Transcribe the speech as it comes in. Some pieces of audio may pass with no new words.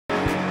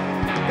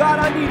God,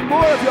 I need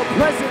more of your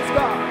presence,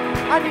 God.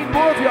 I need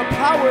more of your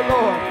power,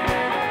 Lord.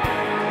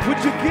 Would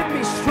you give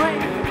me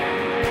strength?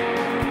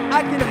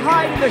 I can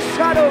hide in the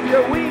shadow of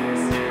your wings.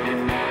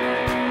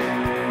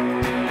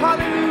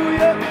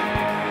 Hallelujah.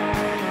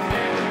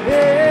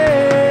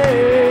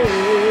 Hey,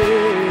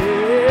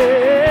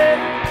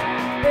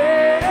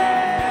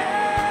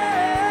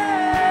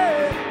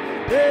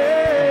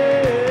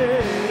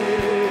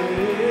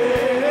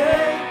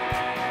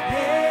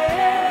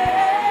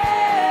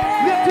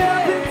 lift it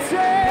up and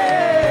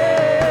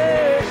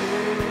say,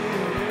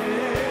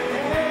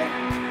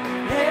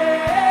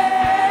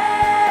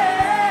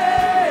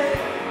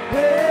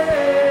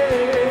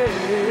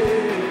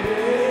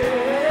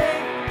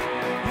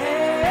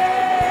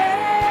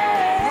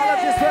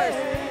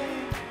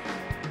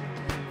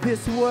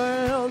 this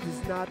world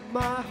is not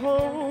my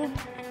home.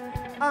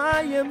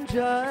 I am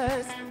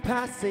just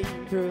passing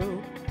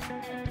through.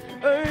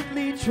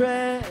 Earthly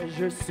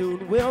treasures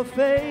soon will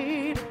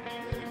fade,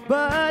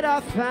 but I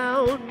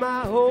found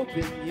my hope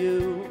in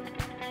you.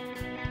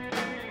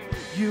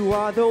 You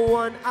are the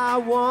one I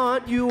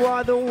want, you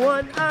are the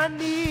one I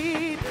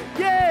need,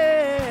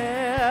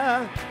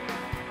 yeah.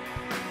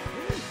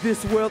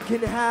 This world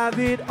can have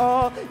it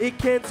all, it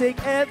can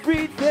take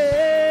everything,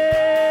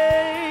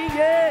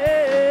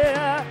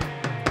 yeah.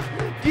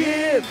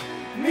 Give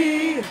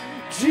me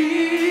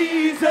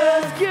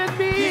Jesus, give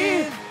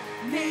me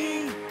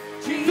Jesus,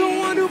 the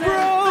one who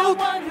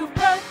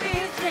broke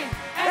these chains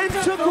and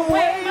took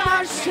away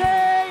my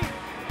shame.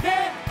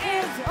 There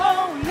is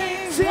only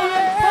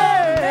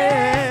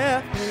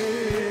Yeah.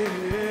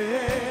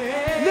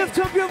 Lift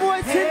up your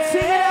voice and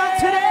sing it out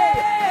today.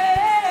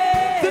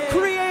 The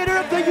creator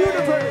of the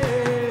universe.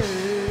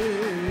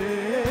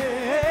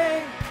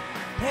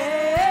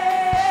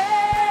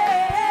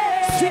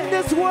 Sing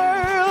this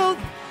world.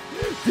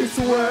 This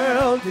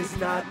world is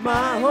not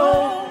my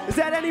home. Is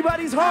that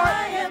anybody's heart?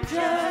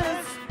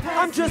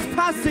 I'm just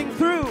passing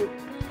through.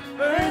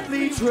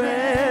 Earthly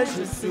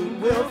treasures soon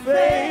will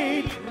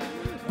fade,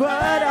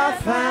 but I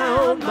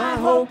found my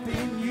hope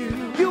in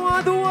you. You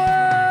are the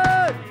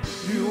one.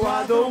 You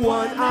are the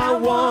one I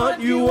want.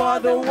 You are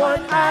the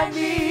one I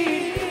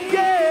need.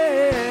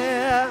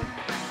 Yeah.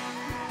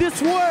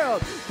 This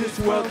world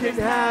can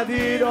have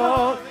it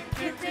all.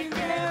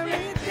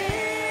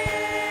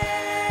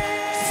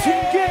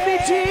 Sing, give me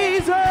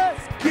Jesus.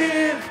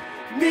 Give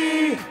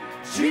me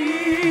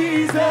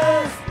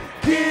Jesus.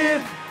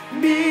 Give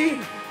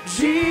me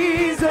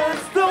Jesus,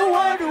 the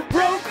one who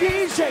broke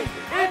these chains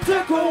and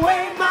took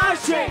away my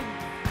shame.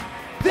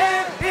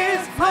 There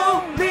is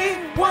only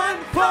one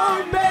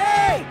for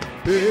me.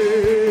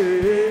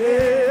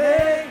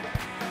 Hey,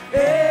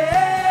 hey,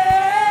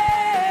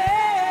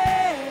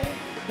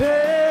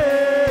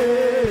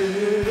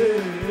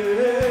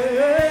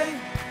 hey,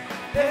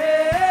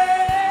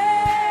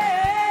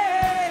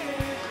 hey.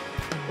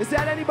 Is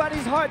that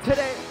anybody's heart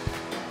today?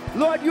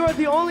 Lord, you are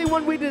the only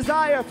one we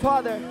desire,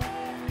 Father.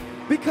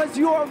 Because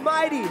you are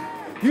mighty.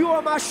 You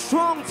are my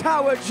strong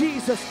tower,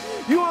 Jesus.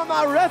 You are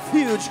my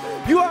refuge.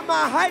 You are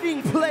my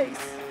hiding place.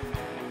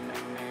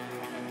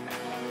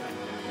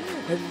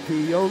 And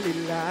the only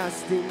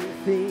lasting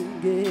thing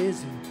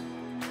is you.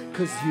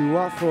 'Cause you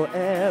are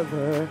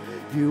forever.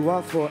 You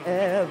are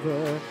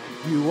forever.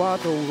 You are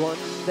the one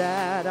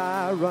that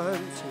I run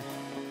to.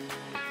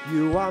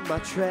 You are my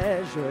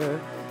treasure.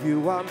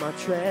 You are my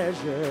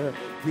treasure.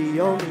 The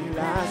only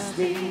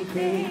lasting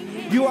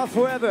thing. You are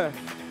forever.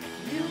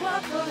 You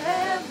are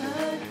forever.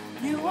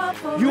 You are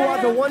forever. You are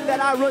the one that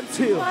I run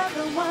to. You are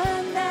the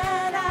one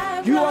that I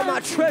You are run my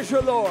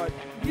treasure, Lord.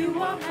 You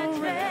are my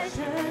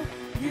treasure.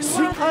 You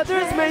See, are the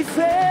others may treasure.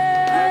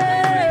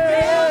 Others may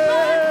fail,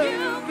 but fail.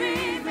 you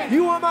remain.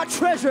 You are my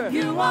treasure.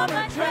 You are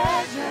my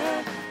treasure.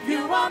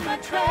 You are my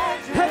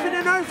treasure. Heaven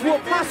and earth will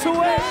pass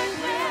away.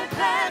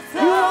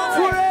 You You are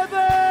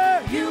forever.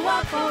 You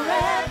are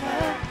forever.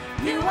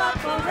 You are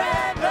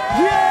forever.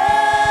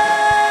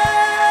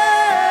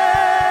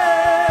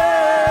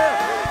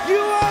 Yeah.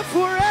 You are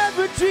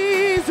forever,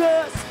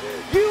 Jesus.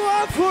 You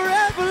are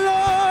forever,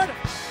 Lord.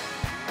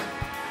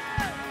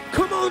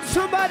 Come on,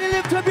 somebody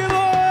lift up your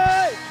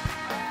voice.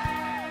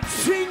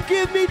 Sing,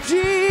 give me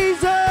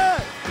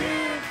Jesus.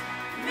 Give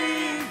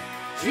me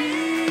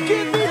Jesus.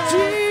 Give me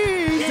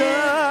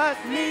Jesus.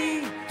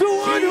 The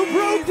one who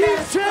broke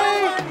these The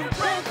chains. one who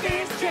broke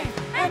these chains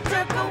and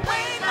took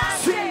away my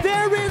Sing, shame.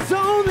 there is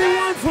only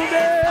one for me.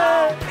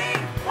 Only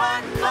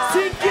one for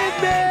Sing, give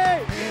me.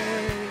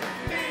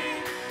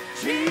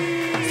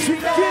 Jesus.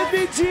 Sing, give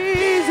me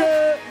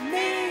Jesus.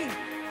 Me,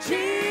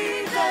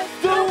 Jesus.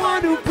 The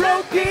one who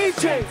broke these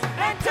chains.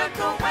 And took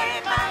away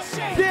my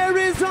shame. There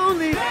is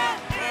only. There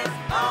is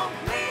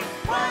only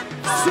one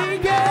for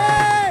Sing me. it.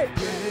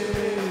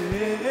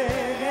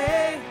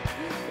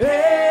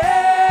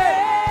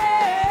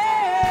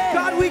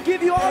 God, we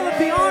give you all of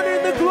the honor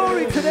and the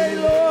glory today,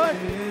 Lord.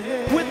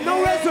 With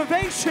no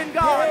reservation,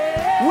 God.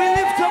 We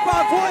lift up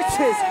our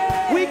voices.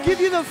 We give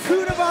you the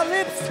fruit of our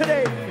lips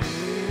today.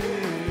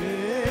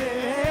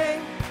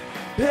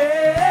 Hey, hey,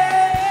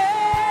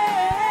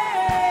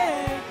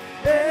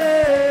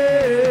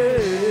 hey.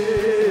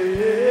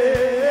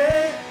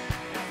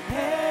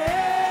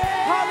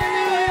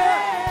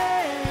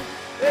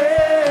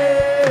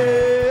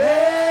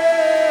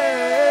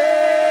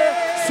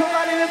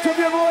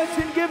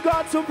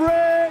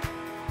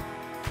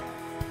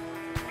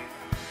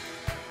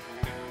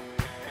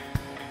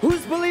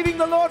 Who's believing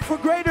the Lord for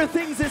greater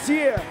things this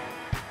year?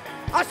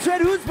 I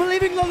said, who's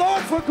believing the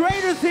Lord for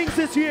greater things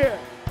this year?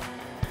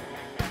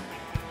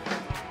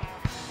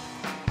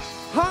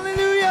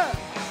 Hallelujah.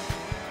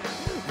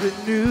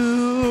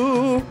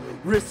 Renew,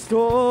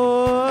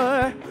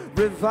 restore,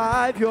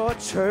 revive your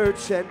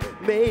church and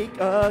make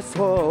us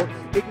whole.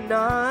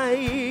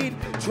 Ignite,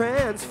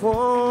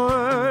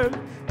 transform,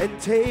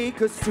 and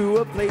take us to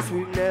a place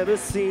we've never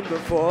seen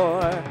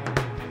before.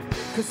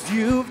 'Cause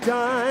you've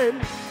done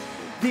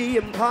the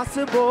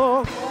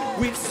impossible.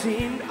 We've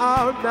seen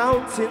our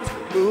mountains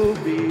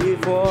move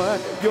before.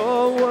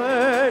 Your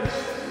word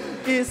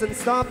is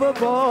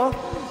unstoppable.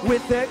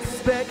 With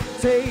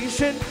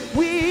expectation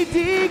we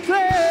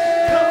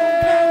declare. No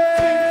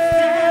mountains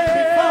stand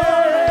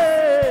before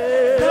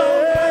us. No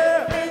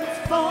weapons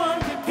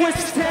formed against us. We're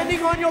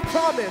standing on your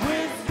promise.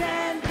 We're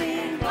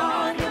standing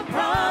on your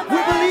promise.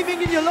 We're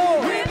believing in you,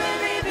 Lord. We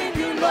believe in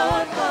you,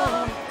 Lord,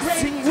 for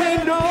Sing, we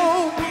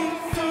know.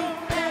 We've seen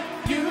that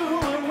you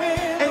are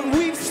willing. And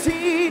we've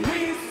seen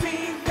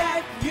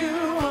that you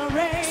are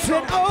able.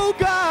 Said, oh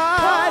God,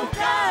 Oh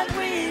God,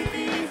 we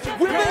need your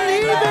we're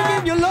believing favor.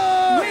 in you,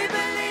 Lord. We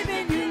believe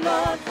in you,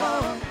 Lord,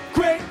 for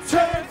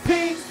Greater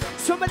things.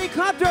 Somebody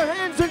clap their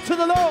hands unto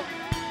the Lord.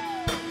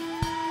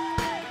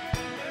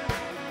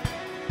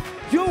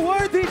 You're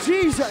worthy,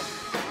 Jesus.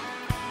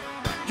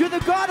 You're the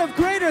God of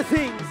greater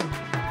things.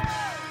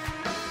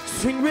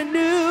 Sing,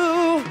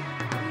 renew,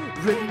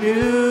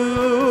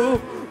 renew,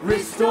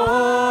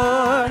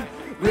 restore,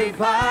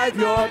 revive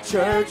your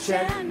church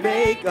and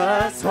make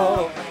us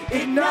whole.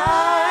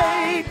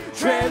 Ignite,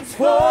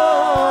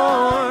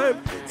 transform,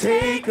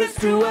 take us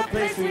to a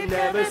place we've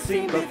never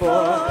seen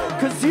before.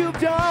 'Cause you've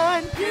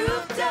done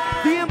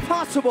the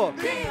impossible.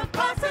 the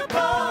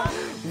impossible.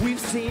 We've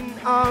seen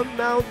our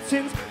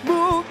mountains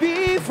move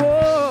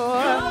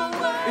before. Your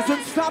word It's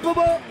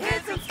unstoppable.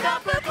 It's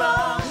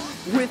unstoppable.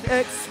 With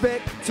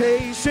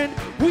expectation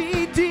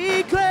we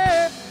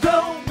declare,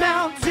 no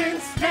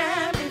mountains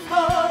Stand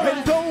before and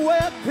us. no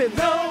weapons.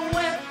 No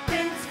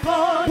weapons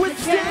formed We're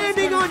against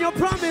standing us. on your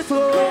promise,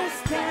 Lord. We're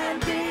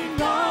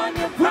standing on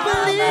your We're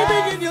promise.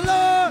 believing in you,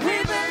 Lord. We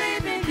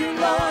believe in you,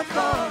 Lord,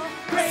 for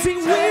greater Sing,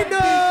 we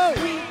know.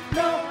 things. We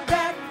know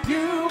that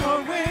you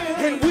are willing.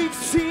 And we've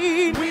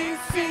seen, We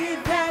see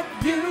that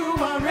you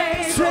are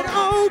able. said,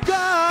 oh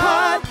God,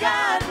 Oh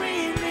God,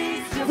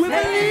 release your we're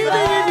favor.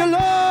 believing in you,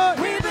 Lord.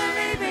 We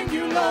believe in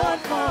you, Lord,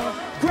 for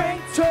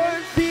Greater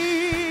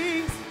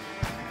things.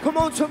 Come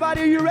on,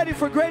 somebody, are you ready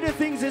for greater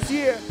things this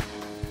year?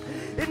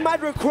 It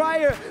might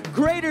require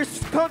greater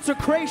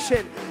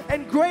consecration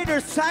and greater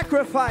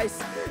sacrifice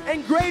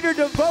and greater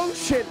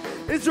devotion.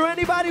 Is there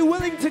anybody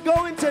willing to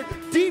go into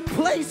deep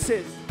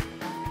places?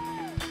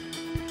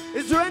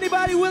 Is there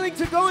anybody willing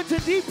to go into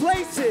deep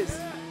places?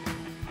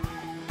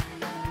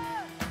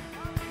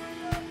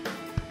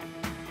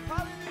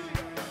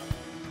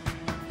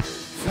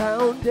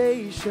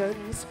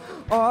 Foundations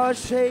are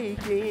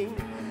shaking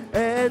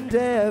and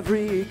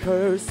every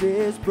curse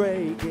is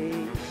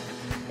breaking,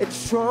 and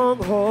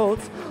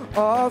strongholds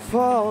are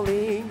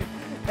falling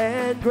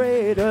and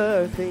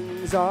greater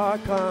things are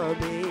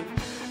coming.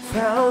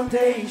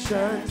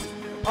 Foundations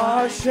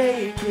are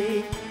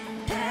shaking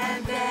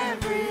and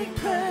every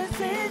curse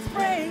is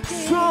breaking.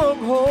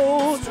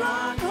 strongholds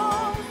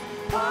Strongholds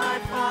are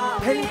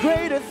falling. and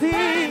greater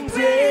things,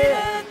 and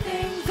yeah. greater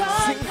things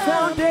are Sing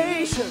coming.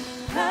 foundation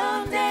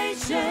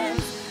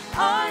Foundations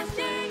are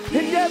shaking.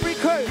 and every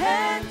curse.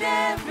 And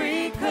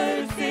every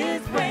curse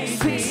is breaking.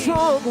 Sing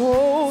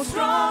strongholds.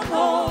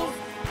 Strongholds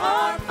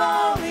are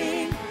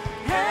falling.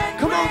 And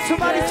Come on,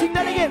 somebody greater sing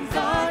that again. things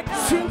are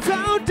coming. Sing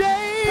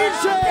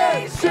foundations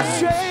Foundations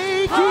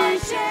are shaking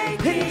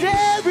shaking. and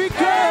every And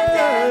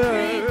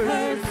every curse.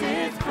 curse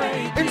is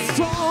breaking. And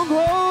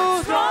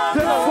strongholds that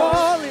are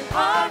falling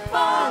are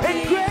falling. and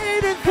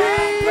greater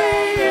things,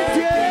 greater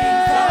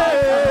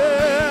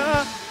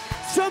yeah.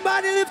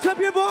 Somebody lift up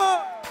your voice.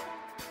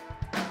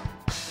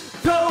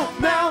 Though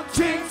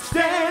mountains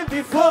stand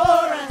before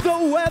us, the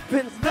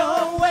weapons,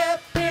 No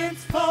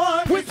weapons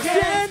formed we're against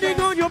standing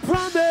us. on your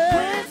promise.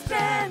 We're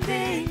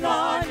standing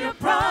on your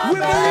promise.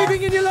 We're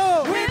believing in you,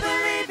 Lord. We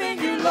believe in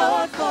you,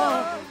 Lord,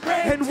 for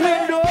greater And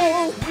we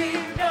know, We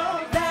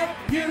know that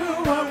you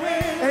are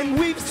willing. and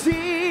we've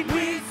seen,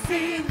 We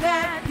see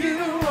that you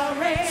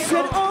are able.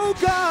 said, oh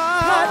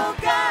God, Oh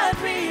God,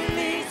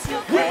 release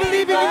your we're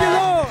believing in you, favor.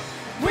 Lord.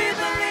 We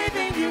believe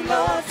in you,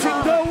 Lord.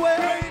 Sing for the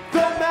way,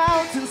 the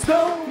mountains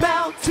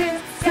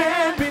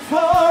stand before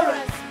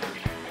us.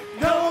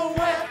 no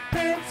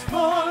weapons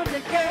formed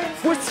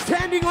against We're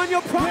standing on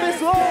your promise,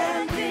 We're Lord.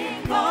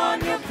 standing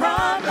on your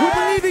promise. We're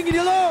believing in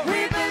you, Lord.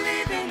 We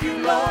believe in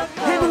you, Lord.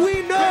 for And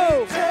we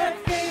know, greater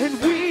things.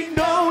 and we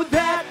know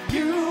that,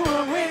 You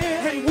are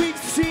willing. and we've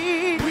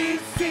seen, We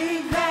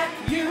see that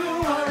you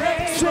are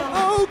able. said,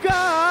 oh Oh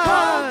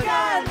God,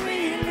 God,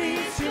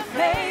 release your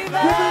favor.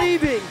 we're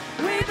believing.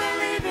 We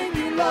believe in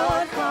you,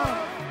 Lord. for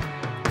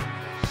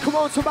Come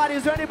on, somebody,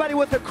 is there anybody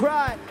with a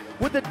cry,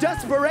 with a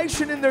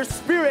desperation in their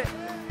spirit?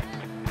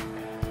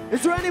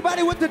 Is there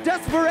anybody with the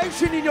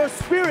desperation in your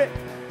spirit?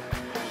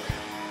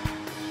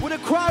 Would a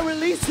cry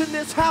release in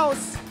this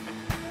house?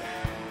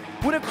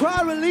 Would a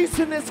cry release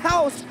in this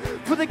house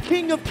for the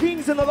King of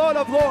Kings and the Lord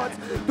of Lords?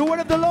 The word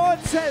of the Lord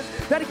says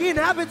that He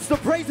inhabits the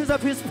praises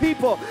of His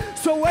people.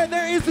 So where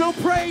there is no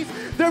praise,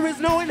 there is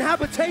no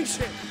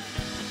inhabitation.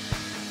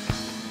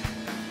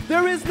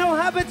 There is no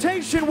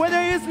habitation where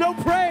there is no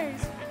praise.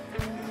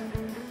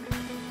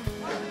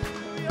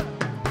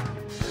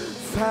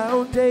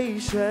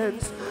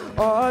 Foundations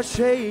are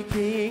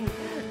shaking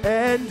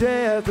and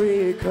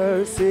every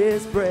curse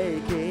is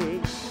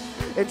breaking,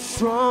 and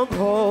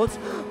strongholds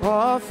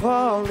are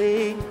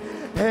falling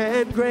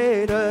and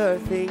greater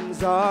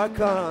things are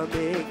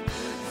coming.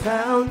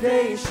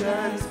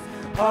 Foundations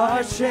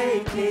are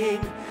shaking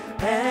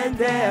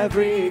and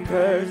every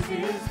curse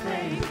is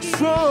breaking.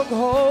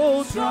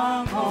 Strongholds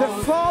they're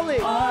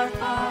falling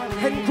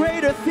and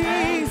greater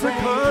things are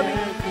coming.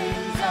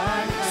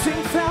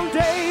 Sing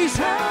foundations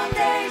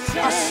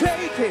are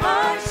shaking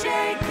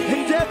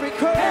and every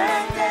curse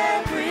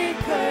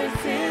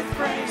is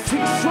breaking.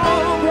 Sing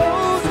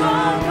strongholds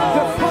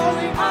they're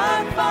falling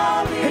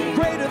and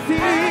greater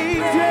things.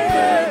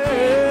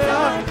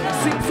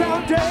 Sing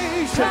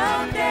foundations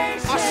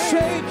are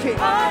shaking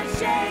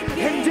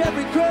and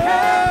every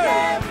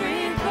curse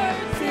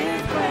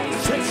is breaking.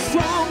 Sing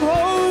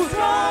strongholds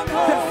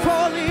they're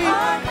falling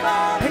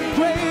and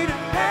greater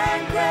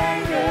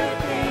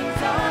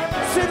things are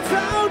coming. Sing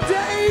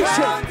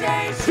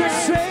foundations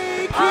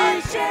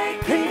they're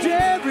shaking and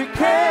every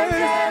curse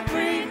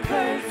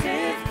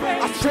is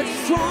breaking. I said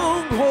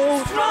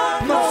strongholds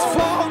must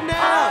fall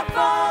now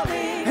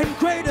and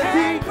greater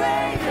things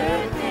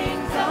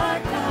are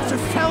coming. So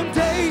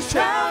foundations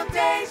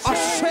are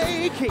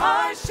shaking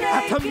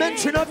at the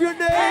mention of your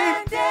name.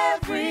 And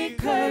every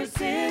curse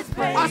is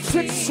breaking. I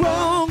said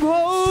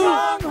strongholds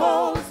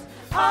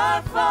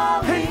are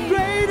falling and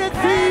greater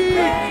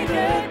things.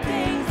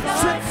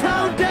 Said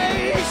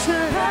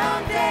foundations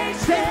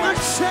they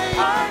must shake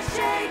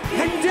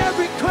and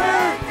every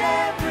curse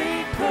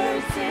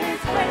is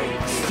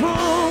breaking.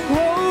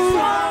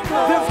 Strongholds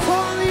they're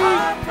falling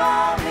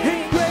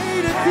and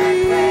greater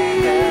things.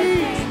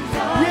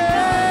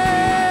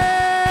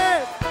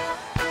 Yeah.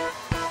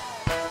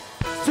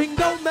 Sing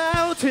no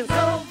mountains.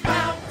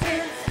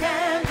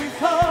 Stand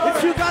before.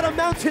 If you got a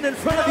mountain in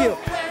front of you,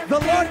 the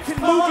Lord can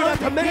move it at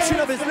the mention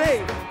of His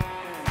name.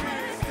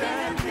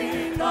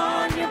 Standing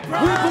on your We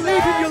promise.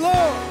 believe in you,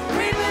 Lord.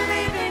 We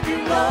believe in you,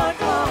 Lord.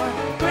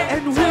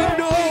 And we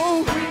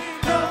know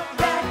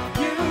that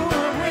you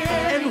are real.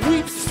 and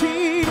we've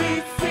seen.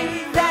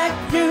 That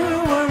you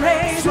were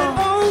able. Say, oh Oh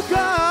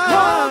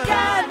God,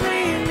 God,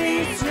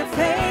 release your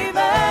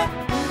favor.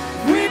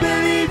 We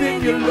believe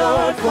in you,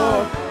 Lord,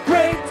 for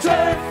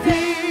greater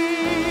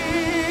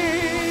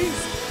things.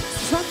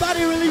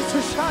 Somebody release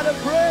a shout of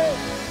praise.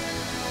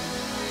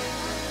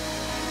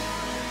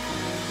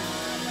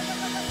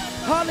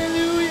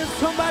 Hallelujah.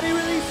 Somebody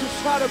release a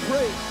shout of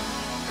praise.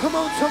 Come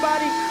on,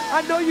 somebody.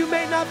 I know you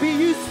may not be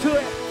used to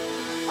it.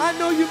 I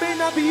know you may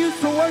not be used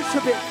to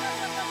worshiping.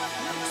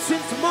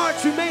 Since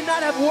March, you may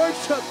not have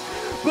worshiped,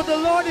 but the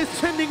Lord is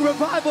sending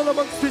revival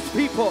amongst His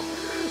people.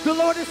 The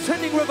Lord is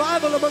sending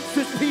revival amongst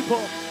His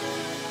people.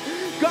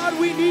 God,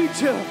 we need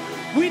you.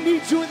 We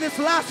need you in this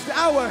last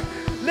hour.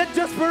 Let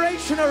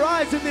desperation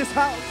arise in this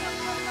house.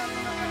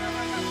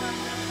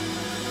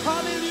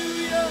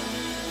 Hallelujah.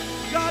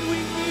 God, we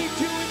need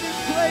you in this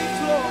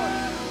place, Lord.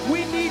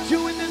 We need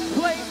you in this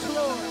place,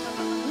 Lord.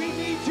 We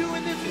need you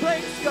in this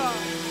place, God.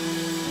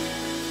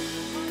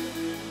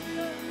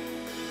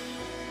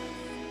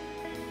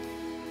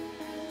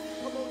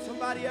 Come on,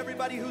 somebody,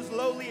 everybody who's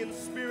lowly in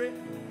spirit,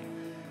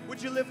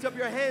 would you lift up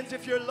your hands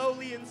if you're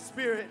lowly in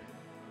spirit?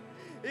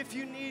 If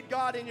you need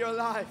God in your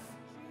life,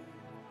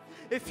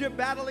 if you're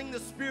battling the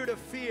spirit of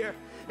fear,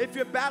 if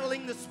you're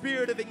battling the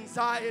spirit of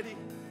anxiety,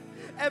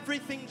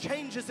 everything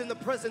changes in the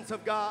presence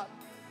of God.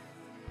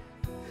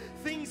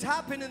 Things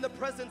happen in the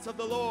presence of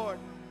the Lord.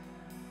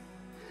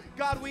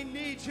 God, we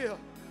need you.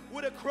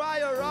 Would a cry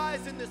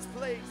arise in this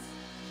place?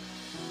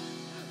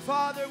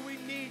 Father, we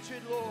need you,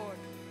 Lord.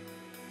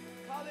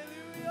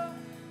 Hallelujah.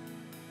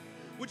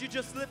 Would you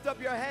just lift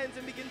up your hands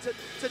and begin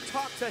to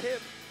talk to Him?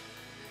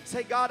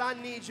 Say, God, I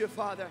need you,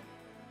 Father.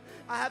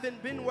 I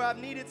haven't been where I've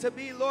needed to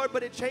be, Lord,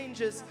 but it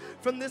changes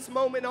from this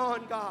moment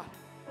on, God.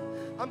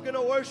 I'm going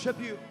to worship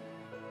you.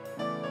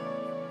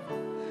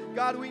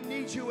 God, we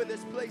need you in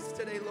this place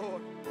today,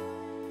 Lord.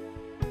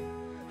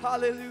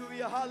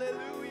 Hallelujah,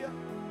 hallelujah.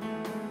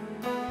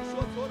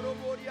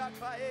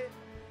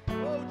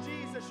 Oh,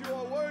 Jesus, you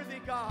are worthy,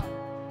 God.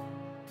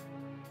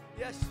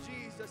 Yes,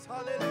 Jesus,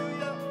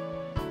 hallelujah.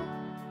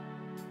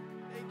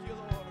 Thank you,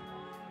 Lord.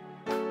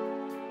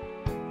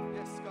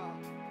 Yes, God.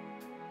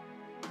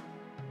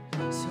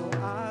 So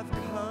I've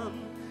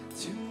come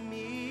to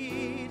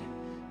meet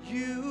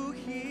you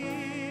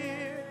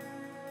here.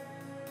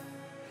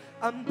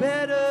 I'm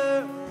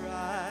better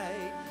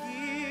right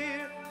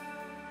here.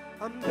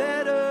 I'm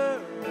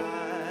better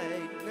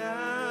right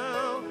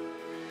now.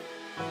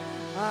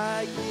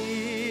 I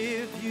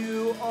give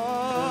you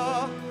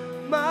all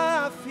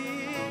my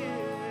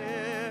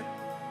fear.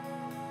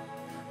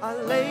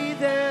 lay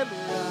them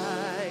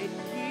right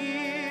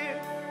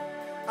here.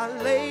 I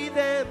lay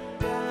them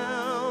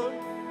down,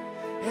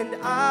 and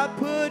I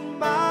put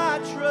my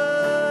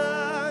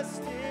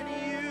trust in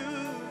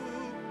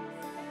you.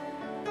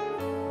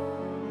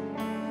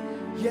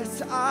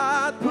 Yes,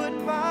 I put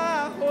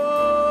my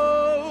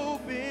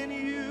hope in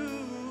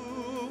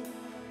you,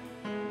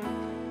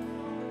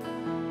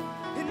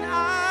 and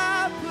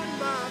I put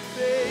my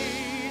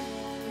faith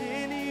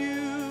in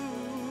you.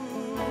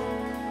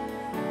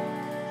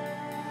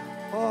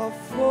 All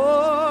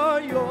for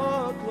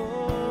your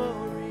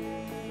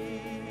glory.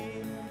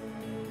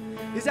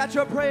 Is that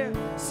your prayer?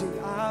 Sing,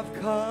 I've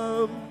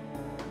come.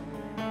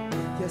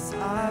 Yes,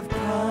 I've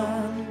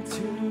come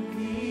to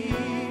meet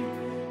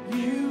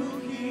you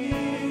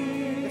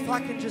here. If I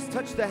can just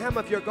touch the hem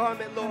of your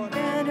garment, Lord.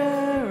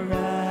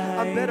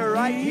 I'm better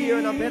right here,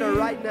 and I'm better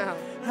right now.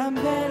 I'm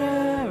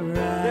better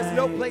right. There's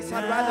no place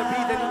I'd rather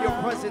be than in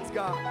your presence,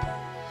 God.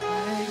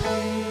 I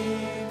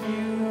give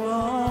you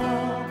all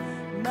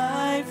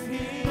my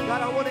fears.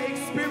 God, I want to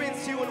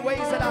experience you in ways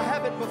that I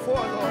haven't before,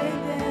 Lord.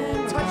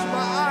 Touch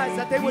my eyes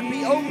that they would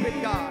be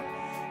open, God.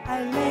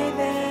 I lay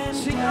them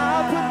Sing,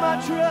 down. I put my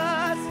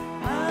trust.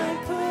 I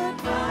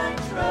put my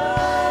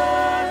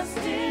trust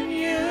in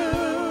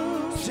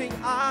you. Sing,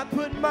 I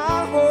put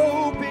my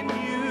hope in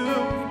you.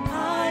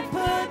 I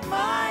put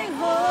my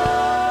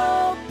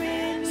hope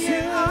in you.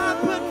 Sing, I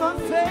put my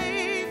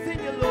faith in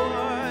you,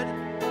 Lord.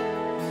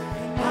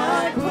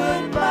 I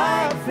put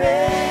my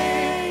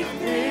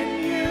faith in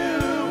you.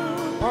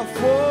 All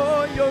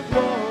for your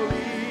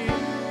glory.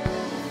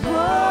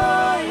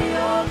 For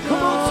your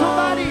Come on,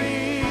 somebody,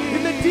 glory.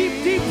 in the deep,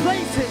 deep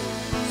places.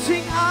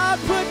 Sing, I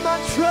put my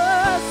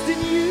trust in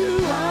you.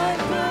 I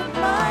put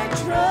my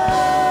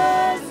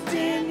trust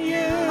in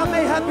you. I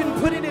may have been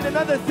putting it in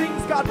other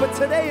things, God, but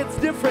today it's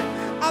different.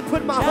 I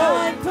put my I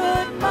hope.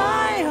 put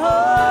my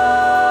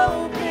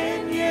hope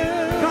in you.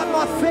 God,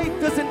 my faith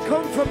doesn't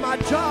come from my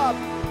job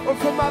or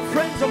from my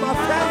friends or my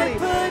family, I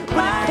put but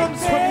my it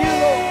comes from you,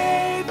 Lord.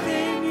 faith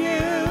in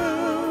you.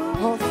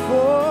 All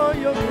for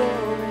your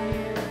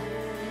glory.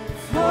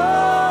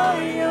 For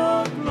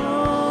your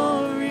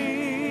glory.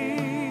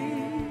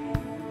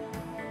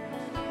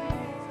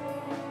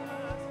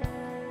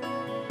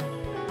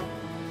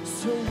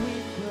 So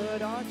we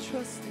put our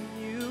trust in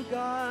you,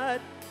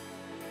 God,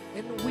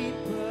 and we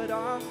put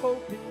our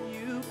hope in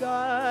you,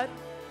 God.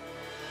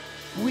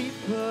 We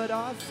put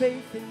our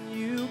faith in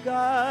you,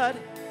 God.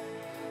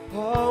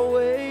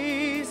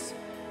 Always,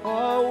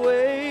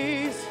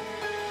 always.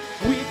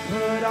 We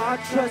put our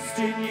trust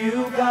in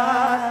you,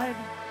 God.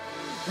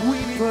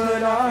 We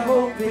put our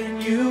hope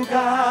in you,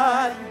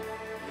 God.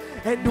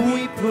 And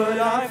we put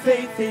our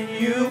faith in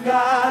you,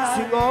 God.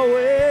 Sing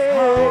always.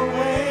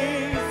 Always.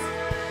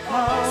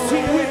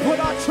 Sing, we put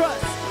our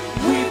trust.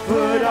 We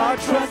put our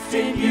trust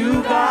in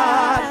you,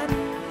 God.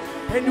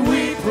 And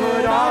we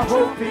put our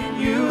hope in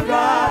you,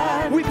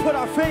 God. We put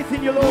our faith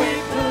in you, Lord.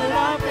 We put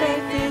our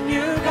faith in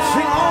you, God.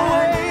 Sing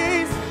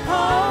always.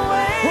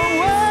 Always.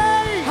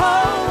 Always.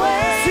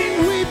 Always. Sing,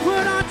 we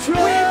put our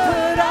trust. We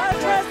put our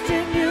trust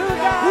in you,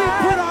 God. We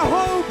put our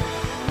hope.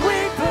 We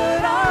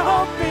put our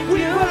hope in We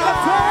you, put our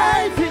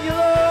God. faith in you,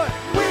 Lord.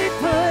 We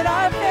put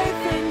our faith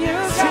in you,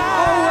 Sing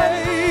God.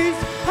 always.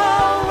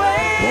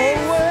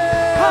 Always.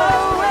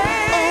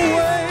 Always.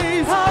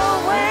 Always.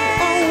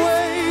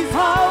 Always.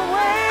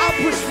 Always. I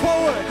push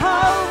forward.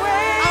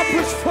 Always. I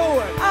push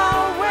forward.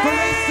 Always. The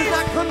race does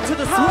not come to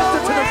the swift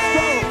or to the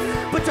strong,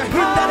 but to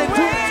him that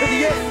endures to the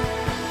end.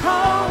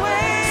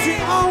 Always.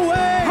 Sing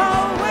always.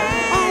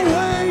 Always.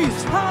 Always.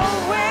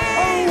 Always.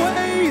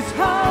 Always.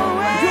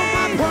 Always. You're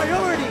my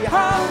priority.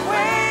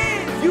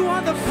 Always. You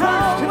are the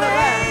first and the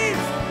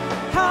last.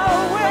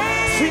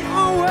 Always. Sing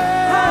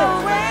always.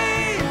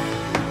 Always.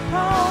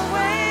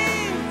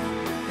 Always.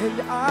 And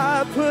I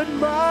put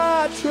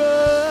my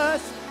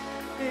trust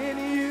in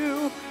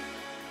you.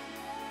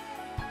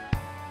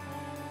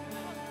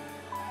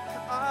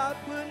 I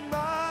put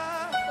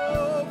my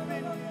hope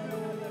in you.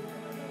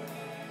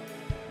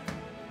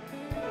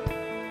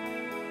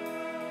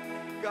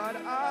 God,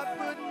 I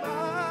put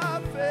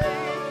my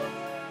faith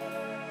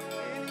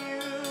in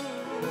you.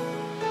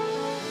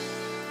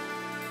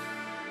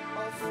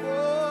 All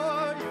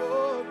for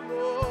your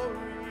glory.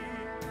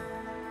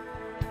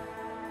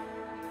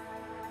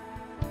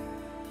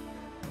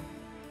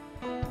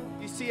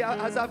 You see,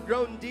 as I've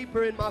grown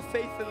deeper in my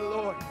faith in the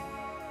Lord,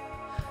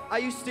 I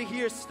used to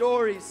hear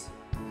stories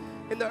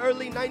in the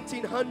early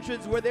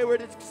 1900s where they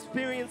would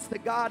experience the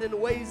God in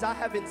ways I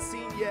haven't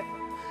seen yet,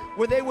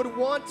 where they would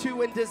want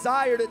to and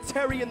desire to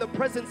tarry in the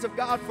presence of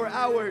God for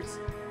hours.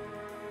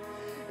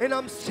 And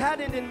I'm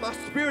saddened in my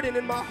spirit and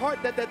in my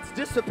heart that that's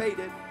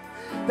dissipated,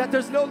 that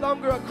there's no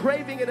longer a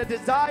craving and a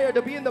desire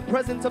to be in the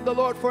presence of the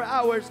Lord for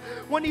hours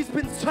when He's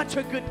been such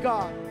a good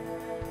God.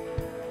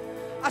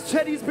 I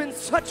said He's been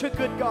such a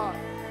good God.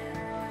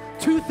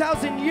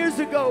 2,000 years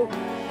ago,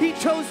 He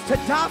chose to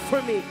die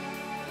for me.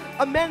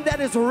 A man that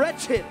is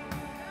wretched.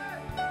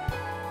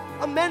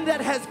 A man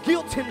that has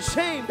guilt and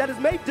shame, that has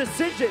made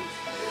decisions.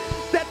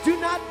 that do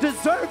not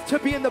deserve to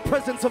be in the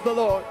presence of the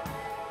Lord.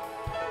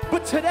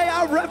 But today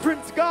I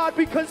reverence God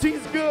because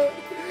He's good,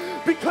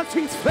 because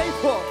He's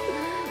faithful,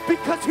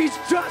 because He's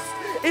just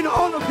in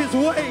all of His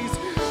ways,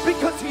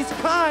 because He's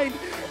kind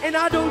and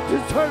I don't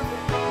deserve it.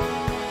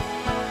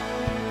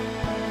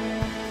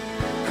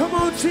 Come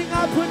on, sing,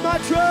 I put my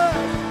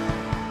trust.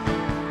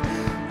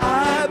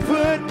 I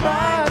put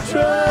my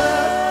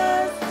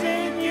trust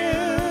in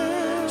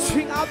you.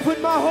 Sing, I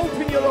put my hope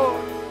in you,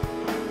 Lord.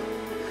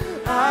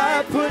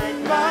 I put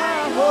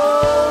my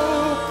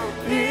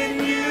hope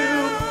in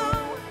you.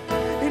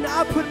 And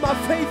I put my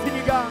faith in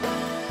you, God.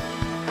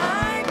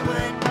 I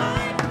put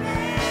my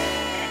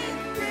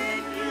faith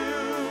in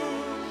you.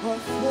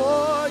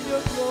 For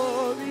your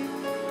glory.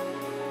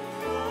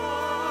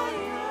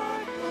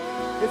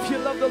 If you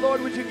love the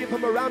Lord, would you give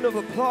Him a round of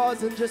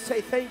applause and just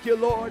say, thank you,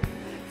 Lord.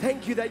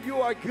 Thank you that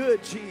you are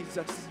good,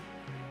 Jesus.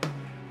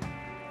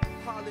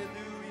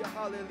 Hallelujah,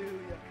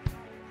 hallelujah.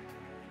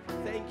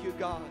 Thank you,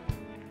 God.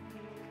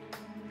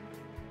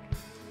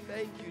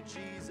 Thank you,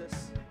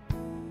 Jesus.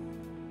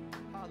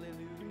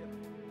 Hallelujah.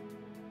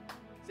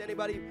 Is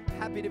anybody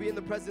happy to be in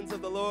the presence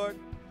of the Lord?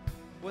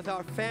 With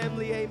our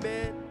family,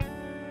 amen.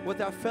 With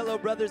our fellow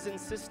brothers and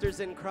sisters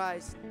in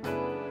Christ.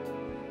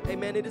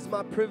 Amen. It is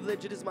my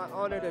privilege, it is my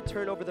honor to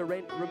turn over the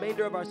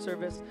remainder of our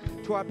service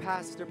to our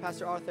pastor,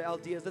 Pastor Arthur L.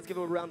 Diaz. Let's give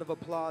him a round of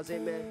applause.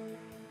 Amen.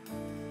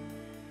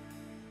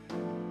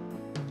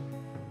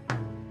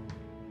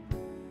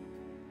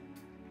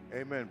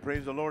 Amen.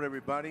 Praise the Lord,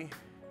 everybody.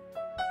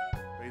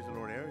 Praise the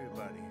Lord,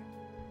 everybody.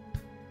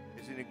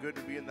 Isn't it good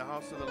to be in the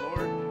house of the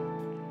Lord?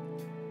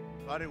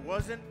 Thought it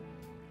wasn't?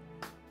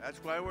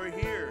 That's why we're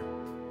here.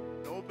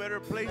 No better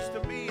place to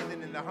be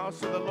than in the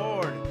house of the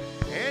Lord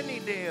any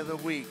day of the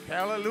week.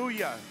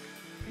 Hallelujah.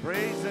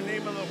 Praise the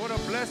name of the Lord. What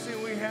a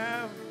blessing we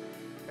have.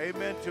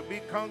 Amen. To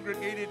be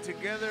congregated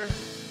together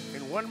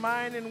in one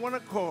mind and one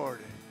accord,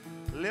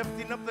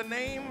 lifting up the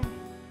name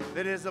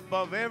that is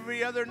above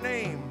every other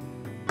name,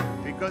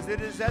 because it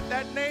is at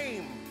that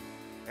name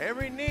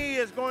every knee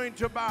is going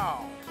to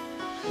bow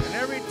and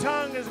every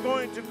tongue is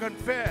going to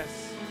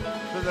confess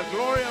to the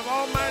glory of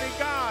Almighty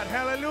God.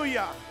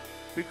 Hallelujah.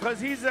 Because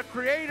He's the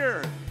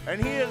creator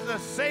and He is the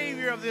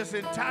Savior of this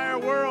entire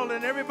world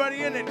and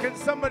everybody in it. Can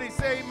somebody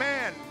say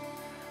amen?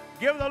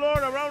 Give the Lord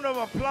a round of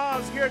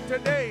applause here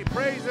today.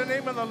 Praise the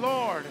name of the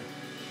Lord.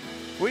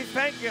 We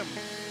thank Him.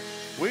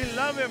 We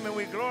love Him and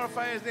we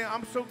glorify His name.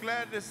 I'm so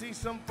glad to see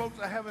some folks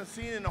I haven't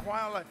seen in a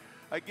while.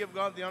 I give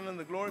God the honor and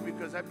the glory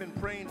because I've been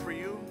praying for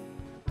you.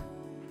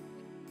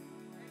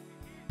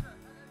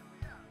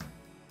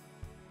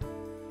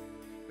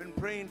 Been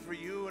praying for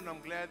you, and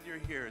I'm glad you're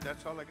here.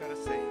 That's all I got to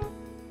say.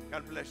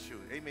 God bless you.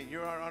 Amen.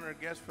 You're our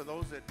honored guest for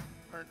those that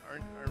aren't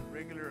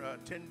regular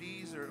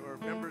attendees or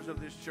members of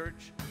this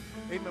church.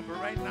 Amen.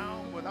 But right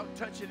now, without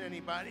touching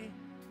anybody,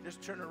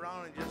 just turn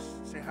around and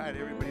just say hi to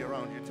everybody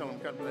around you. Tell them,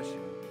 God bless you.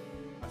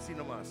 Así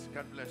nomás.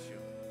 God bless you.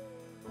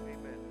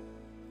 Amen.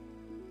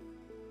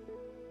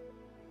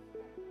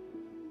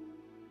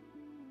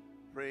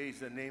 Praise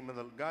the name of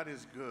the Lord. God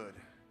is good.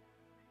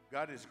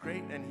 God is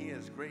great, and He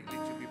is greatly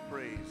to be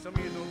praised. Some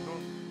of you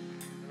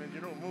you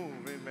don't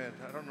move, amen.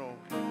 I don't know,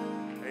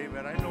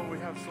 amen. I know we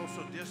have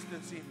social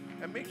distancing,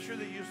 and make sure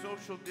that you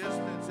social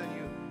distance and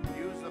you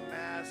use the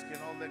mask and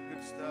all that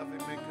good stuff,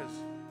 amen,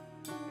 because,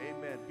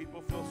 amen,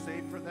 people feel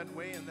safer that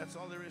way, and that's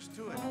all there is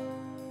to it.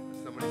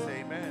 Somebody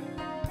say amen.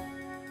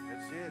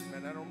 That's it,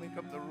 man. I don't make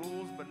up the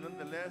rules, but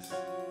nonetheless,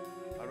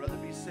 I'd rather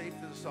be safe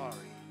than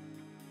sorry.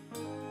 Is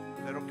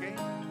that okay?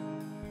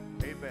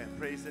 Amen.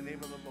 Praise the name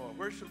of the Lord.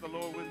 Worship the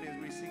Lord with me as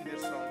we sing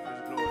this song for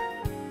His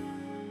glory.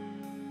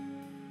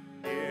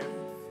 If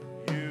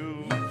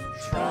you've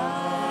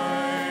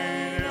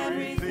tried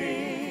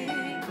everything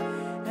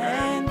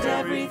and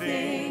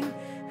everything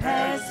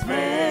has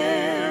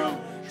failed,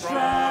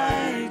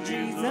 try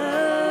Jesus.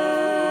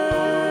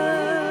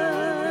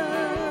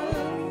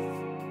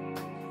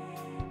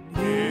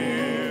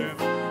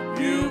 If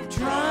you've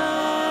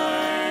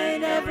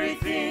tried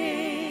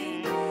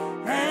everything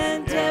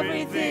and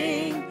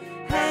everything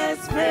has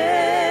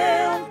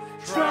failed,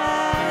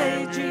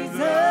 try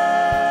Jesus.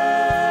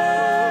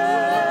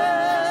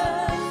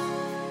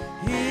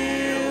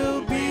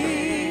 He'll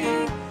be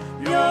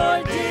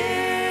your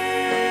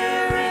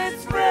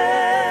dearest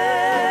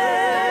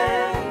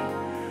friend.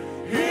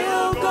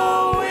 He'll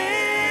go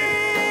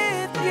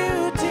with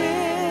you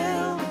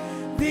till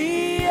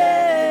the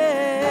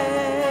end.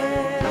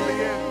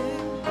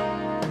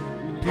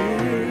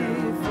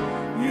 If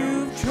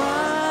you've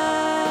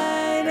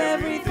tried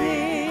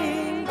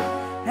everything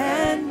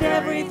and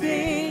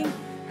everything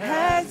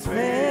has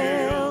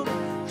failed,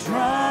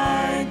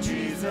 try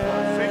Jesus.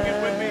 Sing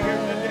it with me here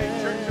today,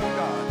 Church of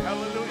God.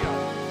 Hallelujah.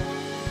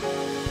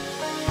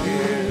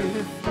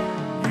 If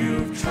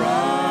you've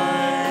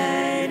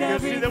tried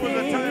everything, see, there was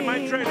a time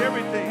I tried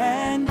everything,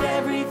 and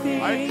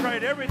everything I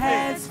tried everything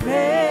has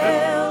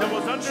failed, that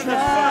was under the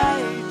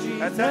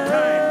sun at that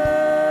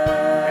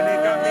time, and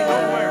it got me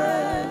nowhere.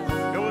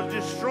 It was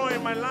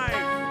destroying my life,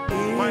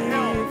 my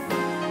health,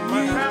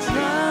 my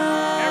family,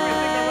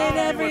 everything around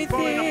me.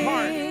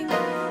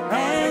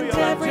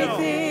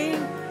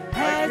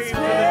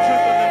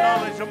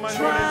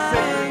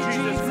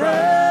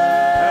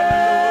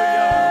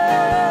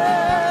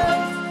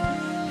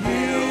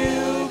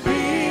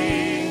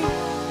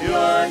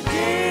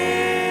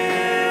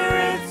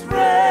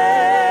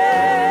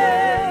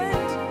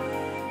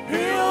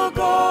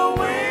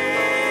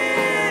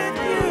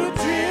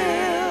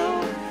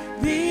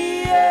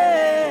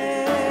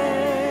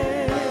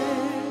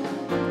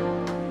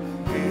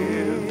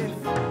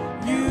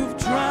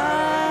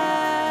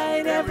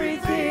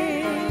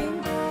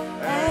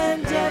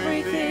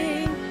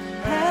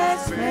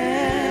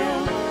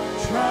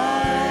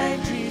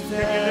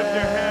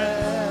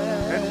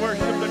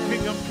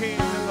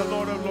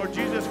 Lord of Lord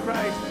Jesus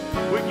Christ,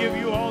 we give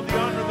you all the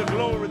honor, the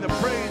glory, the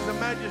praise, the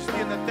majesty,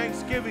 and the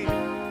thanksgiving.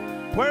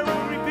 Where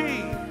would we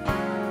be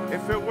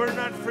if it were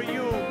not for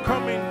you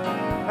coming,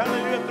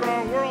 hallelujah, through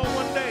our world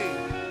one day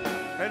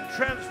and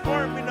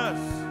transforming us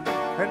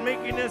and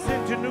making us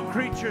into new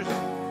creatures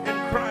in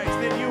Christ,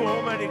 in you,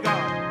 Almighty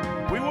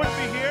God? We wouldn't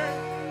be here,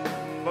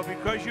 but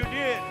because you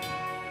did,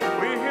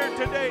 we're here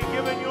today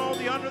giving you all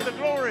the honor and the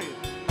glory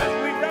as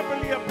we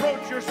rapidly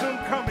approach your soon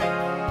coming.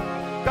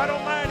 God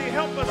Almighty,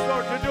 help us,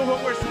 Lord, to do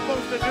what we're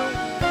supposed to do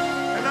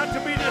and not to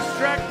be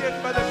distracted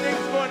by the things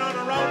going on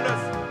around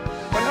us,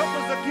 but help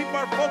us to keep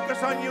our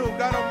focus on you,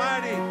 God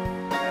Almighty,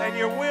 and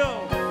your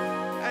will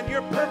and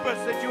your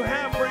purpose that you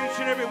have for each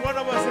and every one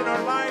of us in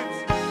our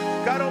lives.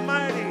 God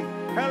Almighty,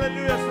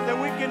 hallelujah, so that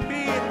we can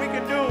be and we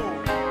can do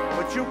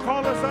what you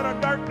call us out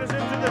of darkness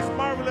into this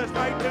marvelous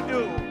light to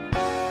do.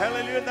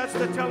 Hallelujah, and that's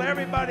to tell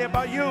everybody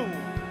about you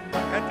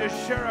and to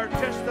share our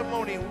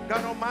testimony,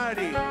 God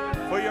Almighty,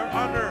 for your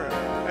honor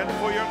and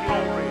for your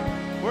glory.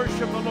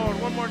 Worship the Lord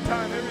one more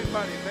time,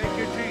 everybody. Thank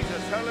you,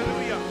 Jesus.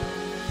 Hallelujah.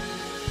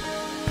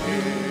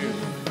 If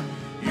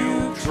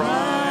you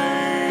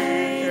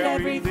tried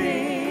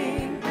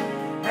everything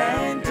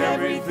and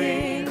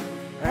everything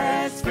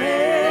has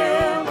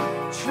failed,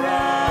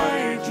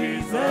 try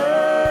Jesus.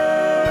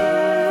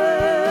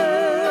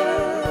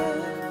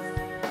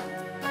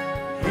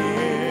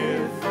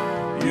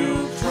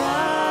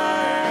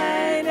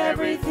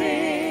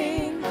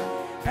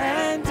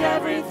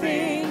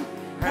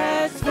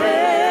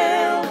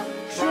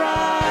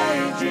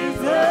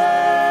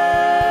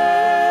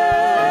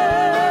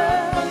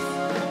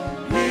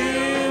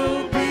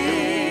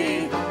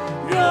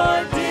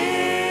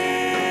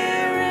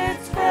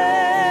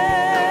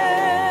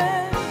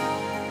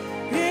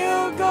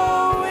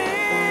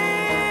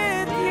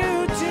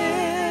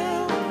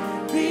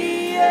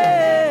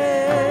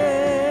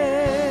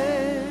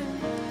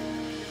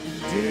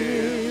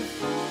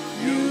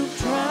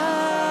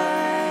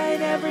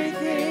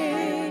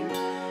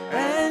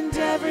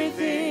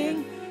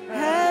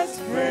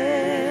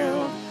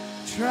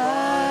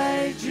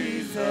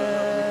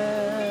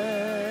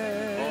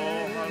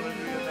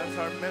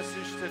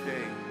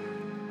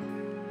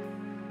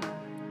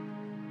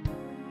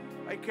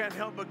 Can't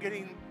help but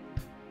getting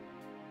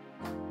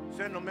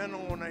sentimental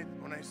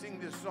when I sing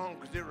this song,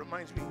 because it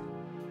reminds me.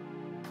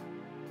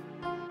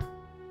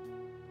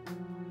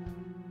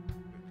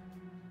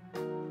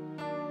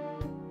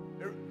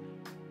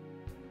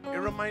 It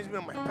reminds me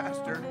of my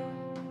pastor.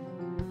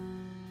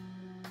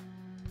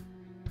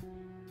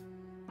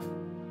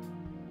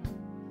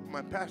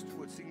 My pastor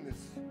would sing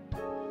this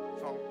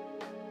song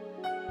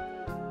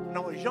when I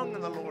was young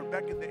in the Lord,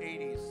 back in the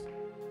 80s,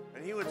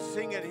 and he would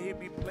sing it, and he'd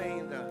be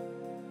playing the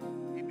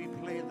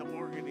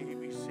organ, and he'd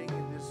be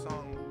singing this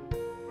song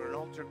for an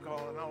altar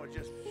call, and I was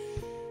just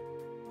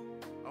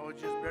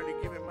barely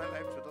giving my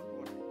life to the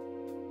Lord.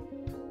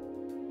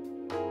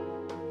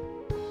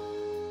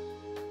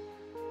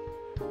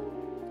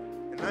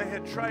 And I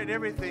had tried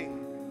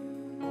everything,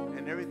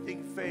 and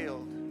everything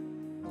failed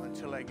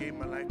until I gave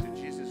my life to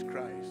Jesus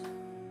Christ.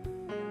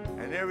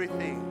 And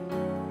everything,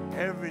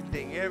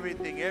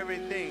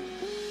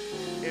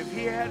 if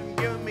he hadn't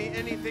given me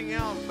anything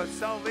else but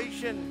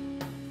salvation,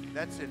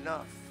 that's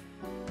enough.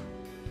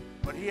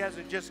 But he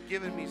hasn't just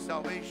given me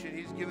salvation,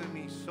 he's given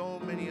me so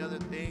many other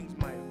things.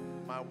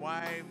 My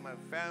wife, my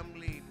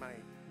family, my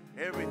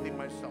everything,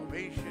 my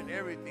salvation,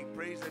 everything.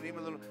 Praise the name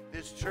of the Lord.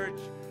 This church,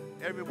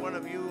 every one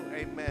of you,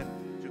 amen.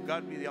 To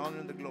God be the honor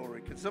and the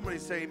glory. Can somebody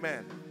say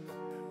amen?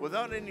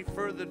 Without any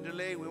further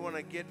delay, we want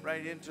to get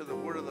right into the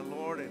word of the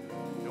Lord, and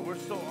we're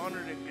so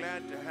honored and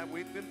glad to have.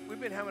 We've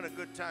been having a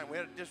good time. We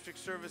had a district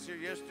service here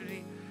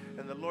yesterday,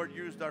 and the Lord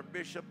used our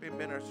bishop,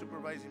 amen, our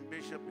supervising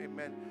bishop,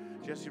 amen,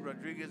 Jesse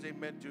Rodriguez,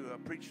 amen, to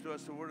preach to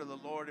us the word of the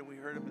Lord, and we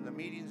heard him in the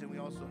meetings, and we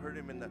also heard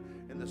him in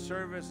the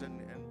service,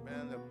 and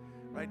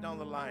right down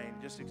the line,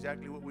 just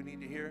exactly what we need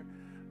to hear.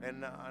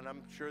 And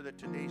I'm sure that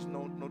today's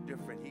no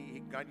different.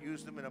 God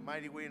used him in a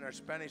mighty way in our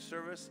Spanish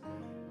service,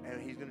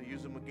 and he's going to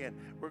use them again.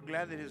 We're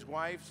glad that his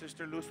wife,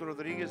 Sister Luz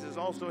Rodriguez, is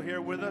also here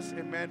with us.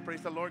 Amen.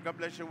 Praise the Lord. God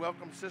bless you.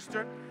 Welcome,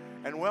 sister.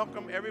 And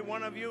welcome every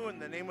one of you in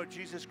the name of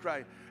Jesus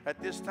Christ. At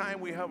this time,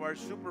 we have our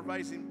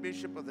supervising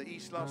bishop of the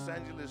East Los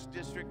Angeles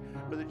District,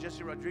 Brother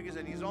Jesse Rodriguez,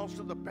 and he's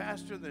also the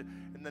pastor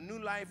in the New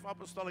Life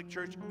Apostolic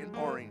Church in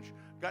Orange.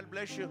 God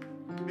bless you,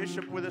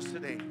 Bishop, with us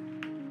today.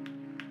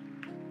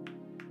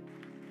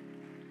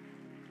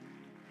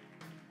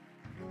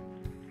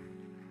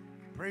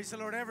 Praise the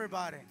Lord,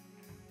 everybody.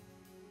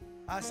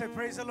 I said,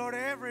 praise the Lord,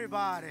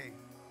 everybody.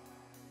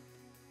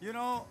 You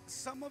know,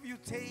 some of you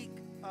take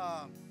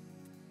the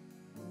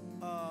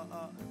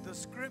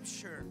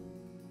scripture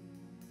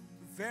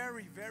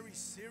very, very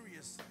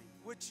seriously,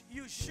 which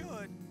you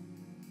should.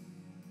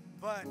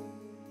 But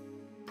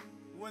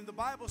when the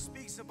Bible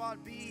speaks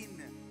about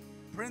being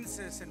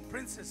princes and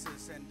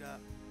princesses, and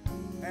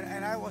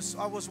I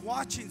was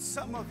watching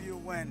some of you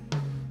when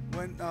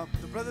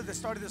the brother that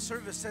started the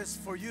service says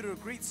for you to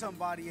greet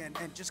somebody and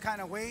just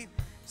kind of wave.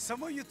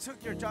 Some of you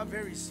took your job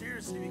very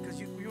seriously because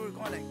you were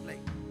going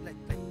like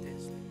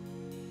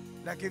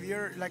Like if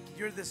you're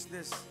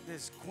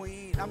this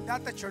queen.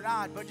 Not that you're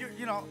not, but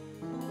you know.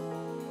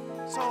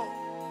 So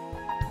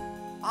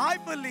I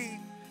believe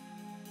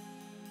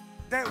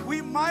that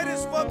we might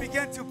as well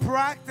begin to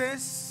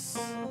practice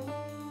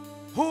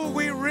who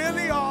we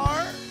really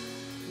are,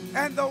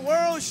 and the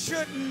world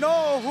should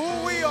know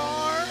who we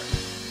are,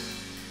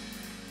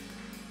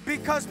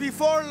 because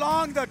before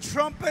long the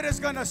trumpet is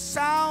going to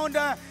sound,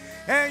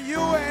 and you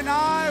and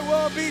I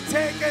will be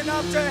taken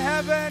up to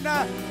heaven.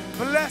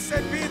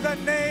 Blessed be the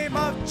name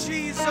of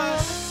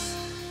Jesus.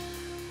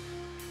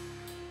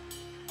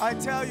 I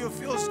tell you, it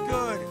feels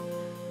good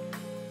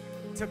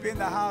to be in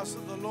the house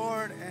of the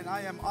Lord, and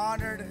I am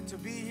honored to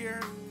be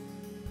here.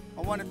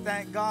 I want to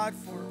thank God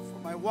for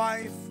my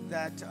wife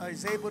that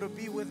is able to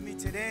be with me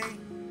today.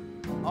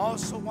 I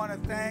also want to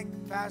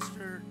thank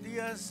Pastor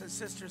Diaz and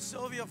Sister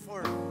Sylvia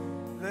for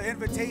the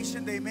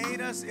invitation they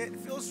made us. It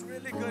feels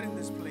really good in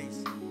this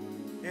place.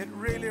 It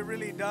really,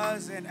 really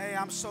does. And hey,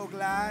 I'm so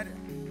glad.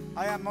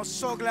 I am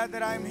so glad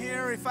that I'm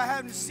here. If I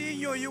haven't seen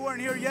you, you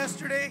weren't here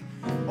yesterday,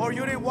 or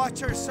you didn't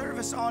watch our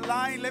service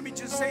online, let me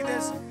just say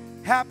this: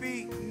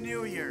 Happy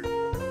New Year.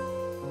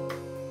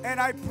 And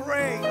I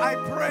pray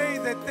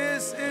that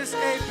this is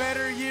a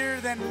better year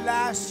than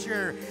last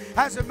year.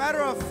 As a matter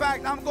of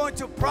fact, I'm going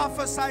to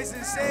prophesy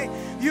and say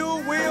you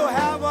will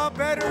have a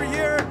better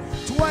year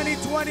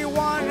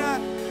 2021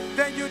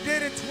 than you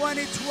did in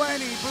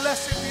 2020.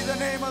 Blessed be the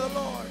name of the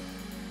Lord.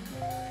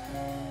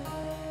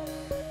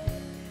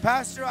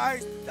 Pastor,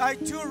 I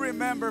too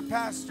remember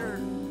Pastor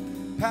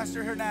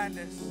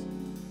Hernandez.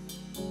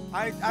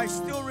 I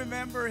still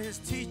remember his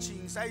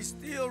teachings. I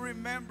still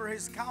remember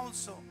his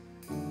counsel.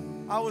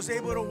 I was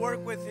able to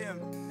work with him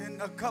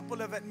in a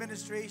couple of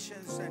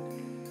administrations,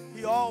 and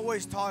he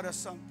always taught us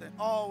something.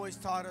 Always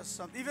taught us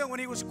something. Even when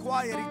he was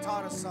quiet, he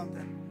taught us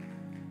something.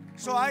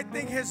 So I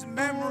think his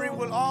memory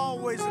will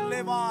always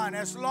live on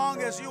as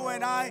long as you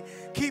and I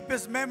keep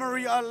his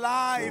memory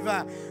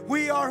alive.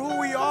 We are who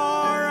we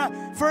are,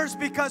 first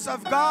because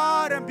of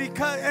God,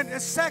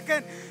 and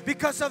second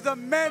because of the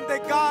men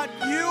that God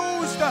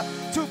used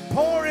to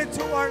pour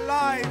into our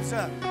lives.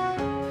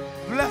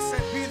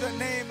 Blessed be the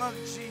name of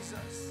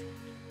Jesus.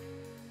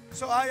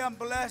 So I am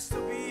blessed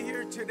to be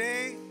here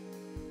today,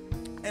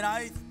 and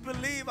I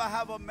believe I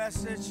have a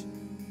message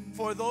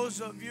for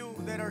those of you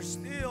that are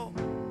still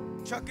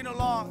trucking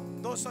along,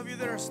 those of you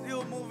that are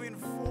still moving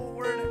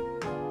forward.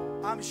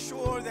 I'm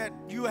sure that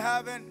you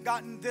haven't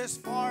gotten this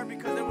far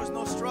because there was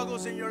no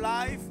struggles in your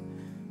life.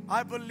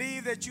 I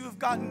believe that you've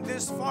gotten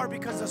this far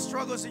because the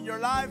struggles in your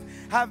life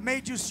have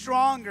made you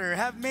stronger,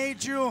 have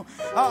made you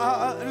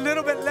a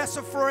little bit less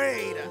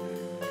afraid.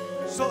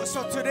 So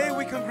today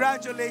we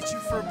congratulate you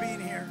for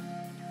being here.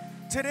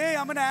 Today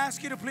I'm going to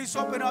ask you to please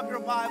open up your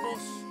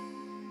Bibles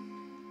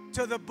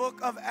to the book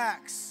of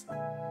Acts.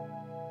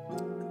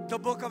 The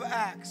book of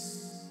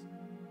Acts.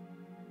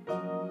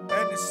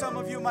 And some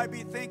of you might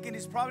be thinking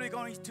he's probably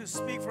going to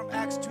speak from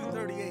Acts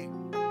 2:38.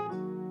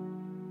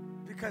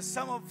 Because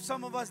some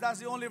of us, that's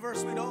the only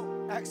verse we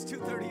know, Acts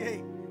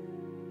 2:38.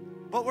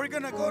 But we're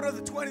going to go to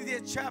the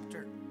 20th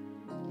chapter.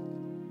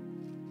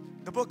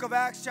 The book of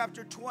Acts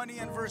chapter 20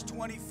 and verse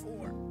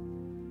 24.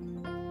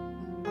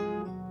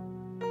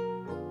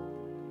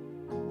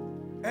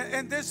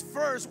 And this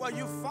verse, while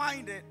you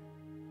find it,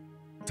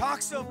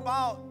 talks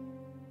about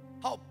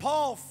how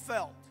Paul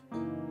felt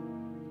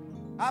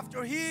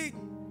after he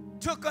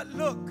took a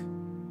look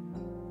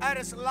at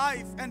his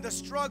life and the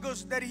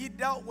struggles that he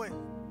dealt with,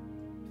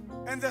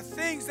 and the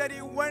things that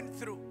he went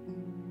through,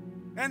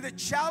 and the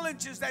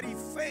challenges that he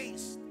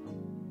faced.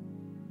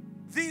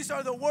 These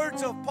are the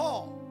words of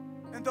Paul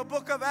in the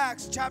book of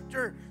Acts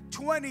chapter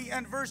 20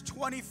 and verse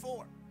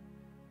 24.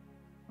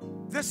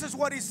 This is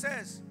what he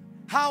says: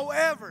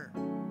 However,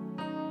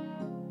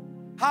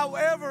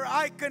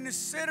 I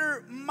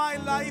consider my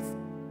life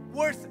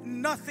worth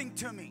nothing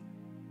to me.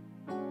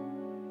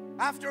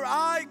 After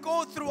I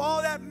go through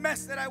all that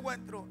mess that I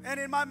went through, and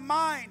in my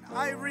mind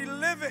I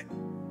relive it,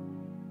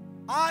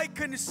 I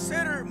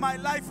consider my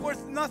life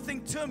worth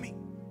nothing to me.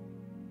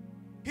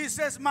 He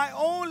says, my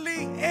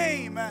only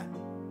aim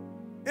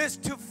is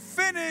to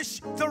finish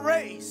the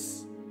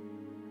race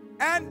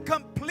and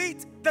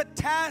complete the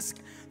task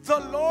the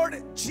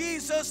Lord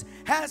Jesus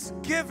has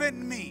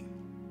given me.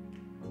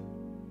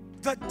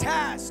 The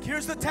task,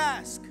 here's the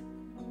task,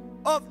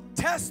 of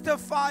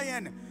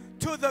testifying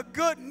to the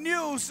good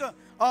news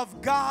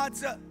of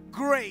God's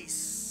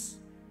grace.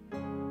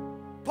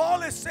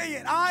 Paul is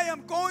saying, I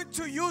am going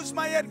to use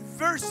my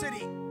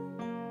adversity.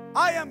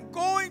 I am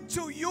going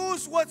to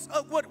use what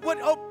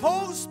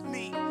opposed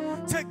me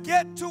to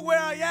get to where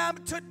I am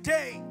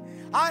today.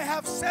 I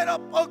have set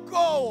up a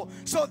goal,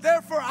 so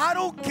therefore I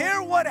don't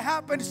care what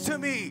happens to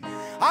me.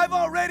 I've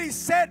already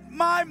set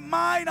my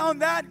mind on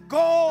that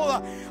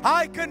goal.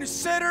 I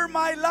consider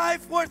my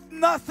life worth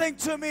nothing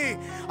to me.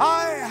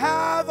 I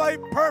have a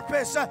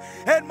purpose,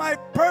 and my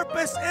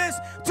purpose is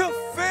to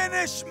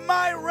finish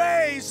my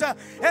race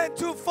and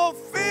to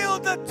fulfill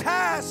the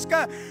task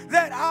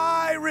that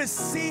I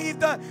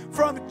received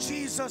from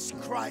Jesus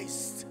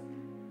Christ.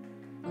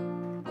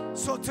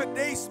 So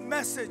today's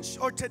message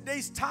or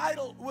today's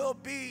title will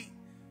be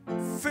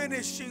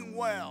Finishing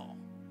Well.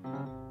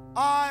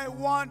 I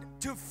want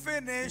to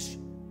finish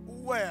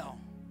well.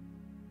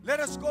 Let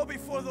us go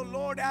before the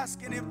Lord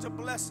asking Him to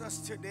bless us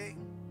today.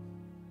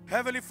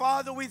 Heavenly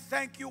Father, we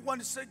thank you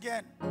once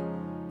again.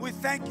 We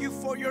thank you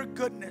for your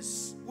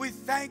goodness. We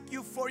thank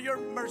you for your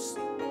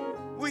mercy.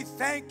 We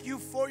thank you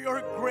for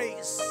your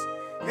grace.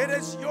 It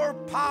is your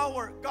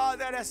power, God,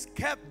 that has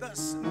kept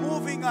us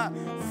moving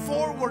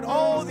forward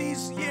all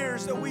these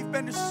years that we've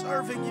been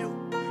serving you.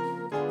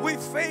 We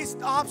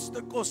faced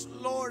obstacles,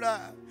 Lord.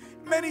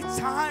 Many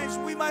times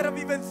we might have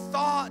even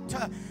thought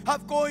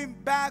of going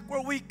back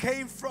where we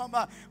came from.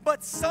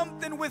 But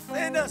something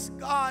within us,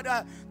 God,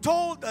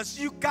 told us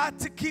you got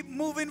to keep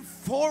moving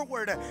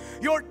forward.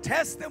 Your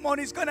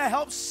testimony is going to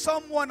help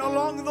someone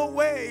along the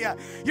way.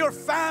 Your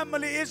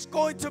family is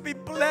going to be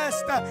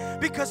blessed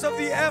because of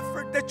the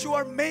effort that you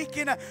are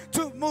making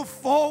to move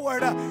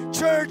forward.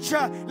 Church,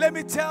 let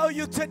me tell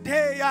you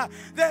today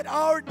that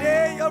our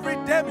day of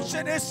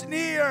redemption is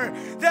near.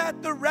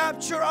 That the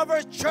rapture of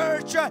our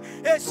church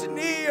is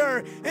near.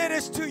 It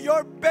is to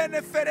your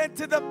benefit and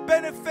to the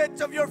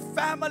benefit of your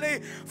family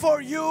for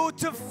you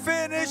to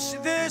finish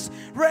this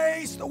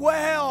race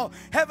well.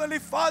 Heavenly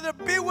Father,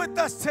 be with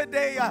us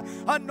today.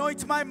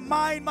 Anoint my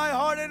mind, my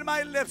heart, and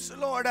my lips,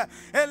 Lord.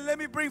 And let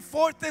me bring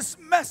forth this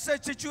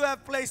message that you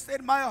have placed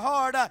in my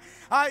heart.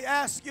 I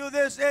ask you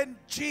this in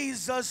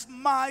Jesus'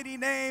 mighty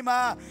name.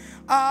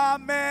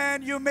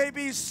 Amen. You may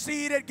be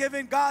seated,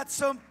 giving God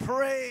some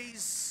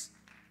praise.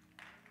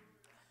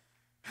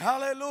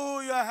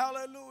 Hallelujah,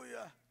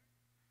 hallelujah.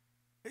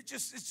 It's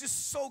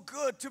just so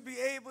good to be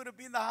able to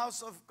be in the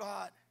house of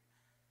God.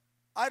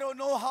 I don't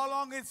know how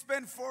long it's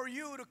been for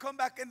you to come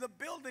back in the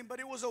building,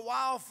 but it was a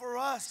while for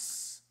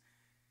us.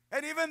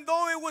 And even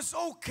though it was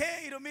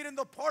okay to meet in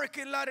the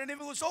parking lot, and if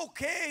it was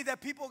okay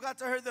that people got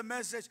to hear the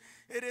message,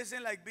 it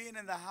isn't like being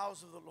in the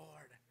house of the Lord.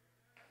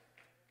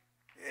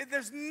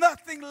 There's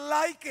nothing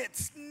like it.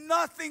 It's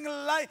nothing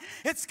like.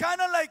 It's kind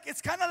of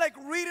like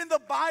reading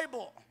the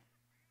Bible.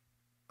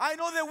 I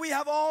know that we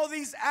have all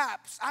these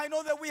apps. I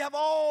know that we have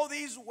all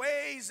these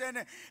ways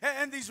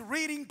and these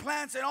reading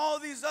plans and all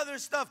these other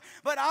stuff.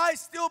 But I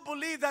still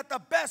believe that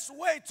the best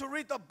way to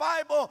read the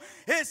Bible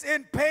is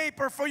in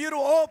paper, for you to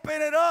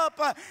open it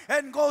up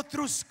and go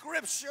through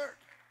Scripture.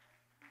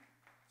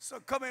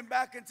 So coming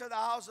back into the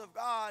house of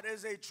God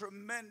is a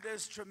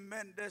tremendous,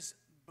 tremendous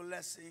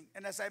blessing.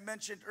 And as I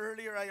mentioned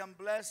earlier, I am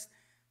blessed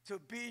to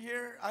be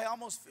here. I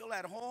almost feel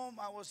at home.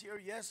 I was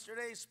here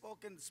yesterday,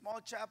 spoke in the small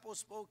chapel,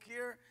 spoke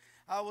here.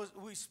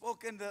 We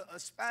spoke in the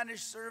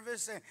Spanish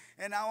service,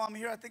 and now I'm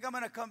here. I think I'm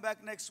going to come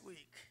back next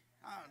week.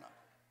 I don't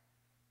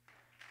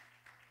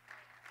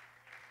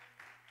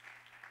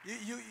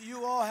know.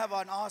 You all have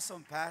an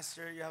awesome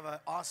pastor. You have an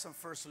awesome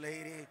first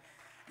lady.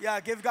 Yeah,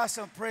 give God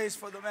some praise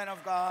for the men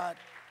of God.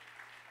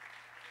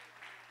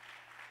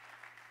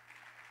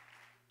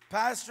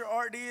 Pastor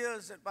Art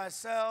Diaz and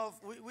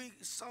myself,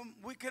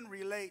 we can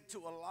relate to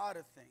a lot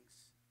of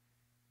things,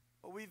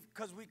 but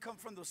because we come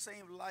from the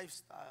same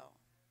lifestyle.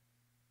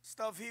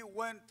 Stuff he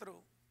went through,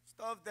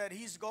 stuff that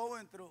he's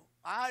going through,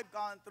 I've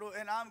gone through,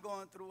 and I'm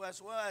going through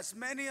as well as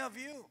many of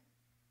you.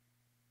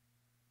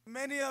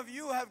 Many of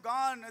you have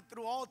gone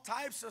through all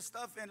types of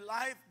stuff in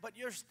life, but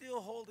you're still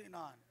holding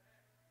on.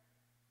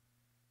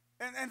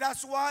 And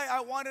that's why I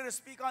wanted to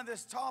speak on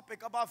this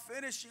topic about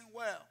finishing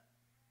well.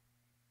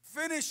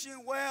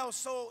 Finishing well.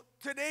 So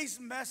today's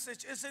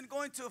message isn't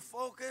going to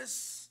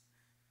focus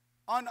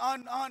on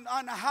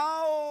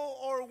how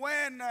or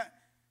when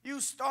you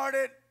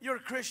started your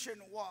Christian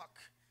walk.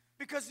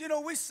 Because,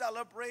 we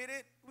celebrate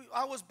it.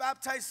 I was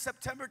baptized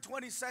September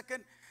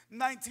 22nd,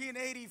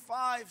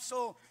 1985.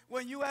 So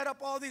when you add up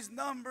all these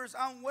numbers,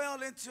 I'm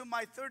well into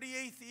my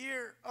 38th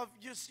year of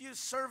just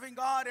serving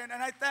God. And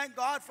I thank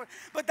God for it.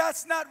 But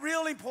that's not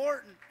real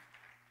important.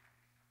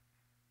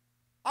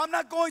 I'm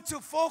not going to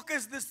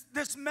focus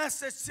this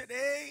message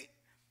today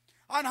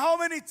on how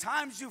many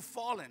times you've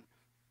fallen.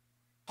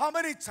 How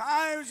many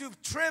times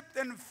you've tripped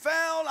and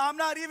fell. I'm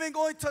not even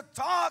going to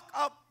talk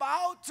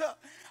about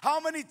how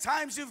many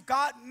times you've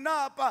gotten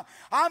up.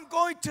 I'm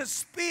going to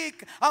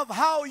speak of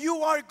how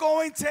you are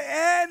going to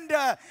end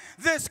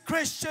this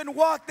Christian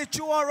walk that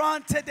you are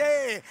on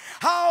today.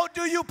 How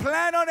do you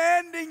plan on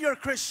ending your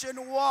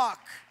Christian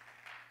walk?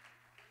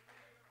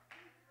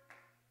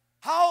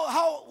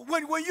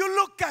 When you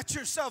look at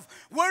yourself,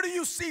 where do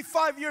you see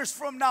 5 years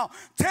from now,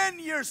 10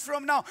 years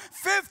from now,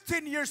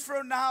 15 years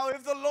from now,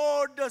 if the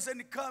Lord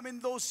doesn't come in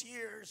those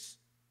years?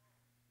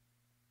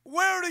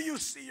 Where do you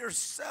see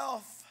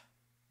yourself?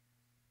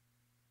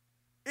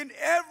 In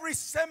every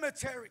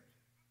cemetery,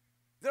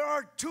 there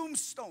are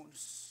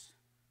tombstones.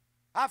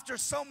 After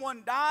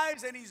someone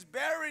dies and he's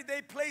buried,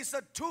 they place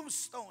a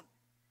tombstone.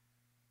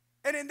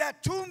 And in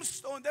that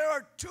tombstone, there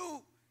are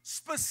two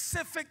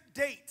specific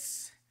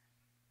dates.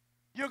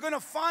 You're going to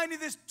find in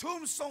these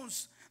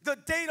tombstones the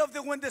date of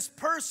when this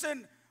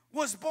person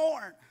was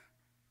born.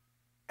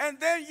 And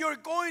then you're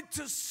going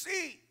to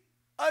see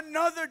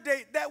another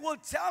date that will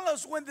tell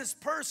us when this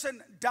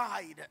person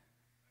died.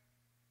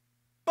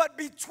 But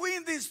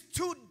between these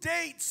two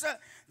dates,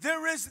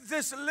 there is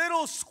this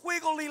little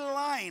squiggly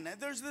line.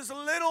 There's this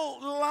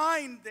little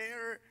line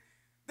there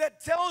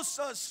that tells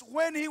us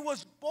when he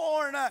was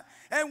born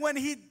and when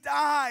he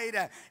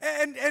died.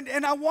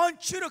 And I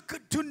want you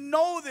to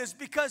know this,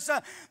 because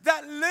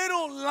that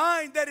little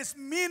line that is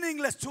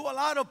meaningless to a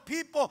lot of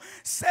people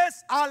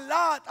says a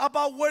lot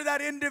about where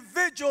that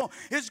individual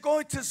is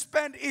going to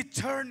spend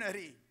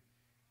eternity.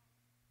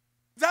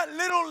 That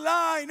little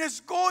line is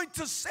going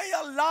to say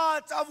a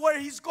lot of where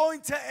he's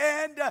going to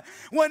end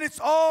when it's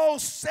all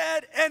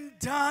said and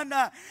done.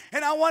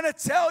 And I want to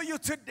tell you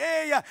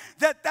today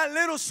that that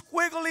little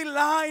squiggly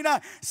line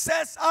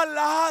says a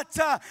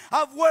lot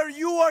of where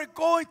you are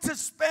going to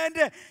spend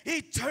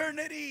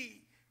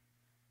eternity.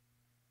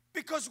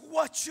 Because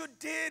what you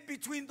did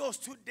between those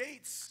two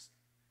dates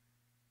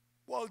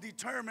will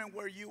determine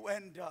where you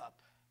end up.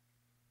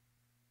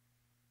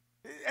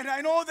 And I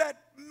know that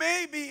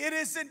maybe it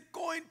isn't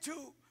going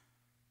to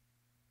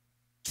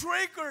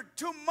trigger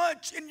too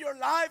much in your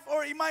life,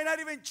 or it might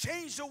not even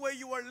change the way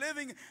you are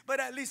living,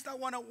 but at least I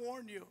want to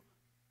warn you.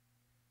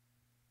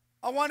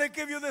 I want to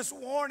give you this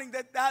warning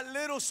that that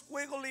little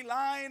squiggly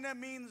line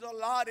means a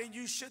lot, and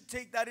you should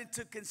take that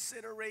into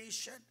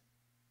consideration.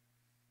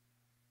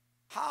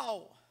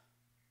 How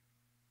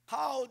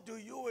do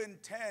you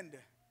intend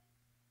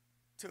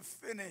to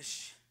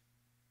finish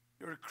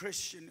your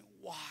Christian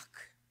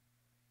walk?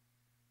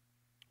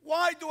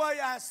 Why do I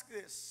ask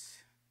this?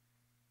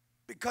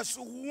 Because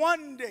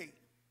one day,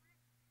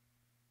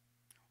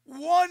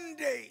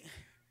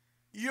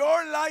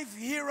 your life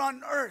here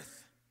on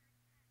earth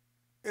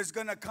is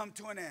going to come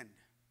to an end.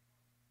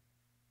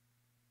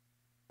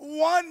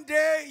 One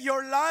day,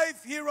 your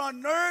life here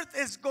on earth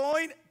is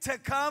going to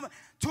come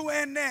to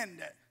an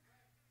end.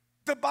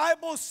 The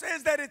Bible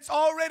says that it's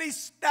already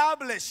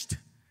established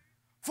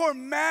for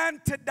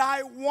man to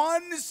die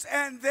once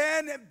and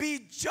then be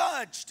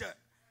judged.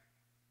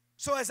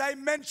 So as I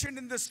mentioned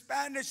in the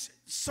Spanish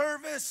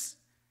service,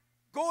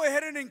 go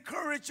ahead and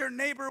encourage your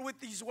neighbor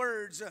with these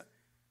words.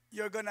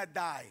 You're going to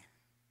die.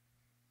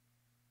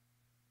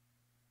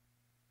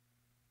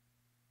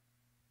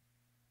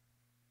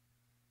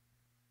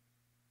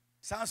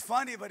 Sounds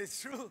funny, but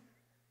it's true.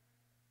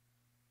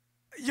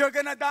 You're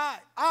going to die.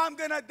 I'm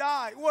going to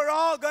die. We're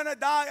all going to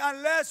die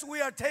unless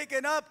we are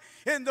taken up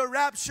in the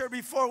rapture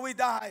before we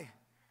die.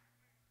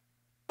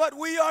 But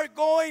we are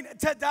going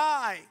to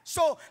die.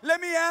 So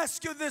let me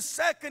ask you this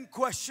second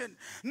question.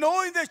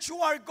 Knowing that you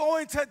are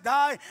going to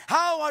die,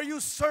 how are you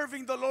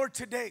serving the Lord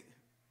today?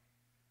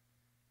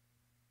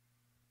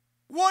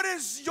 What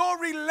is your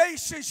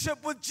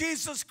relationship with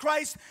Jesus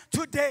Christ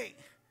today?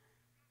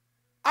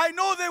 I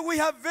know that we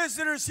have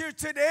visitors here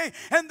today,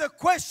 and the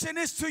question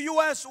is to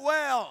you as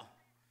well.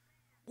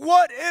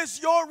 What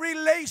is your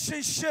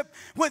relationship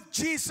with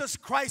Jesus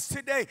Christ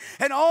today?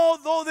 And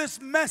although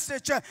this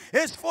message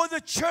is for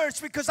the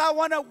church, because I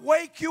want to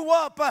wake you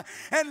up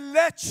and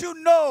let you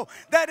know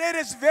that it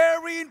is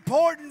very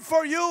important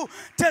for you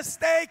to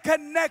stay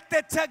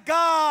connected to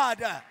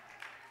God.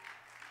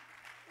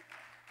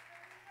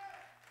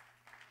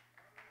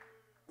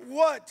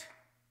 What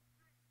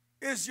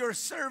is your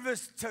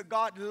service to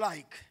God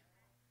like?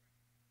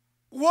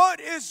 What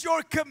is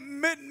your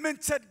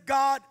commitment to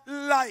God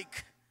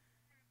like?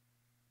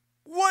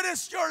 What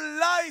is your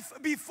life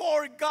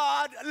before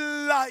God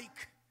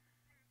like?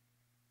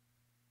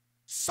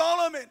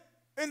 Solomon,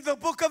 in the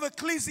book of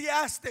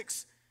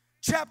Ecclesiastes,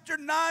 chapter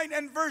 9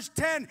 and verse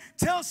 10,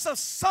 tells us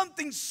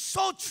something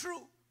so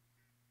true.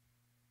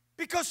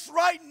 Because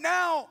right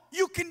now,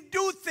 you can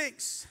do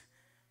things.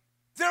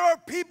 There are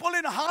people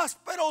in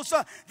hospitals,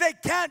 they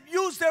can't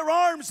use their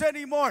arms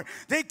anymore.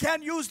 They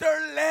can't use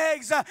their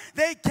legs.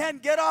 They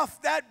can't get off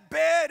that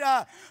bed.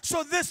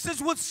 So this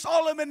is what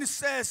Solomon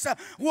says.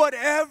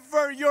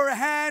 Whatever your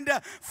hand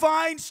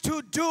finds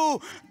to do,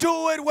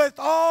 do it with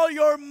all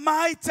your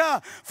might.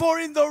 For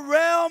in the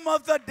realm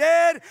of the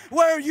dead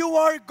where you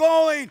are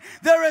going,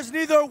 there is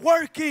neither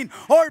working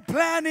or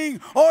planning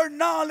or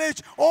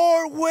knowledge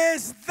or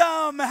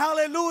wisdom.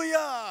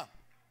 Hallelujah.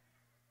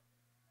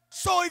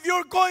 So if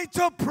you're going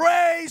to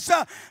praise,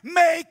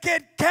 make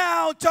it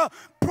count.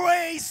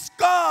 Praise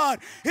God.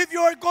 If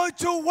you're going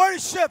to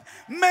worship,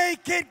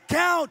 make it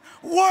count.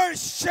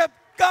 Worship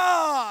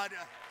God.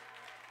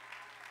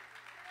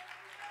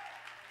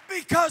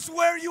 Because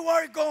where you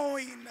are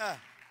going,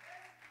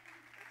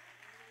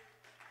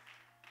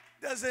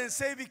 doesn't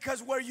say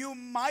because where you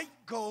might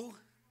go,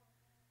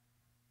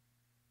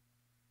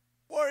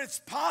 where it's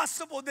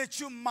possible that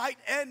you might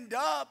end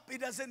up.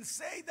 It doesn't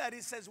say that.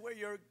 It says where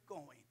you're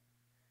going,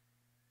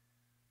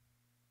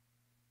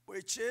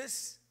 which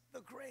is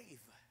the grave.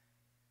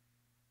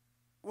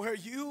 Where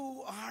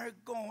you are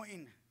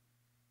going,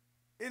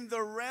 in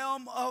the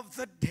realm of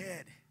the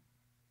dead,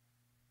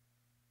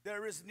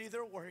 there is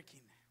neither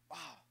working. Wow.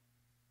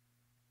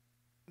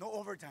 No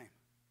overtime.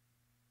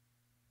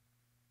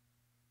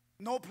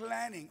 No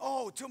planning.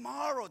 Oh,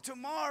 tomorrow,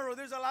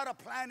 there's a lot of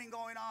planning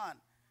going on.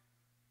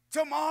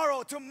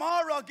 Tomorrow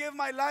I'll give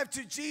my life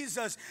to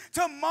Jesus.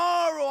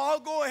 Tomorrow I'll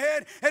go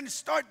ahead and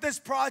start this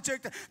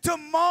project.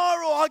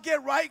 Tomorrow I'll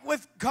get right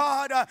with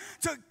God.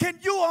 Can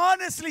you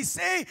honestly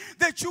say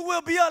that you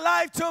will be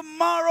alive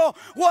tomorrow?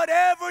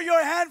 Whatever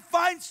your hand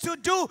finds to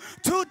do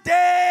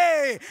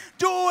today,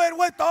 do it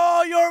with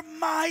all your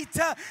might.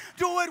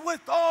 Do it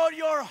with all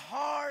your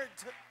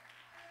heart.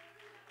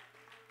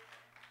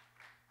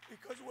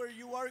 Because where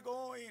you are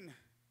going,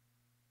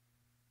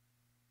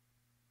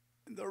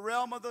 in the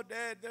realm of the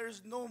dead,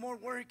 there's no more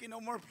working,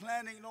 no more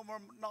planning, no more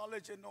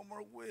knowledge, and no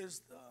more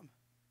wisdom.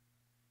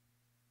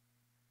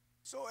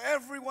 So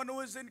everyone who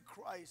is in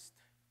Christ,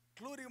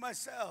 including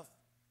myself,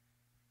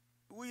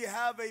 we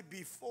have a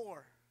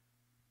before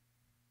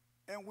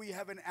and we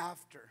have an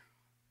after.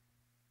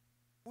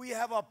 We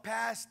have a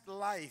past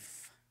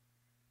life.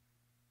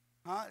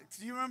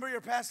 Do you remember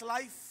your past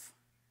life?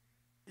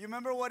 You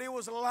remember what it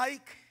was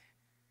like?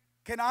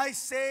 Can I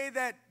say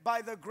that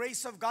by the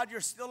grace of God,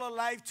 you're still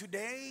alive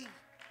today?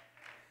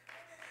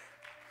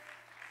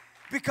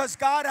 Because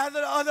God had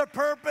another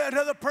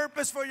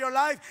purpose for your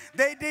life.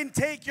 They didn't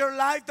take your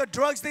life. The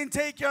drugs didn't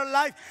take your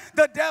life.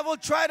 The devil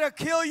tried to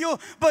kill you,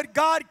 but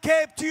God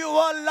kept you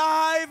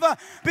alive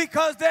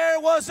because there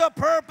was a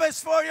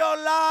purpose for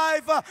your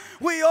life.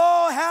 We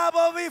all have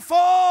a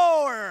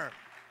before.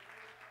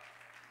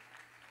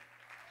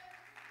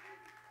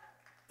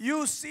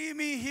 You see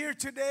me here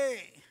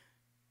today,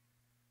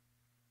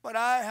 but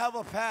I have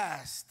a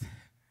past.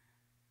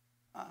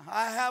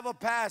 I have a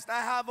past.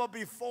 I have a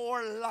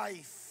before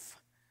life.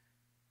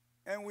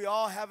 And we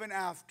all have an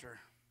after.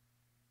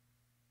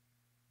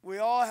 We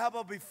all have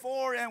a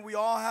before and we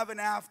all have an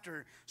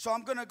after. So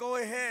I'm going to go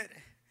ahead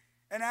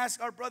and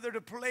ask our brother to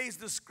place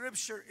the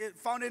scripture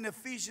found in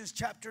Ephesians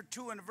chapter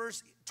 2 and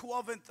verse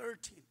 12 and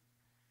 13.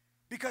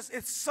 Because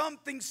it's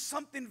something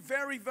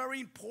very, very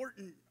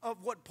important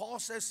of what Paul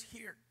says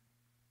here.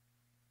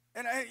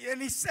 And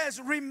he says,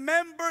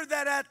 remember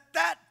that at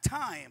that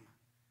time.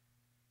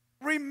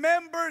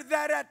 Remember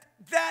that at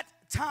that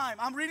time.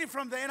 I'm reading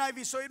from the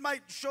NIV, so it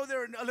might show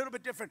there a little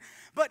bit different.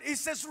 But it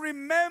says,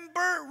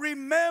 remember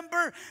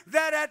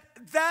that at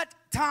that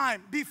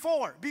time,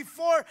 before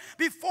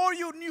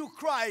you knew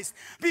Christ,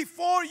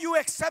 before you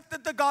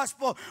accepted the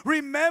gospel,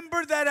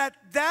 remember that at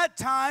that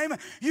time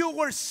you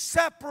were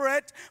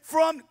separate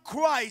from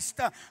Christ.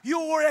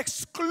 You were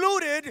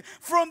excluded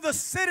from the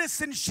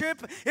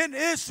citizenship in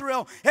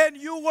Israel, and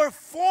you were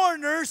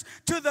foreigners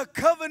to the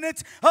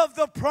covenant of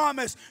the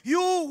promise.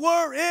 You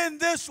were in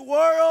this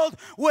world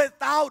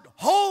without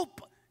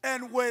hope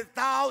and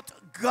without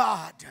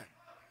God.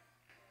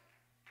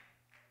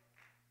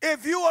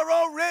 If you are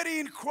already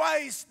in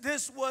Christ,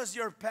 this was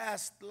your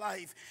past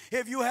life.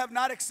 If you have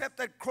not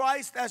accepted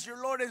Christ as your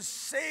Lord and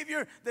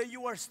Savior, then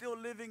you are still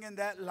living in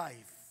that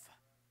life.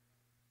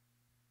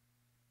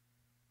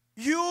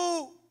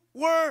 You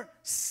were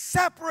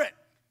separate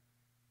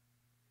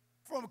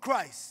from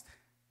Christ.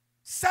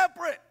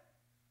 Separate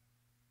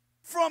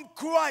from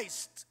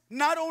Christ.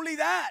 Not only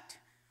that,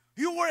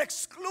 you were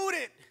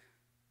excluded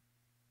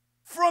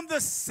from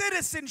the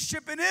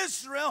citizenship in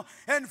Israel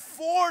and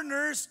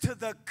foreigners to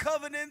the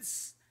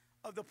covenants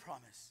of the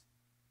promise.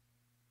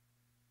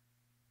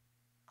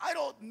 I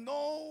don't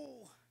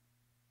know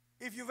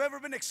if you've ever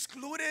been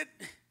excluded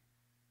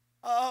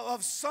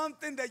of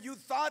something that you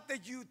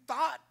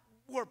thought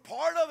were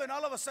part of, and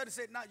all of a sudden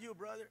say, not you,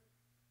 brother.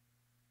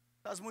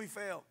 That's muy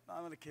feo. No,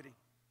 I'm only kidding.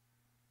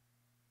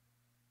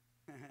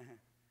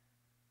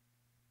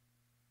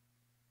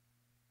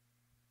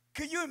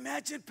 Can you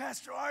imagine,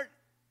 Pastor Art?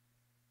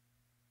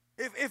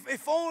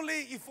 If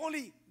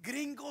only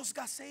gringos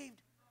got saved.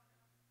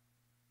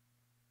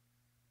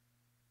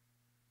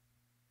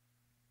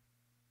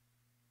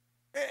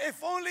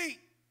 If only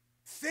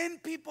thin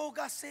people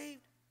got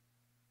saved.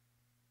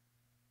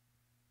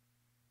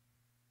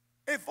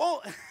 If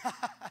only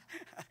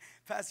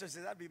Pastor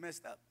says that'd be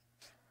messed up.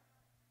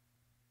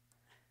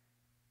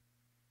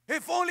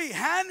 If only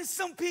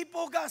handsome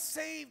people got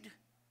saved.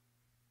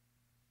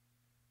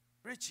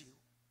 Richie,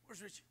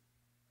 where's Richie?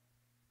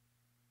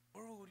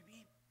 Where would he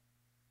be?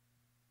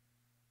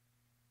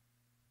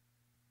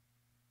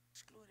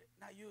 Excluded.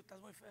 Not you,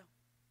 that's muy feo.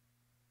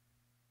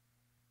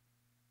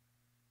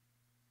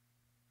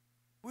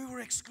 We were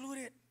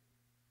excluded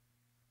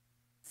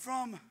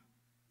from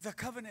the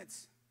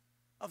covenants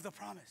of the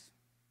promise.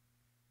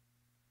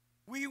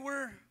 We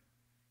were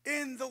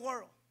in the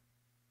world.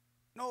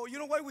 No, you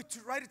know why we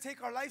try to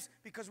take our lives?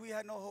 Because we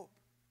had no hope.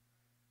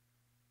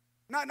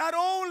 Not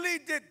only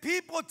did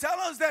people tell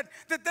us that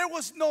there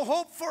was no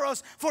hope for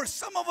us, for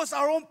some of us,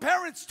 our own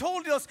parents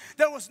told us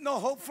there was no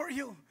hope for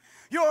you.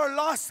 You're a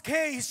lost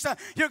case.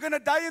 You're going to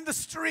die in the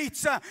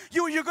streets.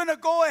 You're going to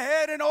go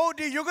ahead and OD.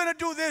 You're going to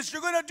do this.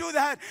 You're going to do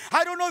that.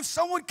 I don't know if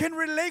someone can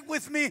relate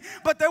with me,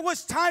 but there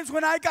was times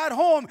when I got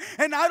home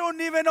and I don't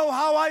even know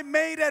how I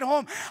made it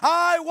home.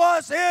 I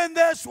was in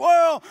this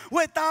world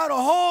without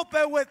hope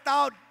and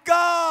without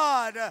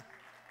God.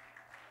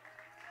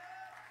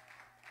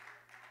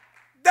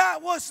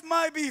 That was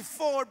my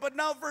before. But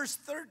now verse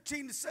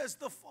 13 says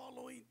the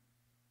following.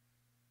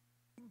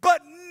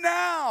 But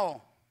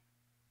now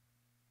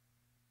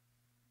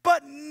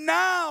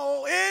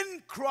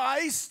in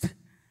Christ,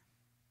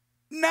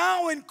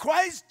 now in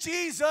Christ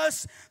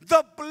Jesus,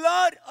 the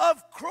blood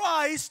of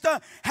Christ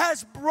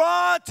has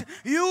brought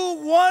you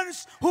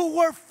once who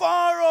were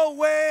far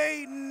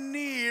away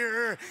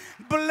near.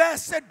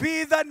 Blessed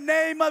be the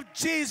name of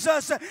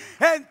Jesus.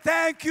 And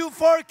thank you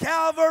for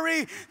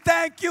Calvary.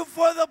 Thank you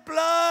for the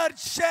blood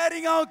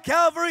shedding on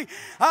Calvary.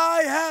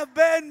 I have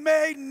been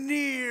made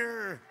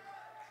near.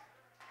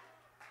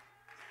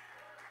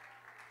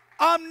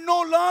 I'm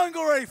no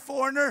longer a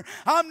foreigner.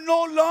 I'm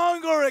no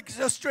longer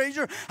a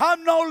stranger.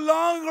 I'm no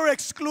longer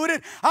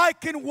excluded. I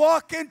can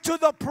walk into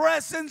the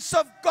presence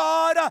of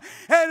God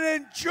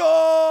and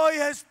enjoy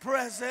His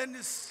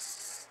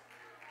presence.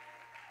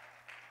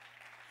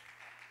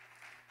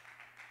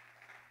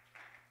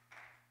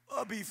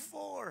 A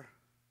before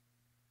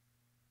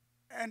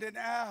and an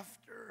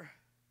after.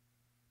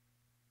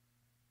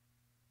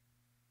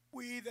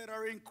 We that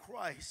are in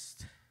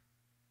Christ,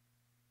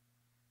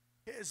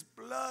 His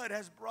blood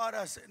has brought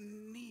us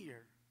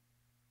near.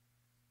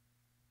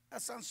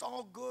 That sounds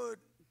all good.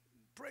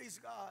 Praise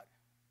God.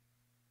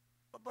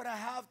 But I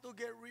have to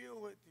get real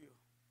with you.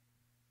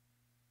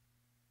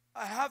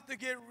 I have to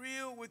get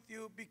real with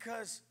you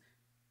because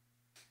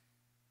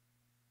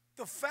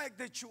the fact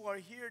that you are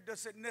here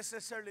doesn't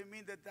necessarily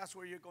mean that that's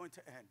where you're going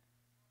to end.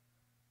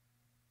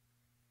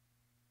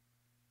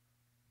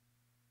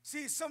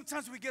 See,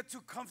 sometimes we get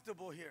too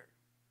comfortable here.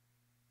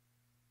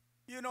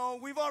 You know,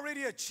 we've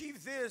already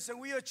achieved this and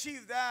we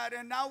achieved that,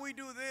 and now we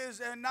do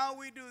this and now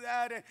we do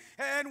that,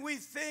 and we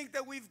think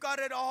that we've got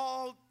it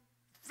all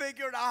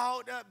figured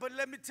out. But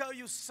let me tell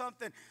you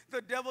something,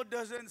 the devil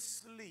doesn't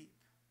sleep.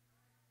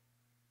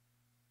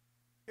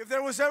 If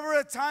there was ever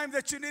a time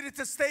that you needed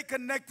to stay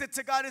connected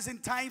to God, is in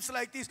times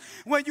like these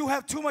when you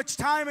have too much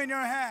time in your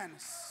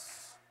hands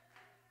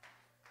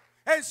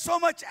and so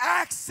much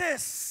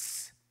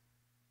access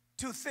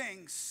to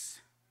things.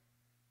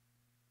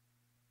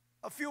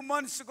 A few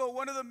months ago,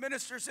 one of the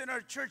ministers in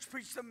our church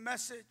preached a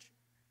message,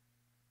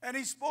 and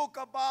he spoke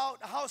about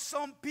how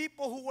some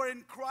people who were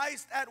in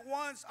Christ at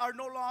once are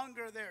no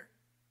longer there.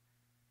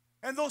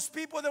 And those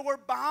people that were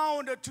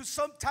bound to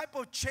some type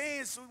of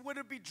chains,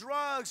 whether it be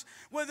drugs,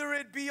 whether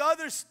it be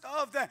other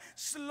stuff, that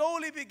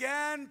slowly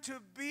began to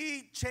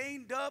be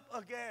chained up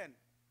again.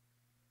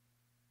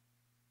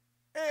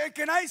 And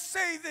can I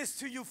say this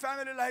to you,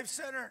 Family Life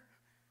Center?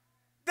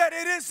 That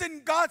it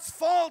isn't God's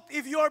fault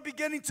if you are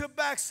beginning to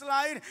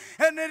backslide.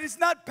 And it is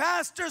not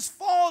pastor's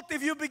fault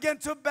if you begin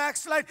to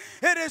backslide.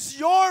 It is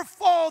your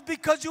fault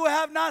because you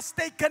have not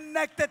stayed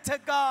connected to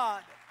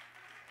God.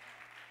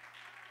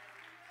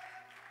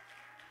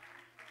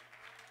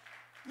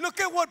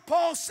 Look at what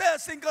Paul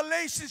says in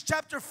Galatians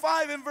chapter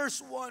 5 and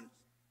verse 1.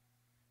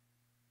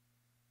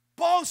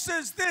 Paul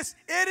says this: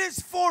 it is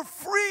for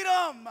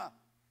freedom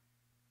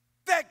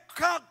that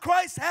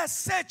Christ has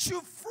set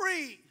you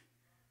free.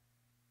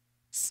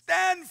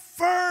 Stand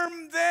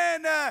firm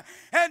then,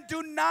 and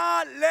do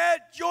not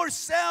let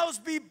yourselves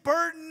be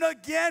burdened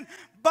again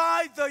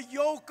by the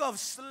yoke of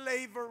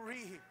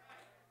slavery.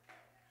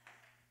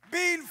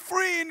 Being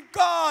free in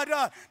God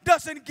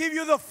doesn't give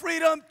you the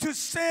freedom to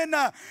sin.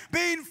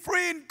 Being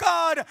free in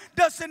God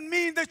doesn't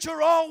mean that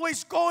you're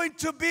always going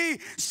to be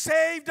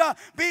saved.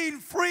 Being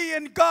free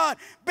in God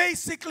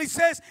basically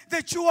says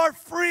that you are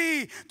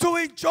free to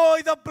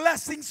enjoy the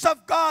blessings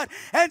of God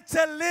and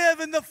to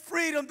live in the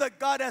freedom that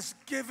God has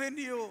given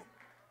you.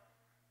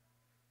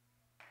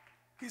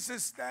 He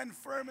says, stand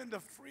firm in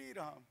the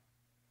freedom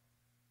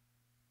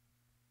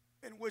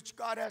in which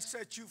God has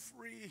set you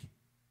free.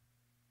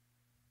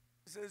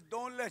 He says,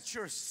 don't let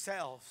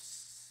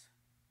yourself,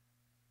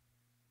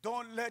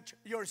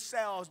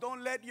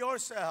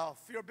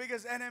 your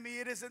biggest enemy,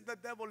 it isn't the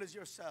devil, it's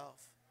yourself.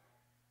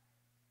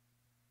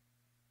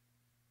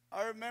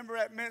 I remember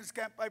at men's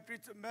camp, I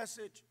preached a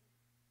message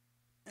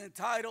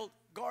entitled,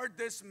 Guard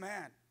This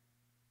Man.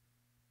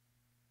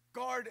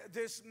 Guard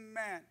this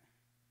man.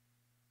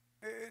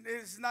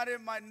 It's not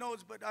in my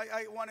notes, but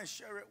I want to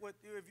share it with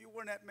you. If you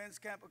weren't at men's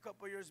camp a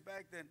couple years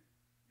back, then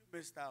you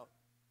missed out.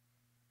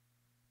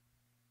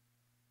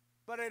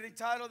 But I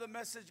entitled the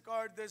message,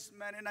 Guard This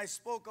Man. And I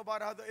spoke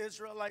about how the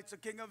Israelites, the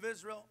king of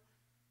Israel,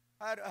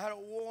 had a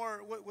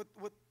war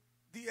with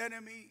the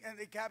enemy. And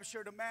they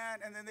captured a man.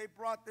 And then they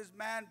brought this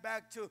man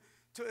back to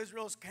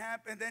Israel's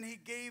camp. And then he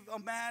gave a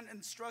man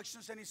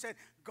instructions. And he said,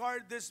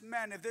 guard this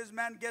man. If this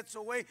man gets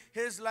away,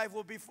 his life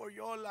will be for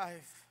your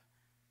life.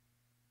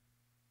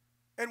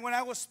 And when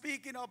I was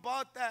speaking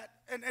about that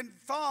and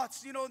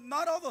thoughts, you know,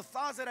 not all the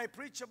thoughts that I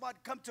preach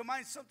about come to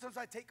mind. Sometimes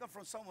I take them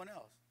from someone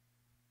else.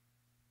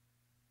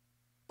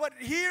 But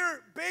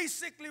here,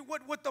 basically,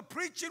 what the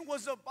preaching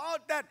was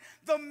about, that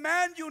the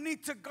man you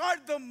need to guard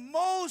the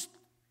most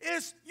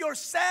is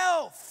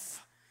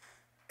yourself.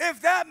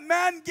 If that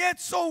man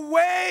gets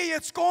away,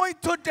 it's going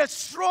to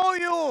destroy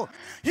you.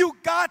 You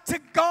got to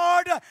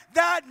guard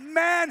that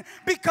man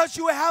because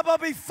you have a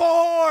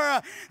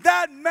before.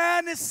 That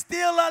man is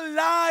still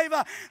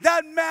alive.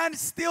 That man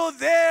is still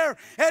there.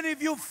 And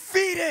if you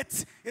feed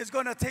it, it's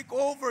going to take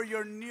over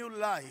your new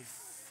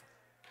life.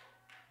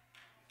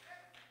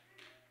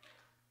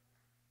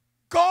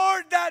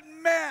 Guard that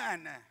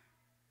man.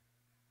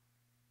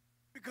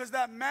 Because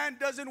that man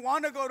doesn't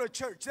want to go to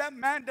church. That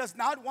man does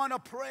not want to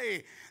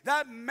pray.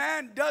 That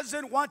man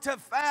doesn't want to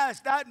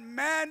fast. That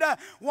man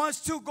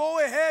wants to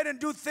go ahead and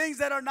do things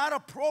that are not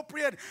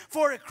appropriate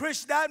for a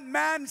Christian. That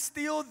man's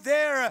still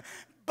there.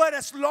 But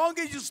as long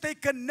as you stay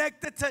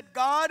connected to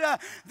God,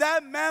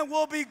 that man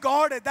will be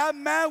guarded. That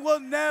man will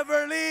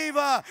never leave.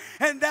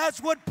 And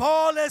that's what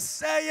Paul is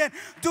saying.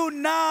 Do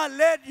not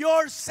let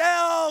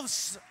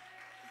yourselves...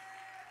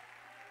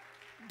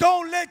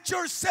 Don't let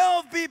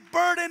yourself be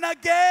burdened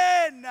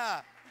again.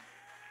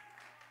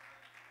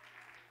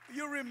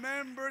 You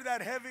remember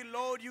that heavy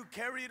load you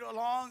carried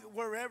along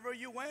wherever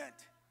you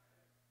went?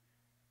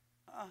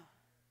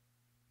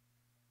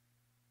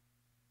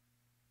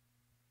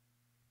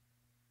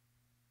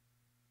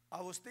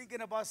 I was thinking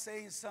about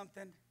saying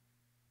something,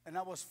 and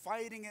I was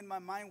fighting in my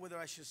mind whether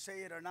I should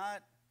say it or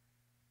not,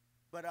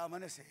 but I'm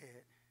going to say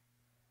it.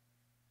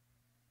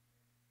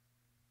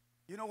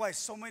 You know why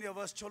so many of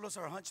us cholos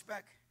are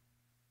hunchback?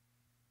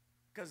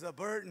 Because the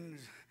burdens.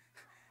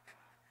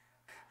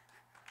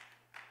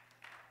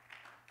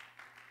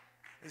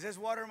 Is this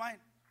water mine?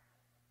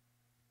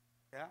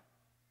 Yeah?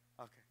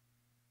 Okay.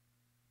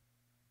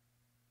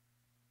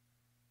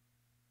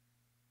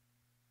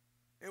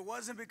 It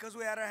wasn't because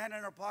we had our hand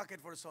in our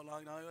pocket for so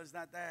long. No, it was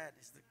not that.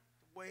 It's the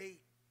weight.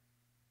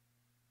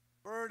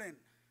 Burden.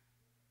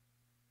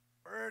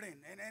 Burden.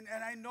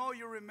 And I know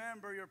you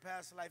remember your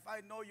past life. I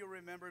know you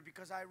remember it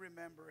because I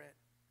remember it.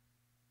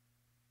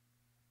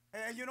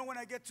 And you know, when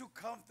I get too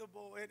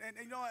comfortable, and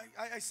you know,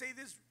 I say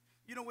this,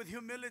 you know, with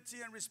humility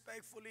and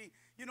respectfully,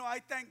 you know, I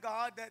thank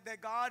God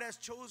that God has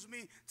chosen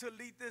me to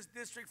lead this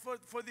district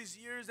for these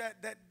years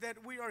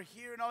that we are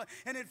here and all.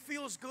 And it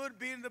feels good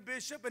being the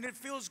bishop, and it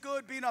feels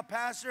good being a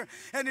pastor,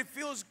 and it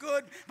feels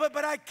good.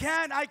 But I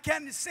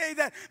can't say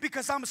that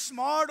because I'm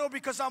smart or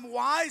because I'm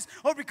wise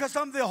or because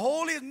I'm the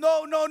holiest.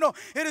 No.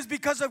 It is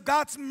because of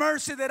God's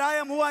mercy that I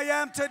am who I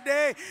am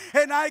today.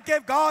 And I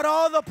give God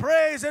all the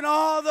praise and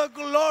all the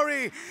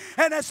glory.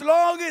 And as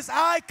long as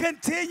I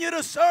continue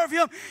to serve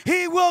Him,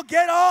 He will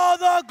get all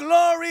the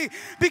glory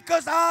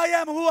because I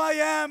am who I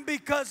am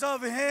because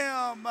of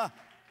Him.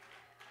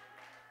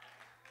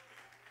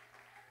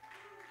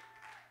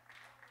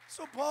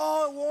 So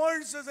Paul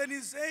warns us and he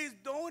says,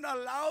 don't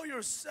allow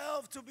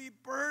yourself to be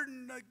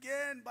burdened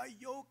again by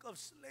yoke of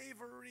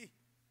slavery.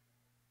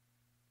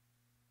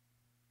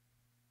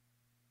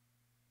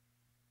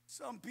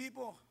 Some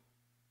people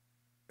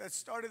that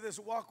started this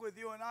walk with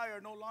you and I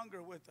are no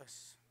longer with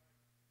us.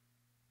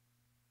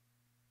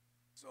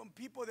 Some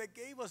people that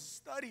gave us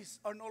studies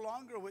are no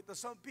longer with us.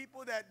 Some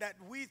people that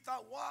we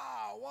thought,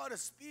 wow, what a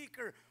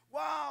speaker.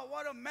 Wow,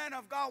 what a man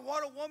of God.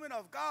 What a woman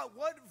of God.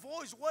 What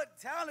voice, what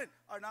talent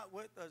are not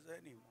with us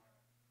anymore.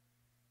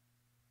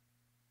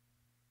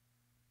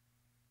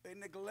 They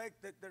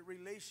neglected their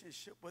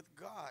relationship with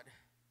God.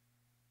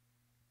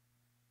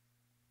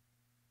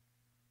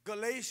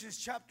 Galatians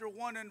chapter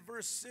 1 and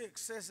verse 6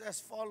 says as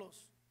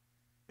follows.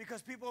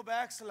 Because people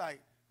backslide.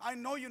 I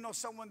know you know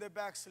someone that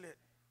backslid.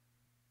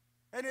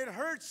 And it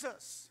hurts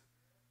us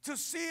to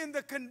see in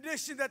the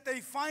condition that they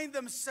find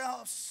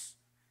themselves.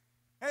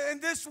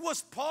 And this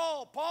was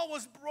Paul. Paul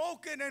was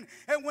broken.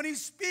 And when he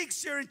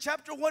speaks here in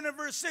chapter 1 and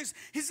verse 6,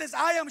 he says,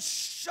 I am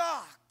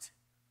shocked.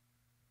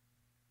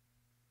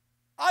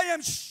 I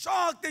am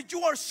shocked that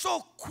you are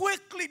so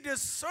quickly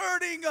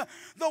deserting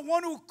the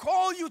one who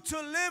called you to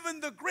live in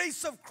the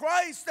grace of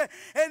Christ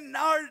and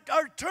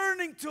are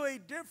turning to a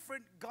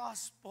different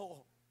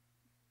gospel.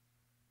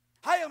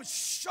 I am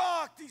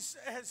shocked, he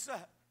says,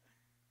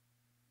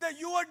 that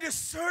you are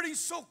deserting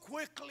so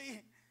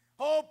quickly.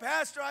 Oh,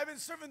 Pastor, I've been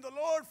serving the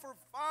Lord for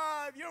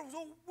 5 years.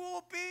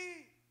 Will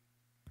be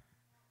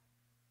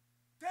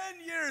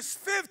 10 years,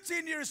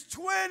 15 years,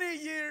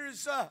 20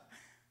 years,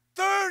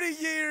 30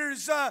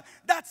 years.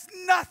 That's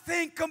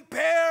nothing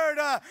compared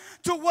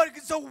to what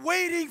is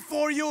awaiting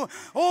for you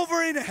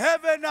over in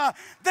heaven.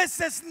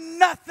 This is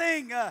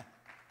nothing.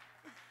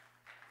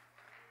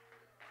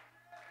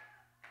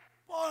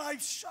 Paul, I'm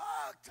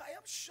shocked. I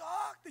am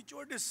shocked that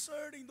you're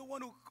deserting the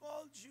one who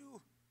called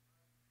you.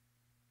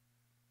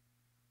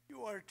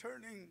 You are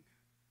turning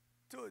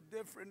to a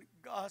different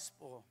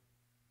gospel.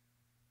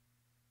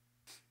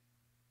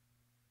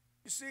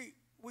 You see,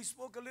 we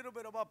spoke a little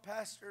bit about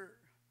Pastor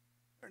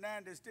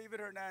Hernandez, David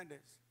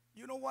Hernandez.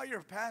 You know why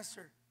your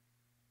pastor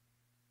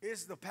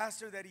is the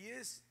pastor that he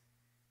is?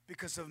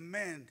 Because of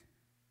men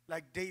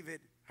like David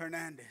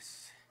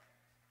Hernandez.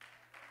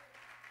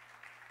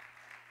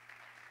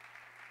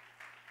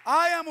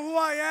 I am who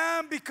I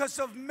am because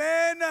of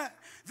men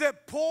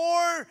that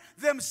pour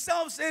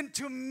themselves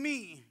into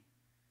me.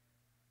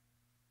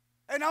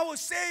 And I will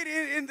say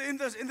it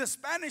in the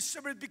Spanish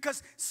service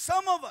because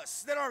some of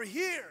us that are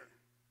here,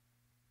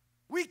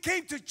 we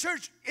came to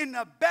church in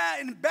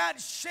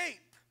bad shape.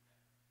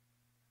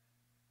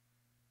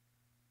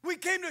 We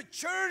came to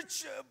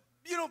church,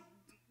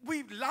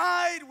 we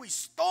lied, we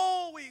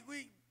stole,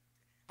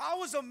 I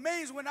was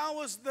amazed when I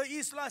was the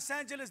East Los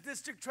Angeles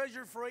District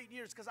Treasurer for 8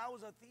 years because I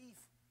was a thief.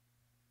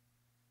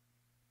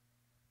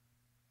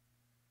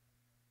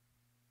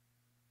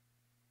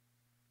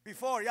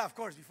 Before, yeah, of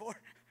course, before.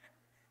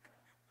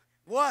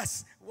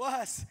 was.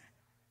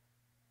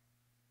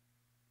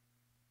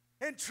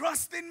 And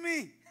trust in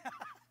me.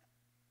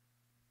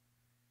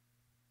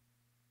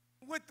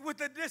 with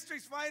the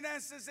district's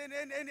finances and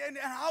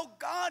how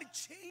God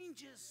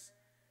changes.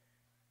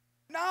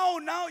 Now,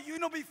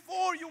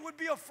 before you would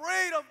be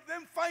afraid of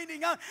them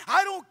finding out.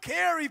 I don't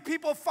care if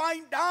people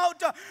find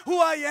out who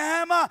I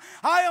am.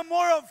 I am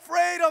more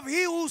afraid of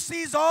He who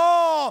sees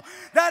all.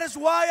 That is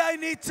why I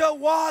need to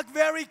walk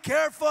very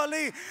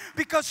carefully,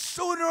 because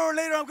sooner or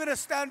later I'm going to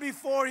stand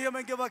before Him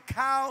and give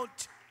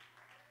account.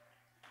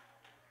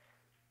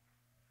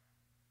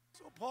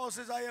 So Paul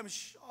says, I am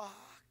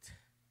shocked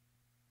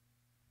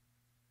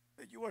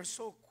that you are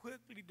so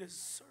quickly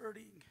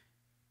deserting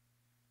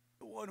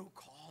the one who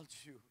called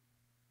you.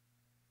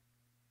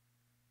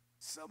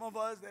 Some of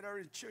us that are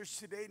in church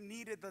today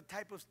needed the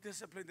type of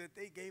discipline that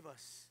they gave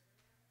us.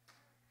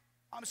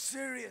 I'm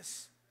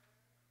serious.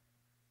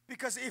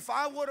 Because if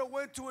I would have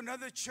went to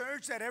another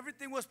church that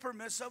everything was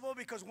permissible,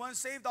 because once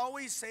saved,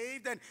 always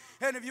saved, and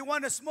if you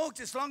want to smoke,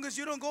 as long as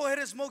you don't go ahead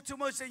and smoke too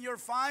much, then you're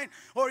fine.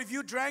 Or if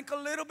you drank a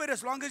little bit,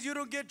 as long as you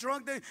don't get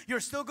drunk, then you're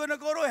still going to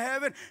go to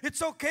heaven.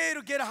 It's okay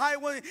to get high.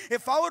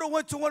 If I would have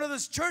went to one of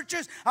those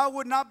churches, I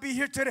would not be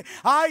here today.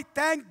 I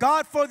thank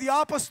God for the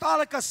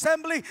Apostolic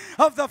Assembly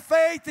of the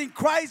Faith in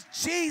Christ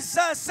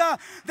Jesus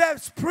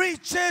that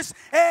preaches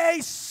a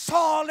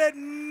solid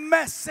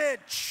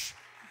message.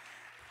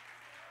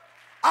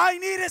 I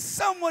needed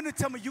someone to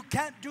tell me, you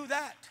can't do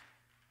that.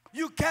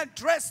 You can't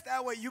dress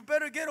that way. You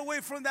better get away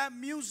from that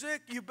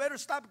music. You better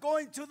stop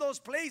going to those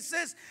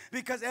places,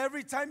 because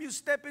every time you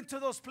step into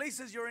those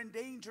places, you're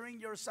endangering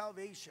your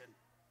salvation.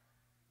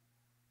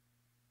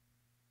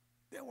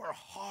 They were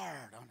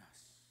hard on us.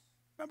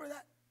 Remember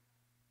that?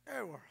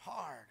 They were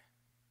hard.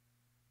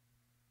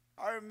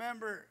 I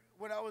remember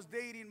when I was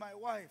dating my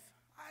wife,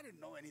 I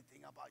didn't know anything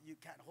about you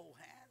can't hold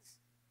hands.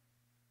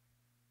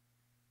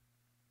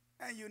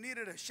 And you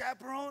needed a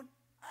chaperone?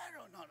 I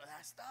don't know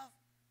that stuff.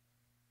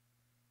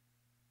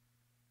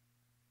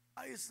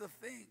 I used to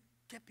think,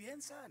 ¿qué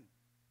piensan?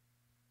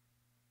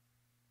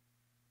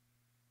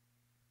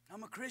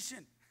 I'm a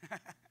Christian.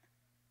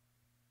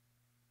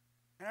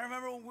 And I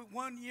remember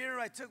one year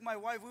I took my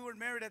wife, we were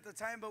married at the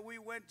time, but we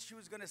went, she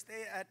was going to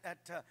stay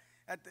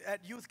at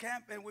youth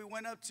camp, and we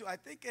went up to, I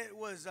think it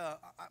was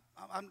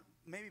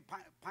maybe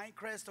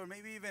Pinecrest or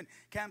maybe even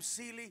Camp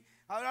Sealy.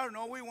 I don't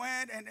know. We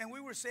went and we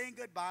were saying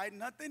goodbye.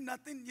 Nothing,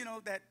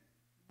 that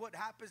what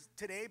happens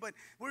today, but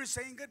we were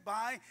saying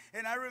goodbye.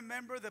 And I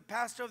remember the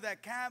pastor of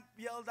that camp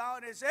yelled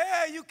out and said,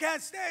 "Hey, you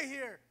can't stay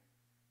here.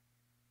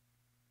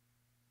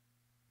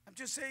 I'm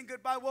just saying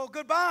goodbye." Well,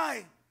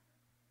 goodbye.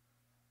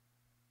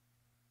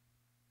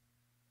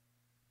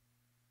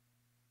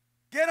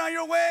 Get on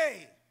your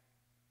way.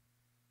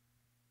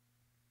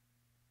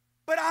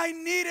 But I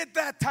needed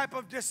that type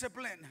of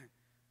discipline.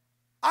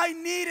 I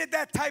needed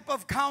that type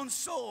of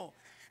counsel.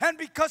 And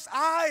because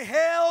I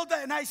held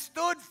and I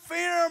stood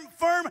firm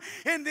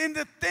in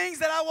the things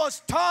that I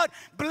was taught,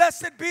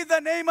 blessed be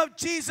the name of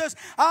Jesus.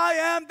 I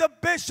am the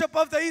bishop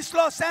of the East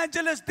Los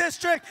Angeles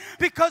District,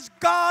 because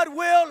God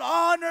will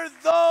honor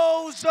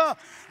those that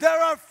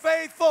are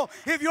faithful.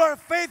 If you are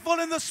faithful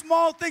in the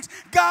small things,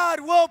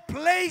 God will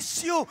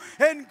place you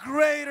in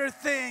greater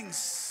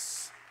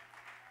things.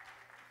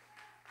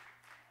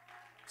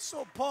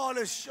 So Paul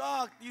is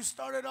shocked. You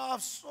started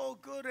off so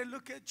good, and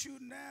look at you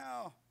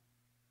now.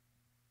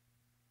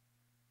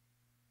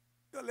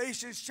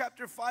 Galatians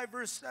chapter 5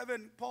 verse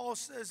 7, Paul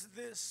says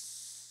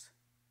this: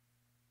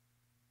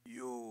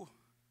 you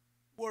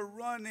were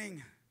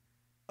running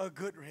a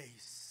good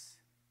race,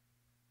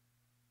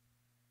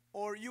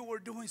 or you were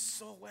doing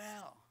so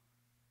well.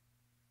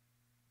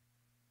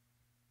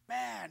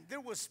 Man,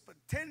 there was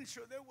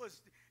potential.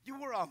 You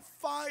were on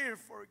fire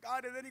for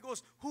God. And then he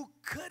goes, who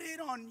cut it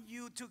on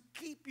you to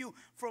keep you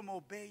from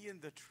obeying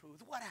the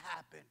truth? What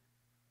happened?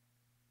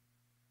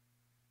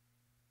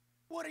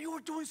 You were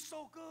doing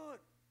so good.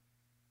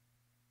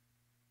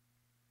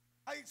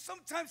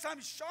 Sometimes I'm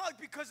shocked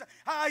because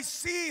I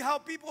see how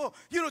people,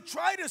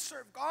 try to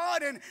serve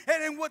God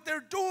and what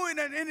they're doing.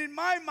 And in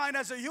my mind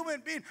as a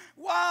human being,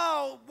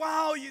 wow,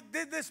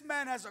 this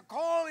man has a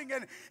calling.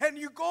 And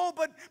you go,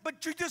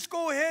 but you just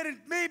go ahead and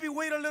maybe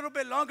wait a little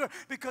bit longer,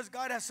 because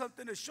God has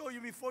something to show you.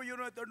 Before you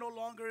know it, they're no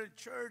longer in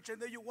church.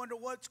 And then you wonder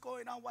what's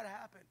going on, what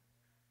happened.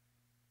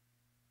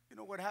 You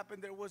know what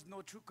happened? There was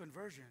no true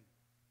conversion.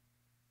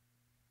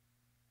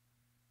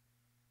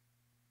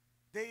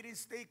 They didn't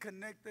stay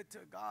connected to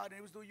God. And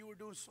it was though you were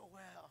doing so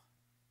well.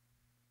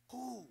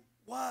 Who?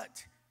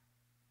 What?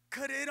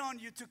 cut in on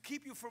you to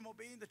keep you from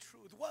obeying the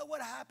truth.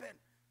 What happened?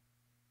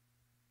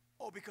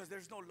 Oh, because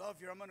there's no love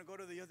here, I'm going to go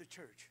to the other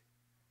church.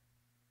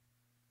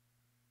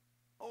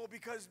 Oh,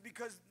 because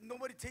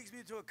nobody takes me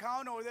into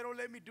account, or they don't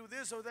let me do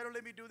this, or they don't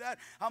let me do that,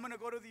 I'm going to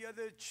go to the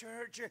other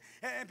church.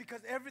 And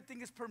because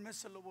everything is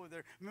permissible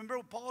there. Remember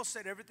what Paul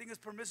said, everything is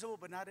permissible,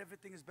 but not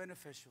everything is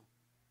beneficial.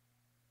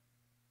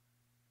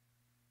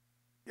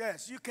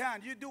 Yes, you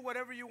can. You do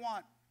whatever you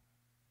want.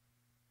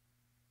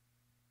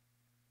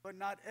 But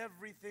not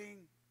everything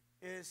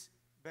is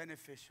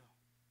beneficial.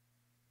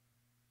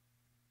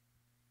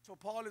 So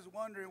Paul is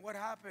wondering, what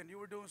happened? You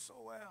were doing so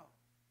well.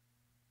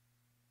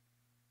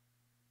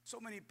 So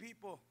many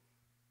people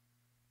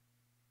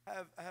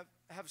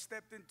have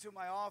stepped into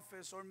my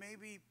office, or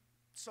maybe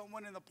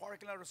someone in the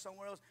parking lot or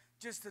somewhere else,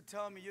 just to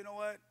tell me, you know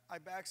what, I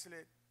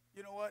backslid.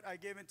 You know what, I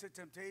gave into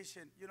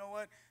temptation. You know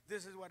what,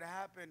 this is what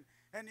happened.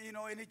 And you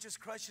know, and it just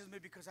crushes me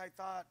because I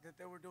thought that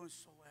they were doing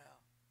so well.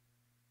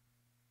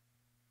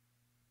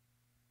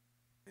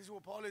 This is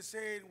what Paul is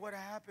saying, what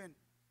happened?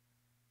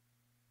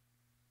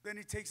 Then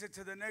he takes it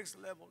to the next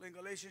level in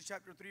Galatians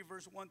chapter 3,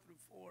 verse 1 through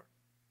 4.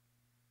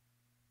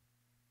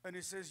 And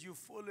it says, you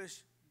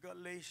foolish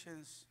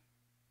Galatians,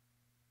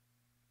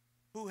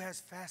 who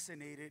has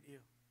fascinated you?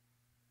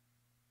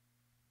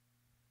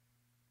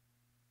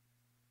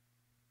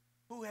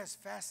 Who has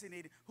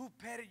fascinated? Who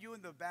patted you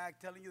in the back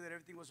telling you that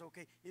everything was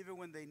okay even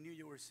when they knew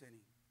you were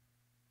sinning?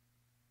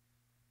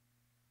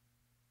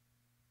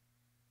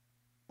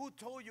 Who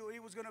told you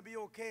it was going to be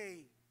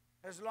okay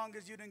as long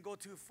as you didn't go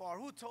too far?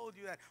 Who told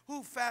you that?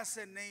 Who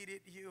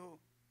fascinated you?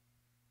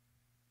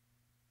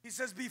 He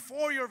says,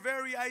 before your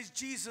very eyes,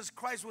 Jesus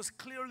Christ was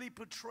clearly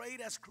portrayed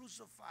as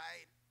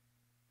crucified.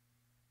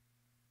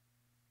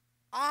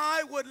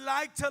 I would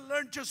like to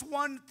learn just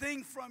one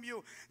thing from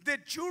you.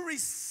 Did you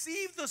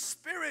receive the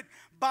Spirit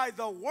by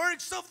the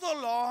works of the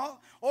law,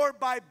 or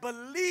by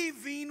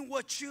believing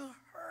what you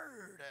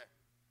heard?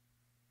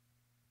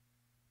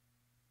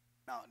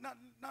 Now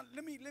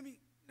let me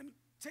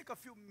take a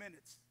few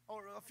minutes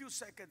or a few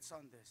seconds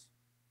on this.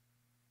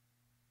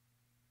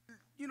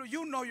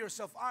 You know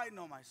yourself, I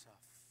know myself.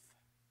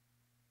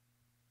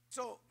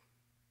 So,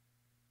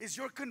 is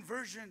your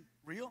conversion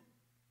real?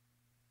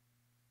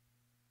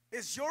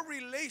 Is your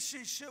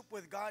relationship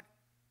with God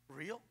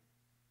real?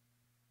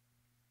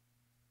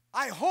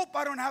 I hope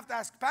I don't have to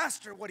ask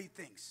Pastor what he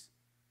thinks,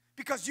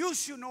 because you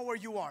should know where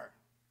you are.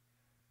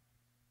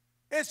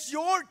 Is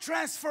your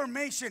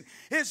transformation,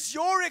 is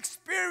your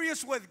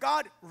experience with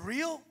God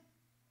real?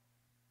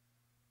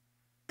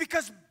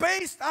 Because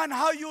based on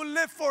how you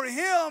live for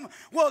Him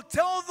will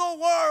tell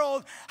the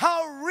world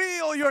how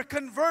real your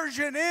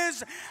conversion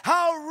is,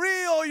 how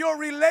real your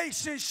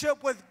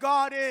relationship with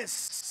God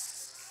is.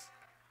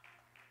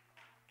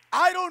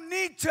 I don't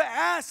need to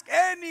ask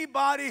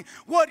anybody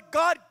what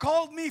God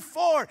called me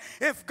for.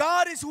 If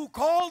God is who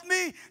called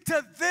me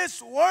to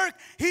this work,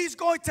 He's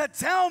going to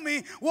tell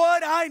me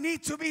what I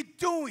need to be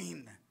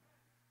doing.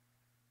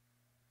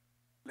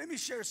 Let me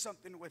share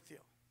something with you.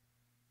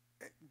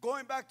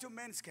 Going back to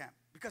men's camp,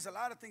 because a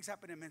lot of things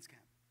happen in men's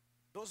camp.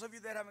 Those of you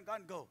that haven't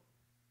gone, go.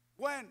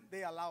 When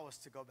they allow us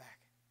to go back.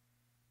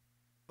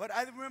 But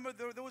I remember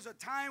there was a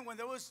time when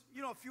there was,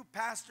 a few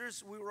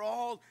pastors. We were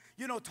all,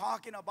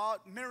 talking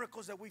about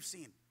miracles that we've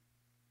seen.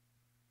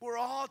 We're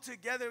all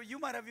together. You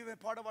might have even been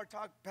part of our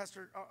talk,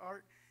 Pastor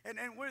Art. And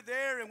we're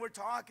there and we're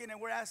talking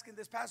and we're asking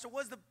this, Pastor,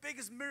 what's the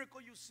biggest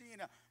miracle you've seen?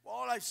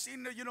 Well, I've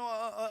seen,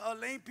 a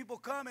lame people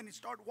come and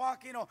start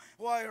walking.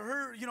 Well, I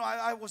heard,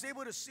 I was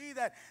able to see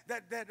that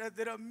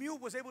a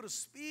mute was able to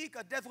speak,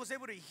 a deaf was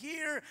able to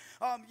hear,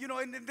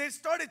 and they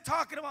started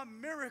talking about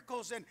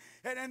miracles.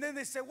 And then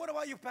they said, what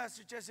about you,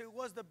 Pastor Jesse?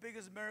 What's the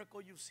biggest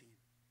miracle you've seen?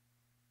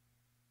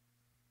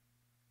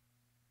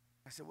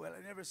 I said, well,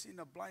 I've never seen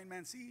a blind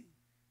man see.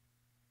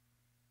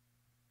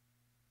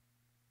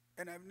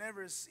 And I've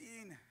never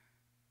seen,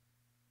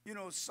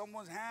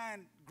 someone's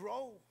hand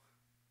grow.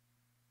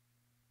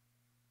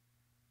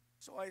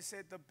 So I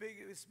said, the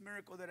biggest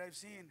miracle that I've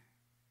seen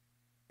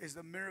is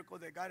the miracle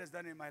that God has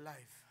done in my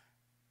life.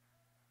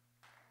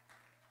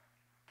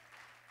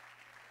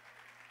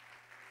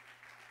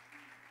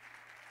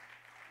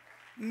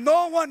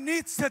 No one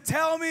needs to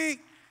tell me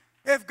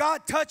if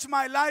God touched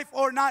my life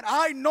or not.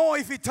 I know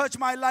if He touched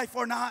my life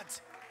or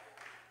not.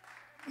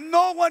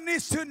 No one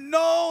needs to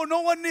know.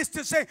 No one needs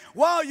to say,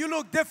 wow, you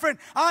look different.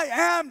 I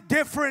am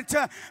different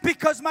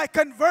because my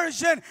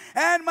conversion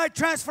and my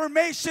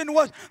transformation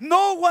was.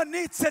 No one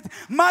needs it.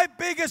 My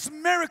biggest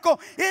miracle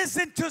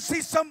isn't to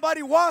see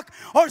somebody walk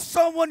or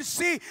someone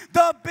see.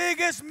 The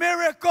biggest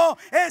miracle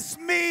is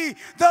me.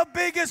 The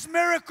biggest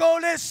miracle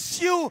is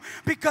you,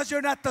 because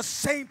you're not the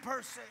same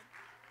person.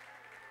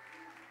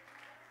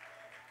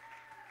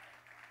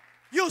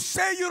 You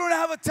say you don't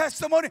have a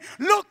testimony.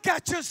 Look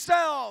at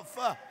yourself.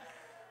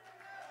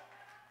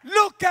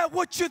 Look at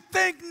what you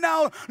think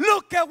now.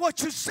 Look at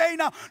what you say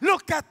now.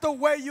 Look at the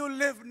way you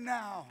live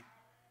now.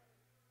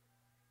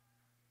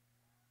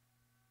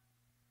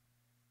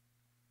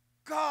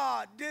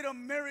 God did a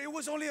miracle. It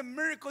was only a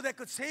miracle that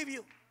could save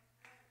you.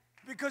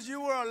 Because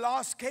you were a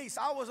lost case.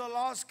 I was a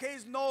lost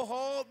case. No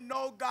hope,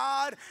 no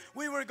God.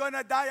 We were going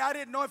to die. I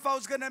didn't know if I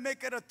was going to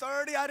make it to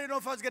 30. I didn't know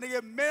if I was going to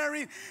get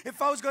married, if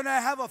I was going to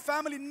have a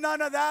family.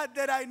 None of that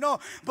did I know.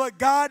 But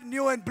God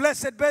knew, and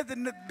blessed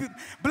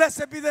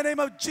be the name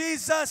of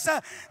Jesus,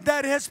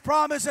 that His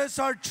promises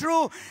are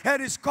true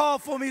and His call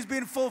for me is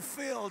being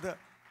fulfilled.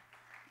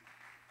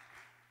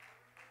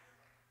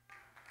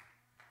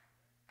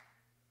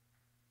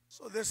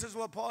 So this is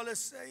what Paul is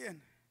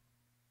saying.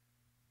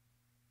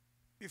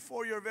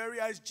 Before your very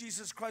eyes,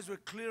 Jesus Christ was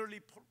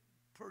clearly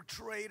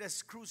portrayed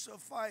as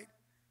crucified.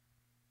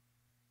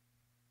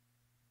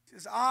 He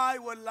says, I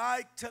would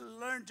like to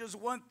learn just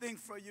one thing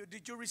from you.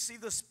 Did you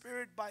receive the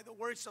Spirit by the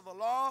works of the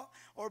law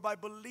or by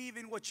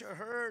believing what you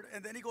heard?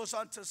 And then he goes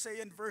on to say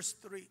in verse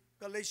 3,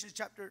 Galatians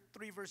chapter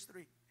 3, verse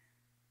 3,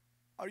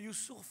 are you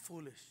so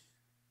foolish?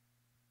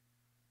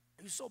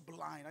 Are you so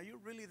blind? Are you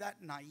really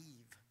that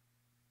naive?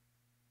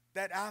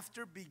 That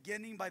after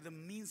beginning by the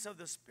means of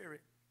the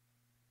Spirit,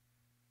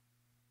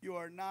 you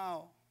are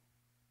now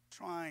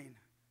trying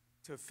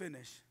to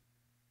finish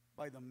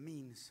by the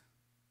means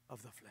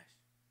of the flesh.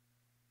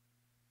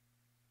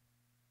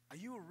 Are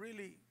you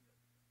really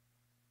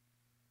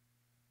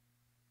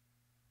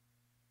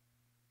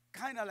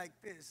kind of like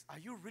this? Are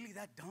you really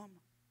that dumb?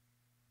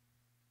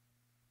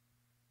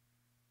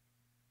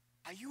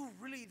 Are you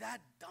really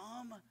that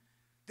dumb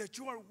that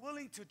you are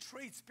willing to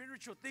trade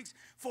spiritual things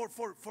for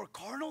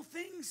carnal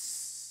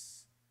things?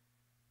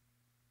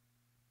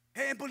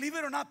 And believe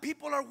it or not,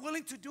 people are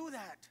willing to do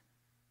that.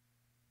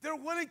 They're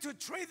willing to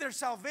trade their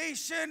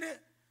salvation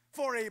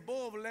for a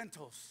bowl of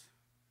lentils.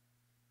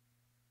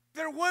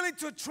 They're willing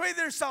to trade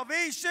their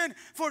salvation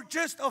for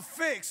just a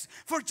fix,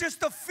 for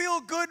just a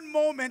feel-good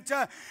moment.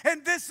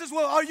 And this is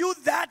what, are you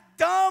that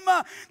dumb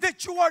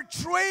that you are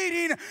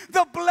trading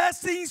the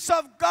blessings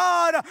of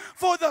God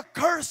for the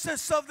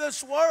curses of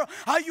this world?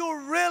 Are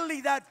you really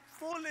that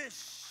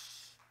foolish?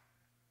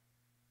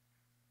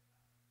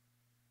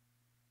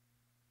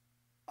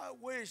 I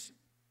wish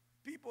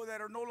people that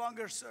are no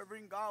longer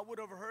serving God would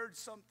have heard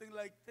something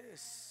like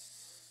this.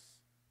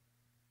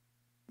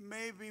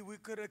 Maybe we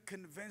could have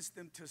convinced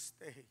them to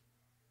stay.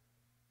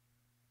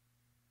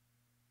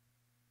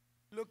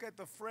 Look at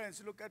the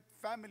friends, look at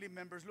family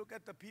members, look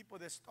at the people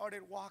that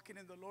started walking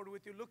in the Lord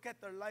with you. Look at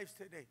their lives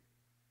today.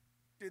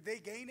 Did they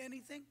gain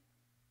anything?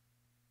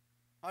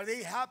 Are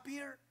they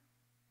happier?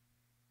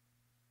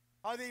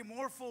 Are they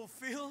more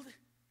fulfilled?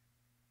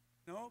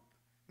 Nope.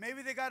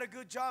 Maybe they got a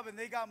good job and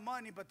they got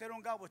money, but they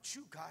don't got what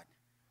you got.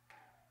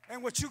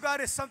 And what you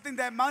got is something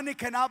that money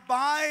cannot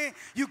buy.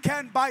 You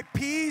can't buy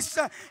peace.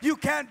 You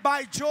can't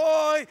buy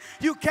joy.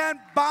 You can't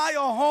buy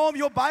a home.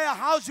 You'll buy a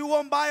house. You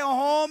won't buy a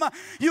home.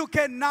 You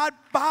cannot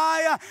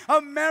buy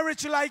a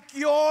marriage like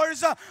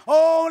yours.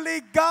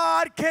 Only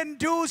God can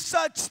do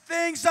such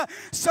things.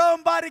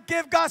 Somebody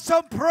give God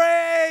some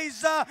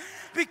praise,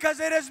 because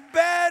it is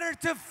better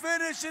to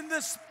finish in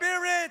the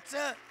Spirit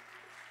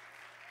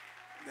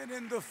than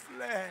in the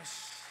flesh.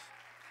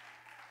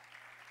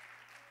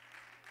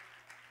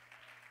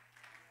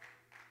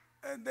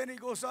 And then he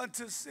goes on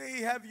to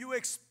say, have you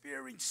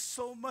experienced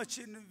so much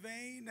in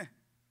vain?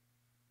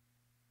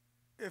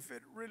 If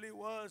it really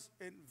was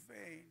in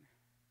vain,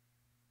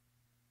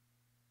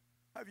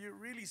 have you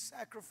really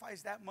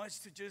sacrificed that much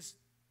to just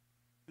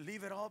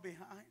leave it all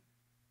behind?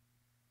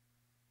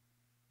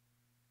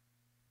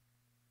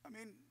 I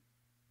mean,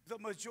 the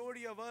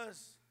majority of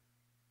us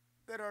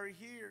that are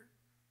here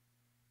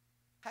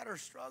had our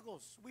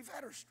struggles. We've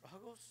had our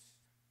struggles.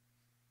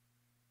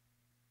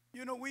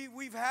 You know,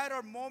 we've had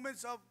our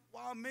moments of,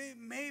 well,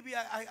 maybe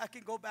I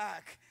can go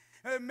back.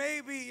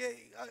 Maybe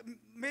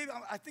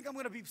I think I'm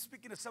going to be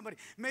speaking to somebody.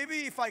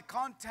 Maybe if I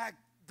contact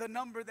the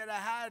number that I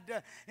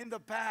had in the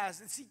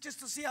past, and see, just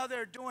to see how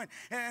they're doing,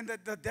 and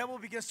the devil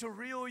begins to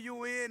reel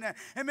you in,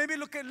 and maybe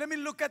let me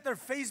look at their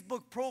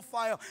Facebook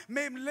profile,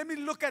 maybe let me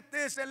look at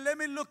this, and let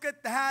me look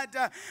at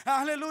that,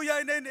 hallelujah,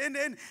 and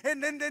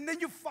then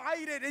you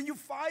fight it,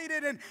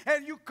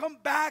 and you come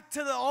back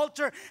to the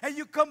altar, and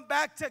you come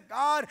back to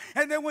God,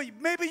 and then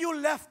maybe you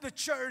left the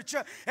church,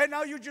 and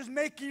now you're just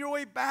making your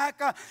way back,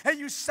 and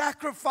you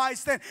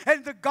sacrificed,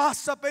 and the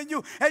gossip, and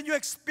you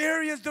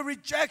experience the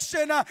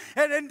rejection,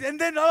 and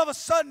then all of a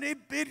sudden it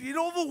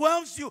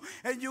overwhelms you,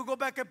 and you go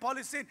back, and Paul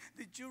is saying,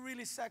 did you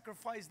really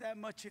sacrifice that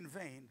much in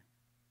vain?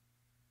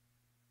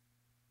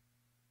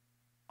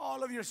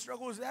 All of your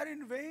struggles, is that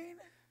in vain?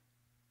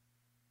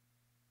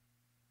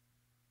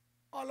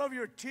 All of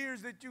your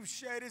tears that you've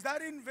shed, is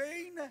that in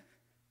vain?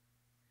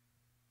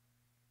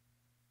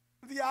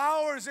 The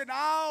hours and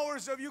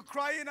hours of you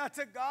crying out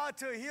to God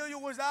to heal you,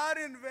 was that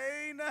in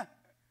vain?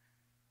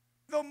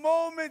 The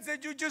moments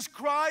that you just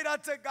cried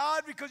out to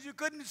God because you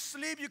couldn't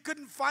sleep, you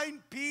couldn't find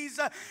peace,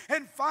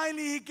 and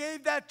finally He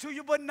gave that to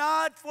you, but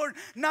not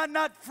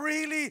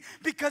freely,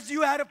 because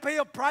you had to pay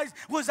a price.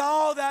 Was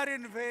all that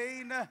in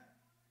vain?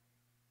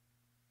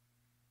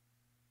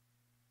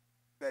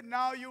 That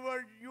now you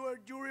are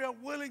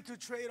willing to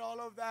trade all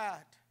of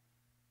that.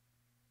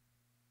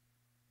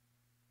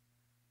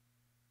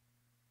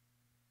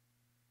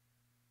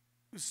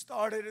 You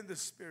started in the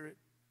spirit.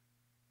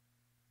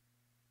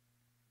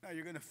 Now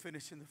you're going to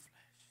finish in the flesh.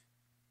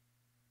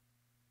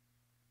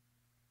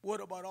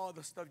 What about all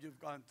the stuff you've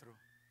gone through?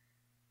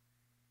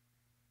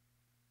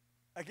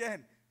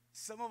 Again,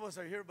 some of us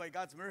are here by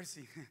God's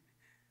mercy.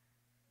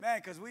 Man,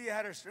 because we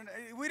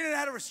didn't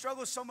have to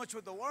struggle so much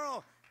with the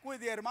world, with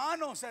the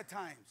hermanos at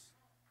times.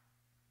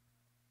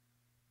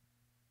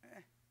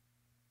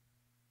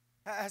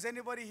 Has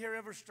anybody here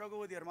ever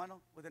struggled with the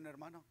hermano, with an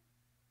hermano?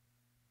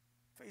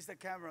 Face the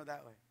camera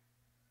that way.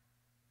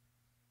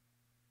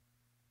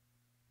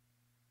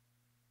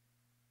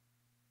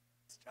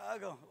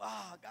 Struggle.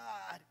 Oh,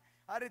 God.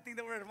 I didn't think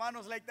there were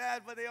hermanos like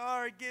that, but they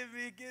are. Give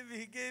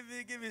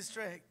me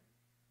strength.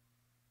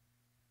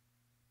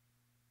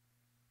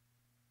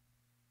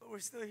 But we're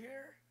still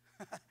here.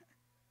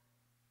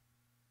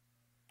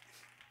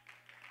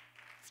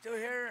 Still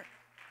here.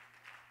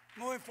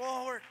 Moving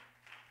forward.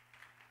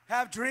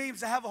 Have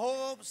dreams, have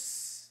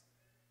hopes.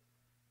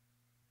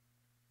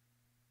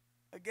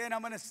 Again,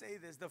 I'm going to say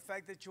this. The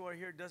fact that you are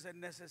here doesn't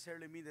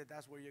necessarily mean that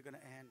that's where you're going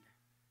to end.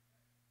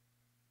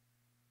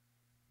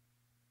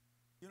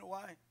 You know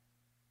why?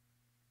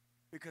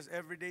 Because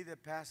every day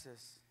that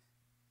passes,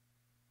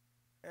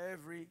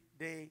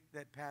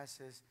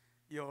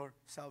 your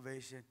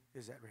salvation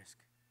is at risk.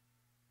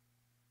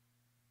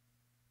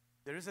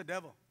 There is a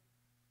devil,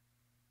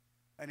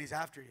 and he's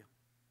after you.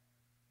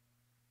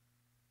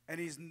 And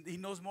he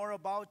knows more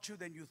about you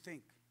than you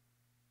think.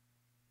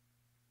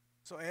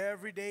 So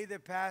every day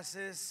that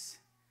passes,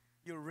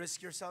 you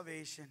risk your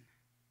salvation.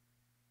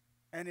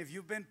 And if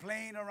you've been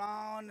playing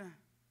around,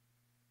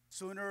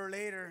 sooner or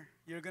later,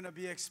 you're going to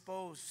be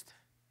exposed.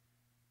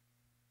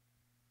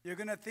 You're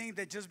going to think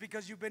that just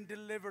because you've been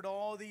delivered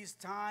all these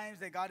times,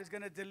 that God is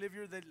going to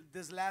deliver you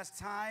this last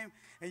time,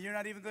 and you're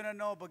not even going to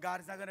know, but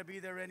God is not going to be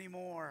there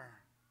anymore.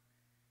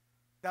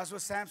 That's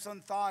what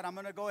Samson thought. I'm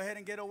going to go ahead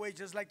and get away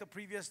just like the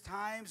previous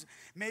times.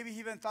 Maybe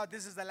he even thought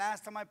this is the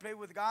last time I play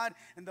with God.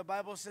 And the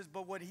Bible says,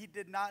 but what he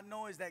did not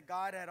know is that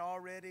God had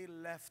already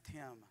left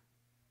him.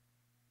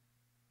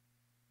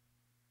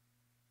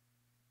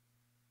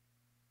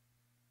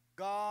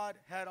 God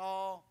had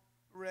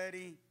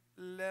already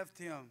left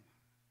him.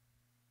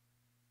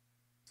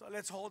 So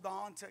let's hold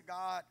on to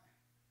God.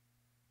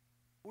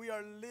 We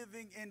are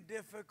living in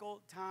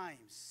difficult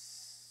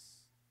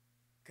times.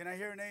 Can I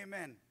hear an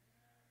amen?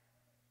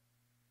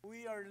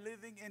 We are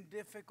living in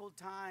difficult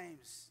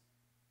times.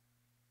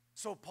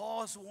 So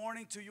Paul's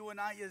warning to you and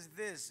I is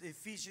this,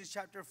 Ephesians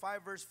chapter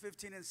 5, verse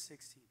 15 and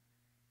 16.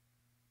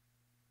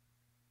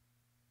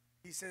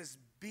 He says,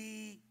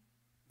 be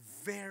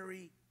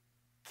very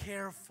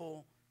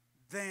careful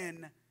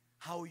then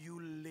how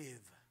you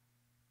live.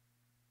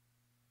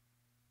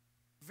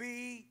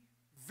 Be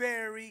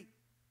very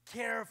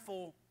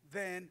careful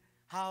then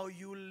how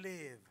you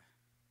live.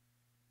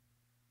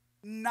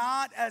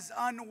 Not as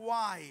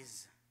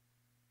unwise,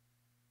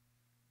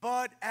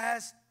 but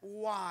as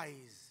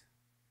wise.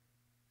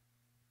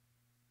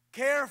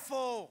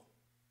 Careful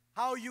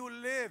how you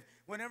live.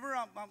 Whenever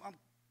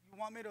you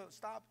want me to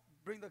stop,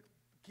 bring the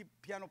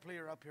piano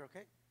player up here,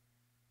 okay?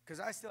 Because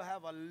I still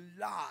have a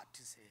lot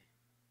to say.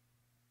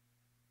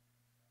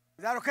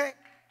 Is that okay?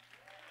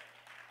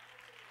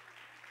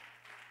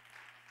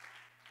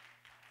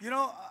 You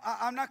know,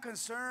 I'm not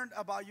concerned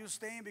about you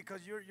staying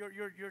because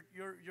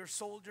you're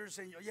soldiers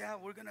and yeah,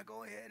 we're going to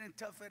go ahead and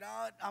tough it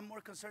out. I'm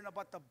more concerned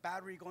about the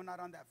battery going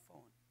out on that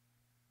phone.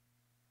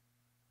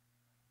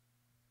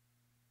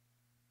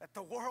 That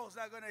the world's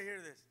not going to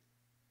hear this.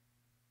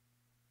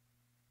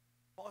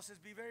 Paul says,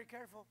 be very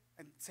careful.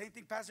 And same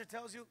thing pastor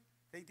tells you.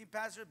 Same thing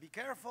pastor, be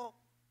careful.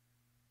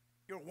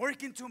 You're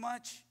working too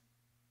much.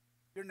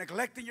 You're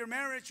neglecting your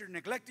marriage. You're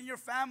neglecting your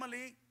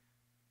family.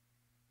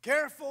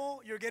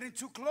 Careful, you're getting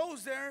too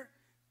close there.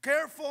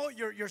 Careful,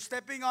 you're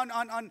stepping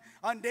on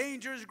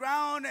dangerous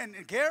ground,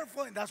 and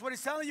careful, and that's what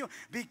he's telling you.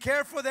 Be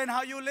careful then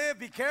how you live.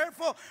 Be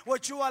careful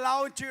what you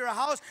allow into your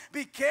house.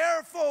 Be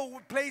careful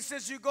what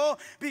places you go.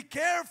 Be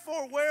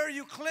careful where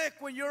you click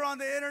when you're on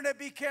the internet.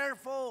 Be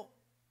careful.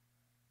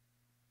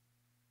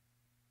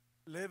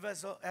 Live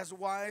as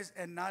wise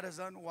and not as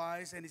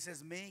unwise. And he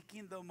says,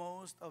 making the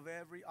most of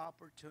every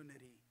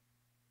opportunity.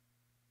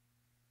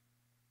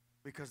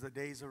 Because the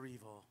days are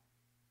evil.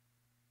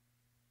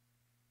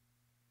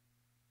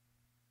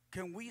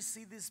 Can we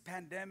see this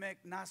pandemic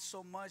not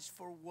so much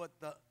for what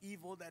the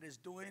evil that is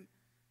doing,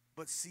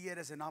 but see it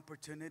as an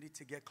opportunity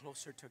to get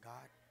closer to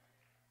God?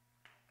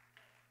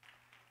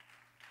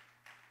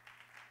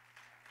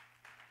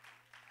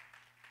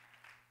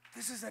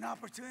 This is an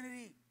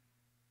opportunity.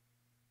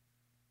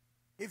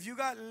 If you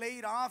got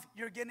laid off,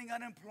 you're getting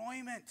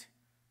unemployment.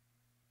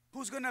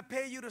 Who's going to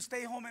pay you to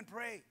stay home and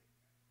pray?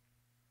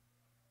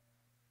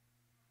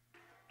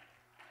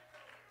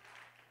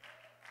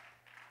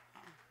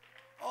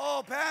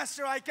 Oh,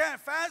 pastor, I can't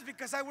fast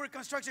because I work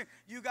construction.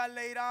 You got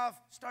laid off.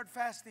 Start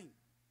fasting.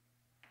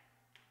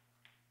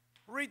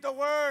 Read the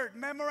word.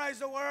 Memorize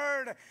the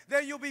word.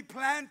 Then you'll be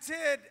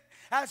planted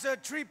as a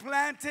tree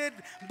planted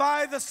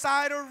by the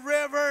side of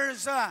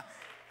rivers.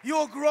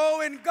 You'll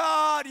grow in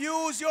God.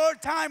 Use your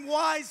time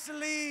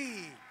wisely.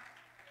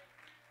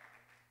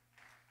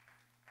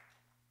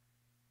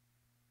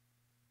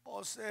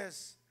 Paul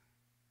says,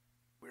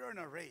 we're in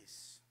a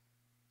race.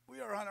 We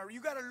are on a.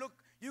 You gotta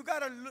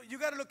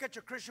look at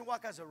your Christian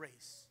walk as a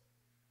race.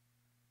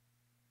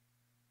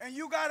 And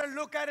you got to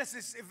look at it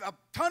as if a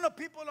ton of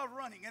people are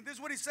running. And this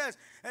is what he says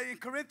in 1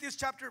 Corinthians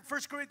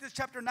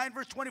chapter 9,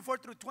 verse 24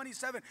 through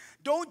 27.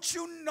 Don't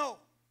you know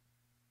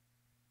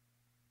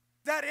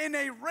that in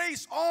a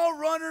race all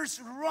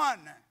runners run,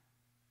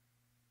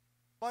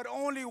 but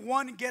only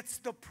one gets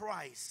the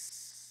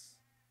prize?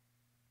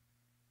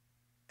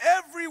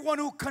 Everyone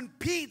who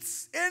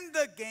competes in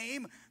the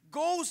game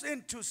goes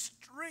into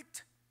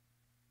strict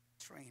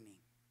training.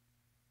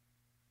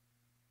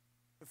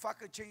 If I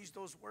could change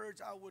those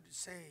words, I would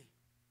say,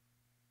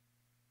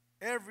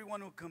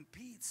 everyone who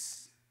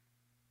competes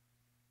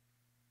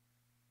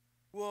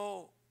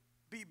will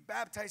be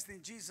baptized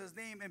in Jesus'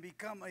 name and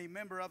become a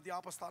member of the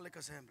Apostolic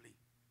Assembly.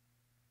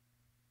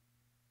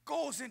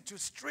 Goes into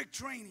strict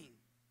training.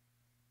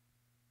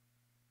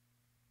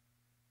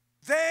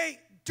 They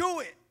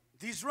do it.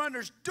 These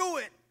runners do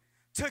it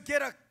to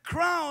get a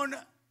crown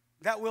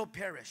that will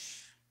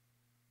perish.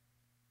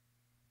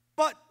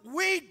 But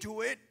we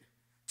do it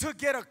to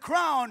get a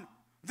crown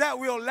that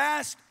will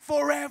last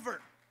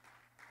forever.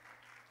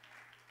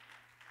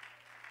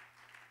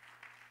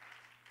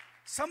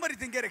 Somebody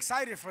didn't get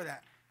excited for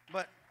that.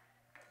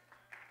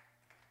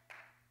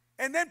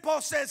 And then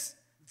Paul says,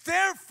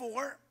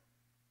 therefore,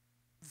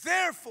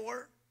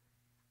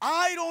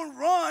 I don't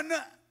run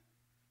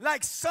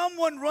like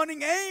someone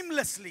running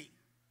aimlessly.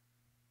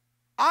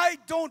 I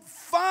don't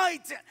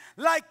fight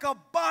like a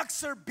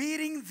boxer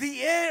beating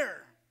the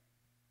air.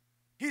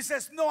 He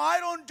says, no, I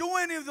don't do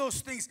any of those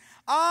things.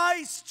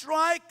 I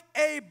strike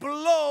a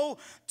blow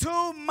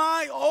to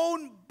my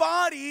own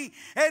body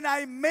and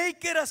I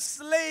make it a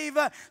slave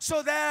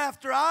so that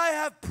after I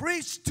have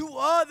preached to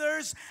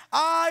others,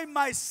 I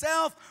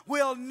myself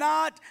will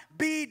not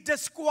be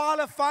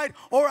disqualified,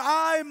 or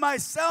I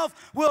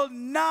myself will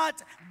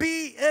not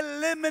be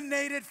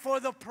eliminated for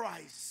the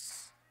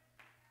prize.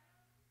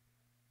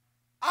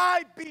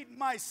 I beat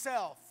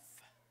myself.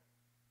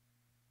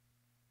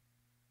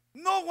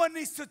 No one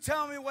needs to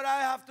tell me what I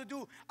have to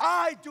do.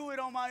 I do it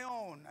on my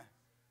own.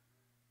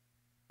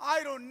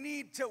 I don't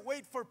need to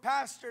wait for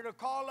pastor to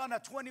call on a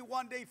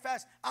 21-day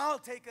fast. I'll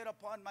take it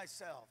upon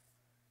myself.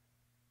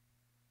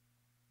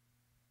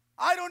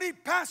 I don't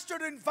need pastor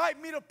to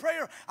invite me to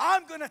prayer.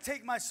 I'm going to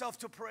take myself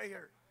to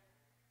prayer.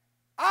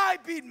 I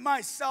beat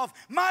myself.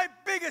 My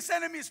biggest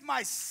enemy is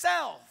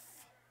myself.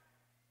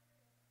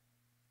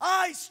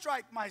 I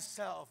strike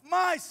myself.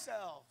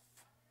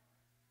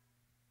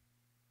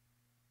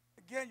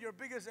 Again, your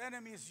biggest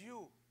enemy is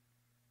you.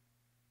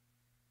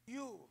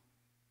 You.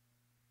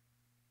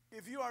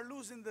 If you are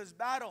losing this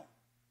battle,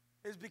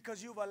 it's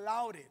because you've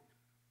allowed it.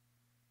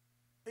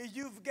 If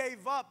you've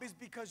gave up, it's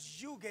because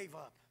you gave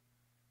up.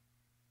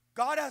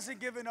 God hasn't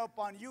given up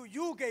on you.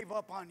 You gave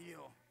up on you.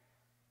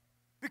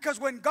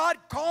 Because when God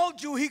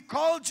called you, He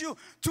called you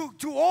to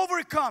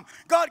overcome.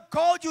 God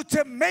called you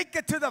to make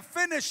it to the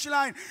finish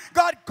line.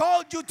 God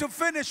called you to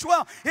finish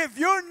well. If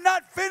you're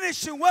not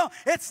finishing well,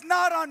 it's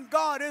not on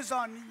God, it's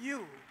on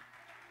you.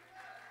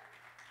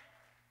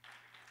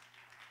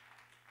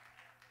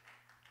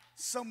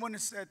 Someone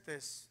said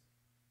this,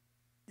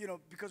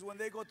 because when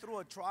they go through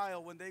a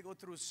trial, when they go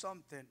through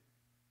something,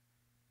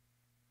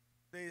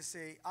 they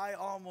say, I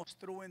almost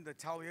threw in the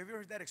towel. Have you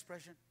heard that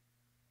expression?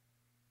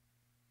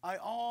 I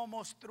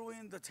almost threw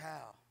in the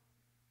towel,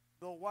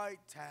 the white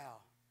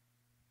towel.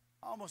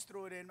 I almost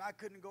threw it in. I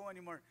couldn't go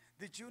anymore.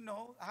 Did you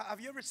know? Have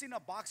you ever seen a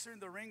boxer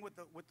in the ring with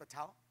the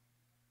towel?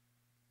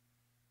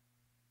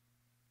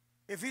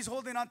 If he's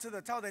holding on to the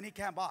towel, then he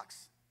can't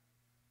box.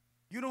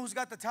 You know who's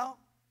got the towel?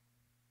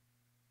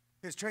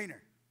 His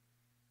trainer.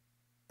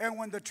 And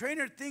when the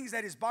trainer thinks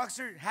that his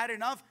boxer had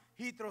enough,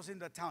 he throws in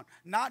the towel.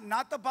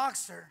 Not the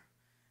boxer.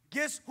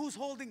 Guess who's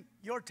holding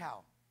your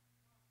towel?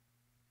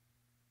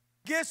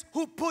 Guess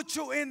who put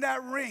you in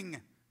that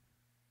ring?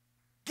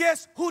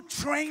 Guess who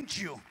trained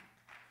you?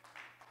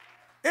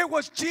 It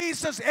was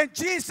Jesus, and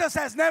Jesus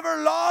has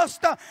never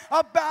lost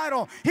a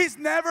battle. He's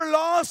never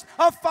lost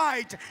a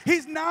fight.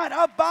 He's not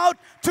about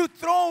to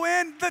throw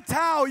in the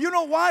towel. You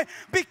know why?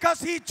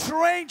 Because He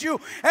trained you,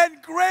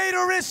 and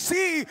greater is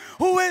He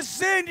who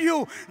is in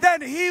you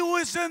than he who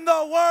is in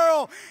the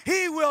world.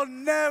 He will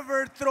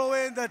never throw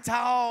in the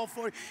towel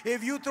for you.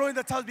 If you throw in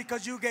the towel, it's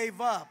because you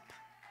gave up.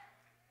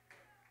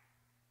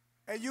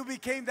 And you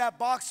became that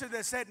boxer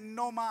that said,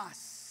 no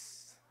más.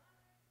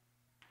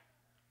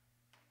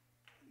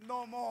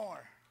 No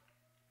more.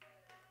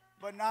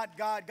 But not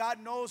God.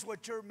 God knows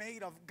what you're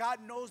made of. God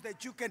knows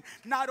that you can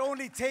not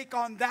only take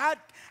on that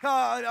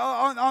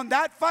on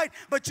that fight,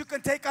 but you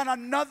can take on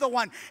another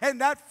one. And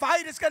that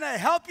fight is going to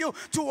help you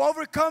to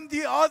overcome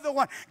the other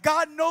one.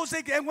 God knows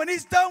it. And when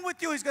He's done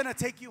with you, He's going to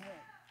take you home.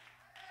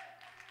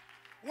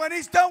 When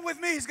He's done with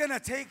me, He's going to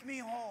take me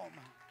home.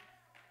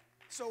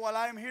 So while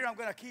I'm here, I'm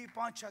going to keep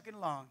on chugging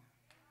along.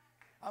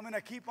 I'm going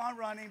to keep on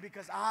running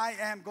because I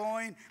am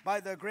going by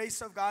the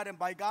grace of God, and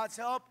by God's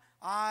help,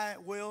 I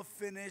will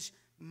finish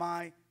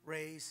my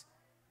race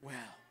well.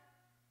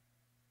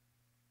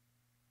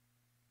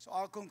 So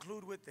I'll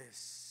conclude with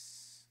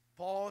this.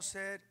 Paul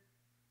said,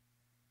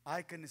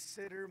 I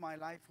consider my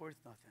life worth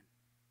nothing.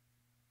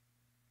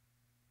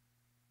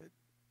 But,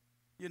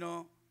 you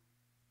know,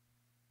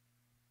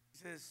 he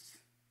says,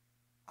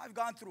 I've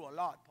gone through a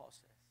lot, Paul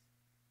says.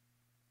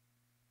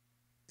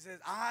 He says,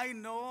 I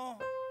know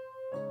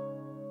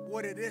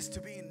what it is to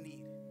be in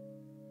need.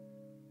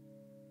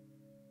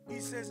 He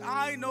says,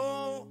 I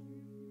know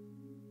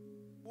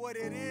what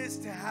it is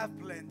to have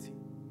plenty.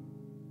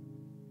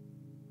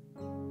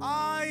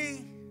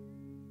 I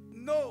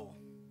know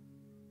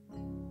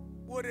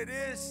what it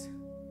is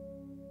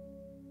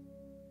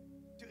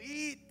to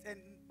eat, and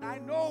I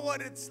know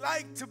what it's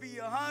like to be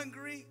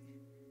hungry.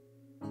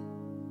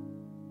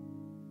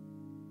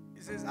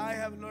 He says, I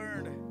have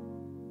learned.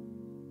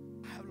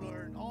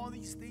 All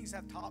these things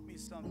have taught me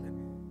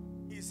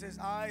something. He says,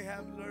 I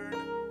have learned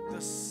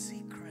the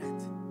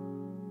secret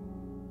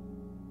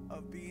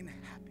of being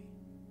happy.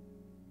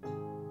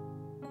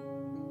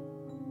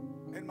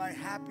 And my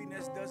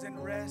happiness doesn't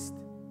rest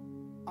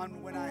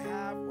on when I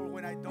have or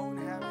when I don't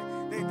have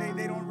it.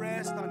 They don't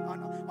rest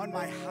on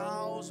my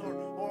house or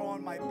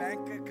on my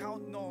bank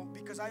account. No,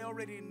 because I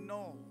already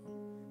know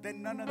that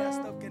none of that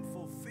stuff can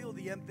fulfill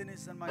the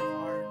emptiness in my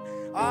heart.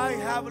 I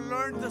have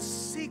learned the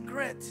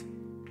secret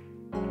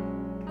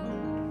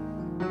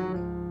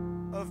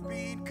of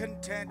being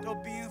content,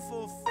 of being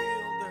fulfilled.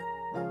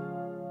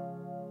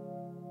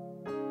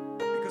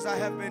 Because I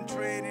have been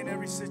trained in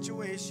every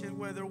situation,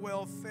 whether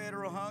well fed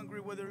or hungry,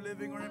 whether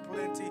living or in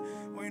plenty,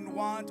 or in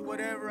want,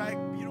 whatever.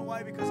 You know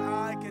why? Because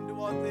I can do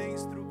all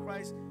things through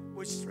Christ,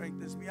 which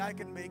strengthens me. I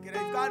can make it.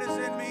 If God is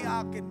in me,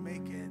 I can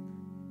make it.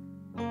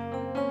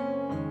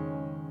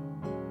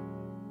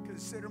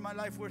 Consider my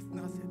life worth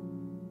nothing.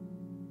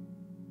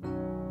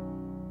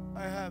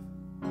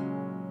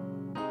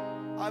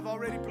 I've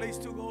already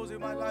placed 2 goals in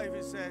my life.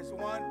 It says,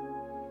 one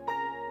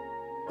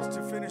is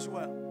to finish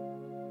well,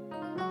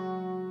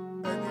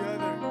 and the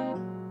other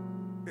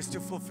is to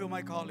fulfill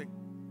my calling.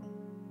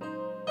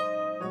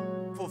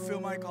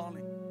 Fulfill my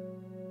calling.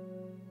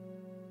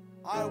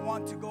 I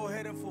want to go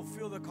ahead and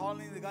fulfill the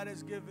calling that God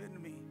has given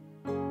me.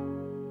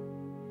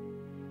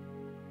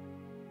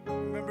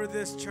 Remember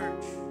this,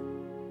 church.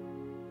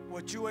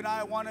 What you and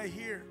I want to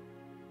hear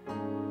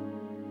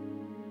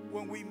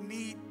when we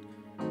meet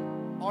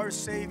our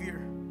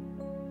Savior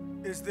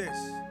is this: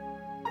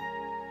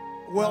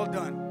 well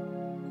done.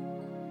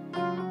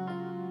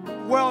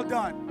 Well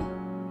done,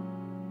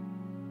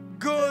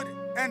 good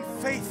and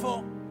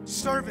faithful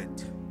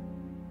servant.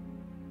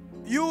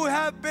 You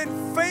have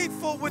been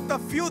faithful with a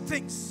few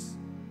things.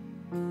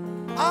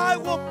 I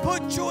will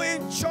put you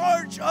in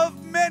charge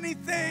of many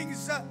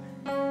things.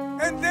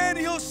 And then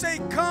he'll say,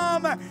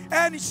 come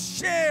and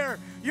share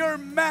your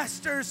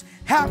master's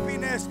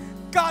happiness.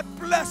 God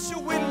bless you.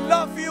 We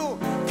love you.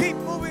 Keep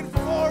moving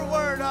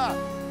forward.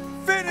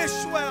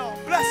 Finish well.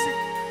 Blessing.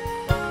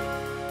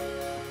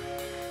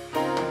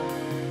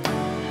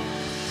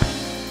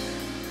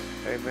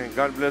 Amen.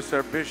 God bless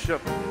our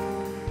bishop.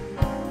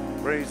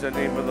 Praise the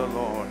name of the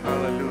Lord.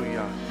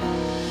 Hallelujah.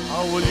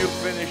 How will you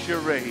finish your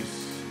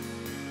race?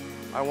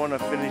 I want to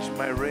finish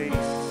my race.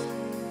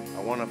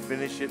 I want to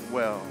finish it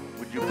well.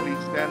 Would you please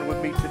stand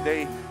with me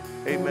today?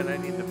 Amen. I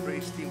need the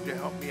praise team to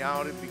help me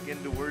out and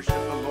begin to worship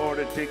the Lord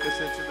and take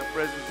us into the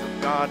presence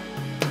of God.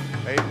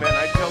 Amen.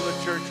 I tell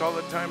the church all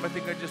the time, I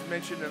think I just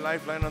mentioned in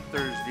Lifeline on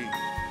Thursday.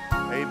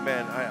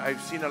 Amen.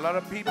 I've seen a lot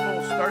of people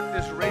start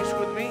this race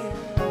with me.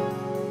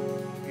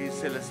 Y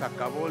se les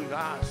acabó el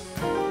gas.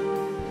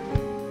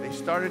 They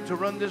started to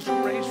run this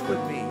race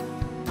with me.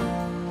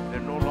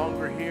 They're no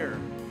longer here.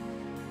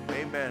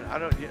 Amen.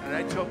 And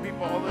I tell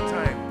people all the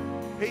time,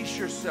 pace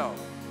yourself.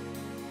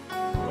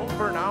 Don't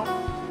burn out.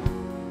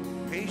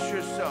 Pace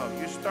yourself.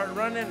 You start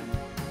running,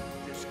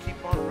 just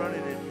keep on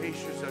running and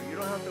pace yourself. You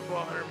don't have to go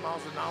 100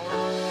 miles an hour.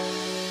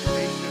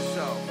 Pace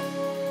yourself.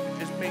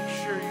 Just make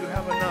sure you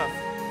have enough,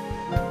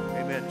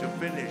 amen, to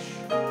finish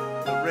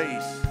the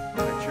race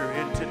that you're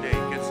in today.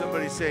 Can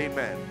somebody say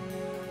amen?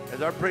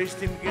 As our praise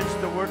team begins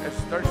to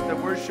starts to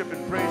worship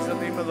and praise the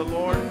name of the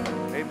Lord,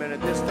 amen,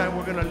 at this time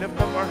we're going to lift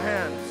up our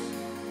hands.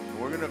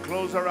 We're going to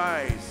close our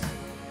eyes.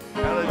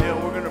 Hallelujah.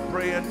 We're going to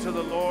pray unto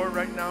the Lord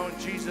right now in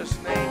Jesus'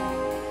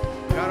 name.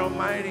 God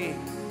Almighty,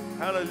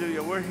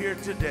 hallelujah, we're here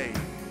today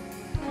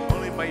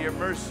only by your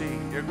mercy,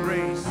 your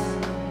grace,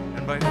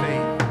 and by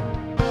faith.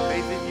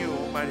 Faith in you,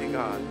 Almighty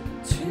God.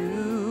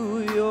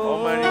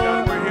 Almighty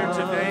God, we're here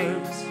today,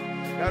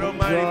 God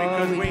Almighty,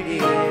 because we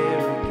need,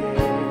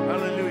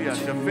 hallelujah,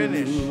 to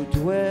finish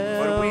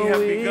what we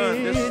have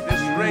begun,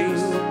 this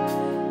race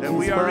that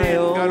we are in,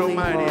 God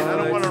Almighty. And I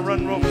don't want to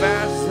run real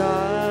fast.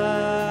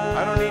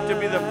 I don't need to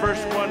be the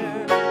first one,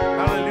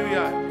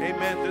 hallelujah,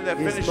 amen, through that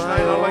finish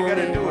line. All I got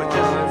to do is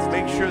just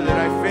make sure that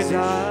I finish.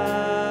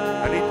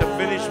 I need to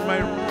finish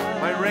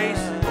my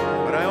race,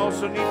 but I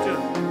also need to,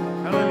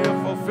 hallelujah,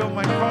 fulfill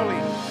my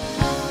calling.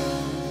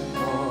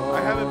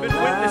 I have I've been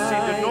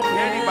witnessing to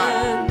anybody.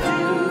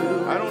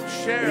 I don't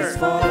share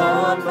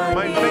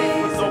my faith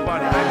with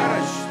nobody. I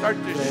gotta start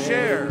to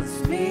share.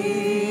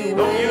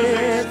 Don't use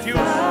an excuse.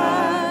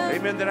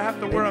 Amen. That I have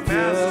to wear a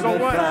mask. So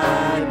what?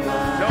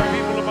 Tell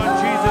people about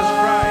Jesus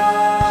Christ.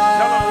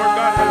 Tell them where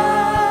God has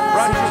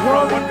brought you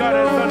from, what God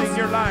has done in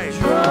your life.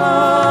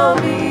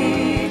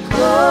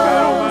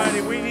 God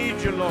Almighty, we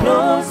need you, Lord.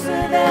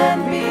 Closer than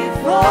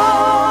before.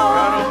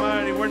 God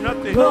Almighty, we're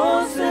nothing.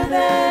 Closer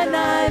than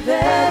I've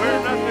ever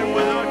We're nothing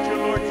without you,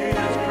 Lord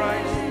Jesus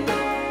Christ.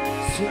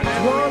 And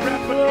as we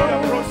rapidly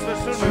approach the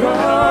soon coming of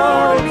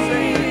our Lord and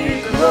Savior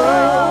Jesus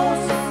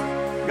Christ,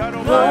 God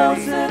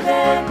Almighty, we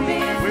want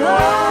to draw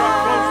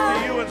close to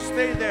you and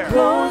stay there.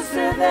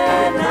 Closer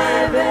than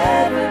I've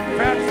ever been.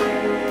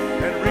 Fasting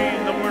and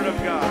reading the Word of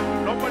God.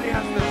 Nobody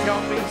has to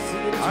tell me.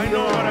 I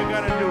know what I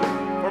got to do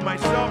for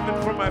myself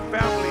and for my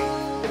family.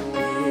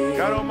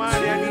 God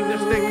Almighty, I need to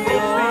stay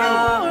close to you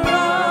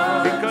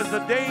because the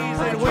days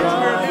in which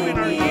we're living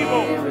are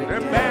evil.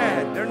 They're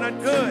bad. They're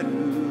not good.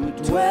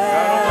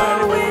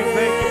 God Almighty, we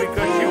thank you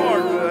because you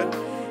are good.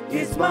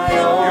 It's my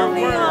Your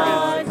only Word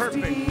is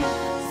perfect. And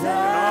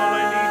all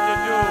I need to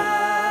do,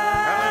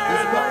 hallelujah,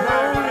 is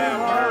apply what I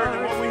have heard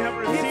and what we have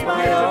received here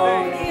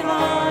today.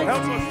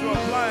 Help us to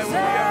apply what we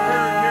have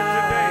heard here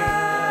today.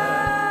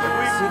 If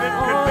we've been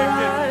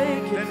convicted,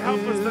 then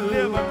help us to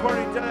live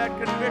according to that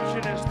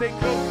conviction and stay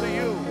close to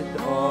you.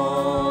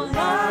 all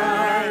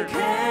I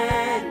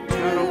can do.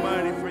 God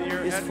Almighty, for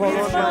your Is fall on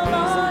admonition my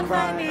knees and and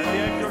cry. the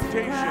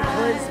exhortation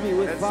Cleanse me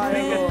with and fire,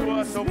 speak it to Lord.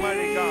 us,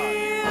 Almighty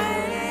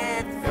God.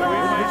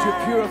 That you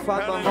purify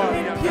my heart.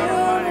 Hallelujah. God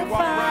Almighty, walk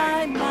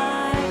right, stay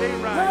right, and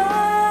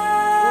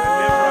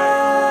live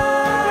right.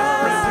 This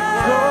present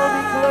Draw world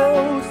me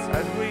close.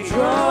 as we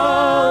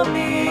Draw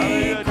me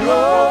hallelujah,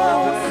 draw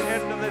closer to the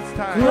end of this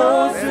time, the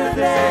closer end of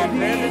this than age,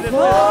 the end of this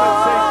before.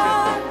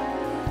 dispensation.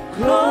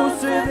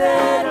 Closer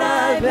than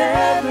I've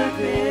ever Help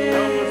been.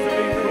 us to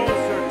be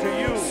closer to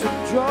you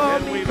Draw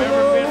than me we've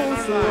ever been in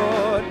close, our lives.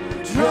 Lord.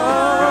 God Draw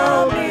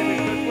Almighty, me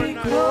because we're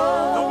not,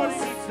 close. nobody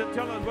needs to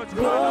tell us what's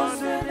going on.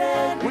 Closer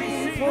than We see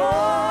it. before.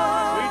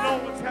 We know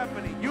what's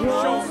happening. You show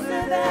us.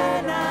 Closer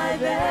than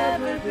I've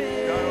ever God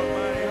been.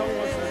 Almighty, help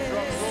us to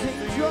draw close to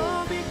you. Draw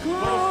me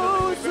Closer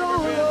close, than oh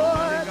we've ever been,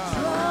 Lord. Almighty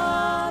God.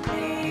 Draw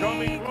Draw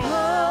me me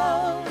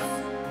close.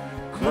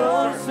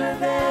 Closer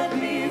than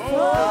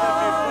before.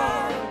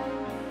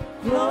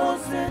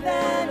 Closer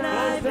than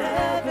I've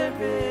ever Than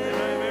been.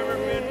 I've ever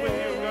been with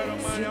you, God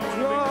Almighty. I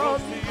Draw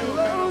want to me be close to you,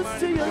 God close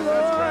to Almighty, you, because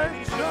that's where I Lord.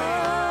 need to be.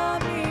 Draw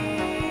me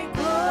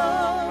Draw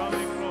close.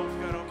 me close,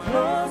 God Almighty.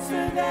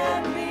 Closer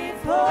than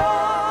before.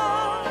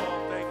 Oh,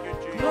 thank you,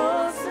 Jesus.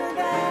 Closer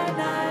than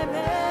I've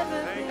ever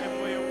Thank you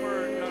for your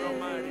word, God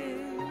Almighty.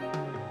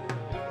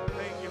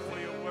 Thank you for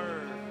your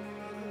word.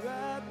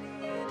 Wrap me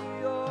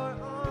in your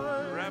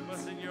arms. Wrap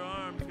us in your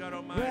arms, God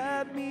Almighty.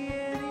 Wrap me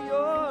in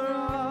your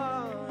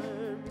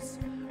arms.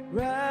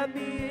 Wrap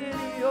me in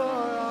your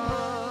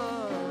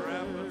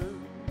Wrap us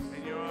arms.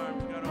 in your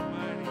arms, God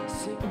Almighty.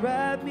 Sing,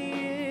 wrap me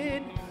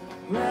in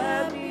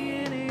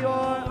your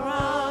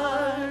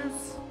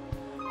arms.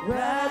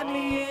 Wrap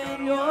me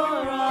in your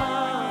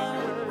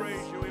arms. We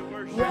praise you, we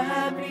worship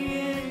Wrap you.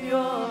 me in your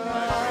I pray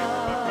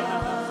for my brothers and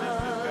arms.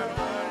 sisters, God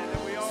Almighty,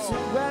 that we all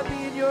Sing, wrap me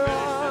in your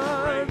finish this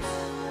arms. race.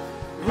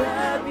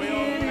 Wrap We me all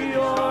in finish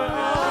your on this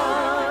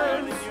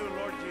journey arms. in you,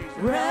 Lord Jesus.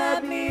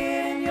 Wrap me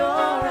in your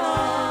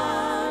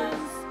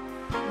arms.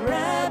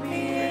 Wrap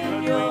me in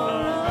Because we your know,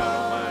 God arms.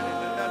 Almighty,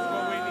 that that's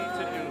what we need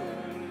to do.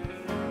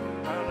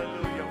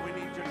 Hallelujah. We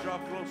need to draw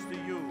close to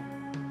you.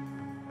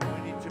 And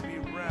we need to be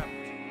wrapped,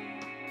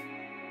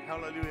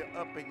 hallelujah,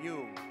 up in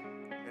you.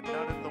 And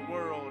not in the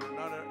world or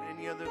not in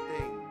any other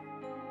thing.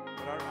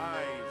 But our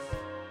eyes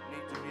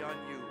need to be on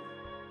you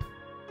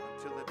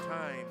until the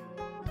time,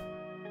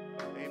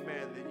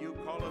 amen, that you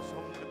call us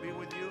home to be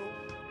with you.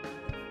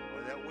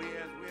 Or that we,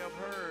 as we have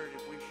heard,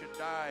 if we should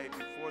die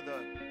before the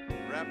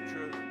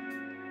rapture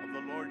of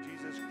the Lord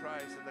Jesus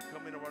Christ and the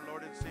coming of our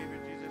Lord and Savior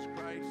Jesus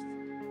Christ,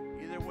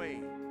 either way,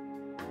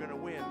 we're going to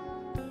win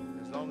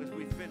as long as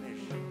we finish,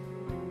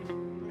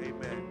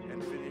 amen,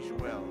 and finish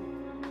well.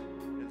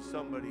 And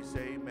somebody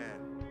say amen.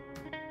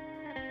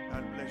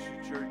 God bless you,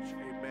 church,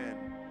 amen.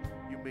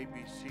 You may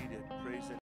be seated. Praise the